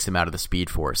and yanks him out of the Speed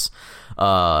Force.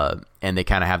 And they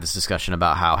kind of have this discussion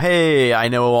about how, hey, I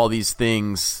know all these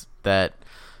things that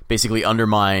basically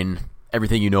undermine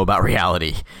everything you know about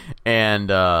reality. And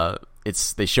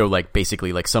they show like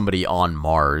basically like somebody on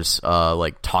Mars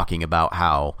like talking about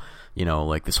how, you know,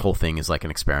 like this whole thing is like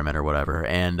an experiment or whatever.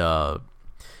 And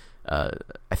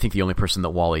I think the only person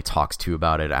that Wally talks to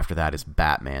about it after that is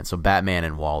Batman. So Batman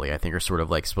and Wally, I think, are sort of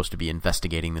like supposed to be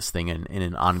investigating this thing in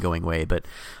an ongoing way. But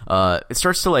it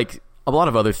starts to like a lot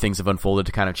of other things have unfolded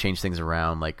to kind of change things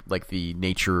around, like the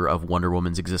nature of Wonder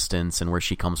Woman's existence and where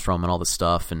she comes from and all this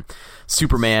stuff. And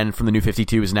Superman from the New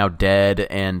 52 is now dead,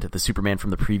 and the Superman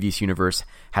from the previous universe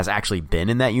has actually been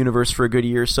in that universe for a good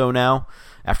year or so now,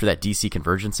 after that DC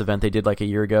Convergence event they did like a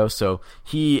year ago. So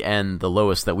he and the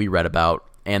Lois that we read about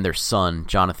and their son,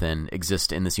 Jonathan,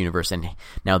 exist in this universe, and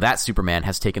now that Superman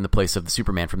has taken the place of the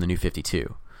Superman from the New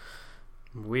 52.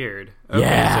 Weird. Okay,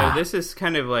 yeah. So this is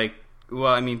kind of like,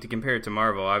 well, I mean, to compare it to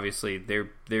Marvel, obviously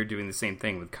they're doing the same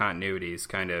thing with continuities,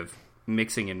 kind of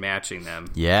mixing and matching them.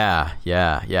 Yeah.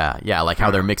 Like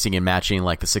how they're mixing and matching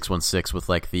like the 616 with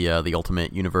like the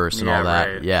Ultimate Universe and all that.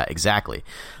 Right. Yeah, exactly.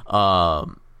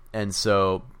 And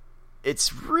so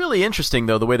it's really interesting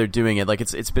though the way they're doing it. Like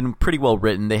it's been pretty well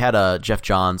written. They had Jeff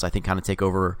Johns, I think, kind of take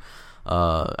over.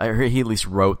 I heard he at least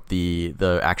wrote the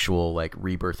actual like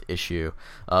Rebirth issue.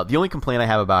 The only complaint I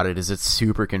have about it is it's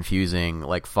super confusing,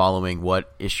 like following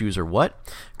what issues are what,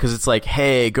 because it's like,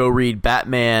 hey, go read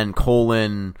Batman :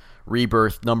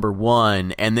 Rebirth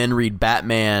 #1, and then read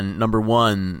Batman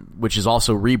 #1, which is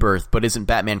also Rebirth, but isn't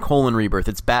Batman : Rebirth.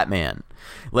 It's Batman.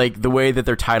 Like the way that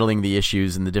they're titling the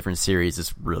issues in the different series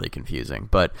is really confusing.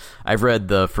 But I've read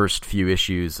the first few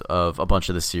issues of a bunch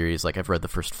of the series. Like I've read the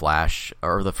first Flash,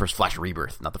 or the first Flash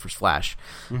Rebirth, not the first Flash.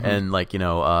 Mm-hmm. And like, you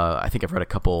know, I think I've read a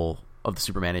couple of the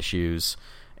Superman issues,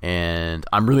 and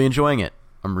I'm really enjoying it.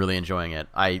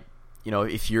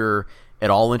 If you're at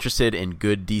all interested in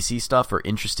good DC stuff or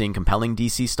interesting, compelling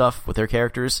DC stuff with their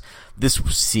characters, this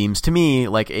seems to me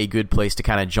like a good place to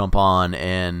kind of jump on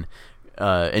and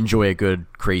enjoy a good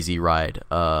crazy ride.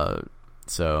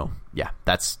 So yeah,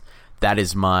 that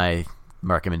is my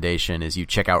recommendation, is you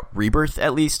check out Rebirth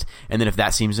at least, and then if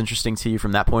that seems interesting to you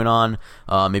from that point on,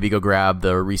 maybe go grab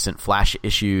the recent Flash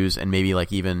issues, and maybe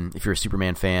like even if you're a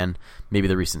Superman fan, maybe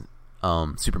the recent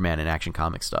Superman and Action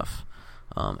Comics stuff.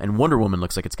 And Wonder Woman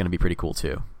looks like it's going to be pretty cool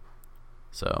too.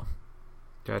 So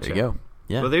gotcha. There you go.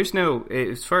 Yeah. Well, there's no,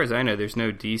 as far as I know, there's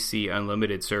no DC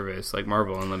Unlimited service like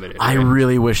Marvel Unlimited. Right? I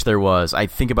really wish there was. I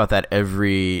think about that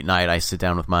every night. I sit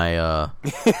down with my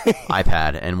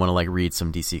iPad and want to like read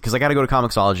some DC, because I got to go to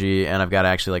Comixology and I've got to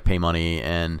actually like pay money,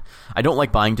 and I don't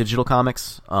like buying digital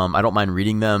comics. I don't mind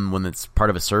reading them when it's part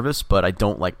of a service, but I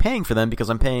don't like paying for them because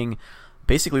I'm paying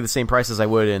basically the same price as I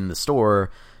would in the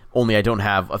store. Only I don't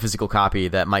have a physical copy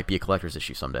that might be a collector's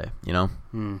issue someday. You know,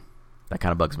 that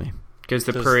kind of bugs me. Because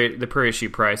the per issue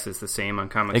price is the same on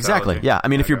Comixology. Exactly. Yeah. I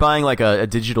mean, if you're buying like a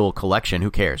digital collection,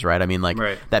 who cares, right? I mean, like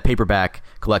that paperback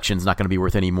collection's not going to be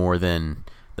worth any more than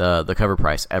the cover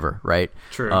price ever, right?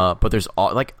 True. But there's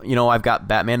all, like, you know, I've got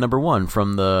Batman #1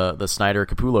 from the Snyder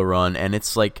Capullo run, and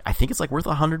it's like, I think it's like worth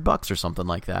 $100 or something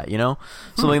like that. You know,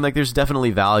 so like there's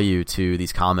definitely value to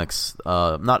these comics.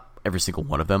 Not every single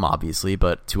one of them, obviously,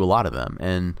 but to a lot of them.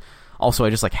 And also,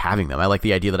 I just like having them. I like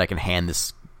the idea that I can hand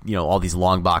this, you know, all these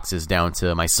long boxes down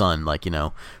to my son, like, you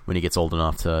know, when he gets old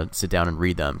enough to sit down and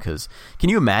read them. Because can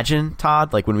you imagine,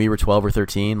 Todd, like when we were 12 or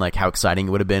 13, like how exciting it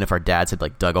would have been if our dads had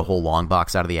like dug a whole long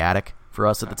box out of the attic for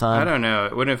us at the time? I don't know.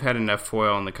 It wouldn't have had enough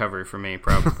foil on the cover for me,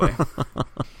 probably.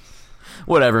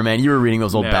 Whatever, man. You were reading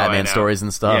those old Batman stories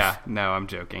and stuff. Yeah, no, I'm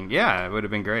joking. Yeah, it would have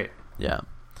been great. Yeah.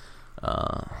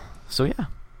 So yeah.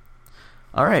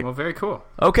 All right. Well, very cool.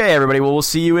 Okay, everybody. Well, we'll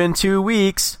see you in 2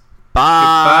 weeks.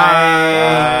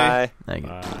 Bye.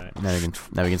 Goodbye.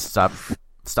 Now we can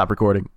stop recording.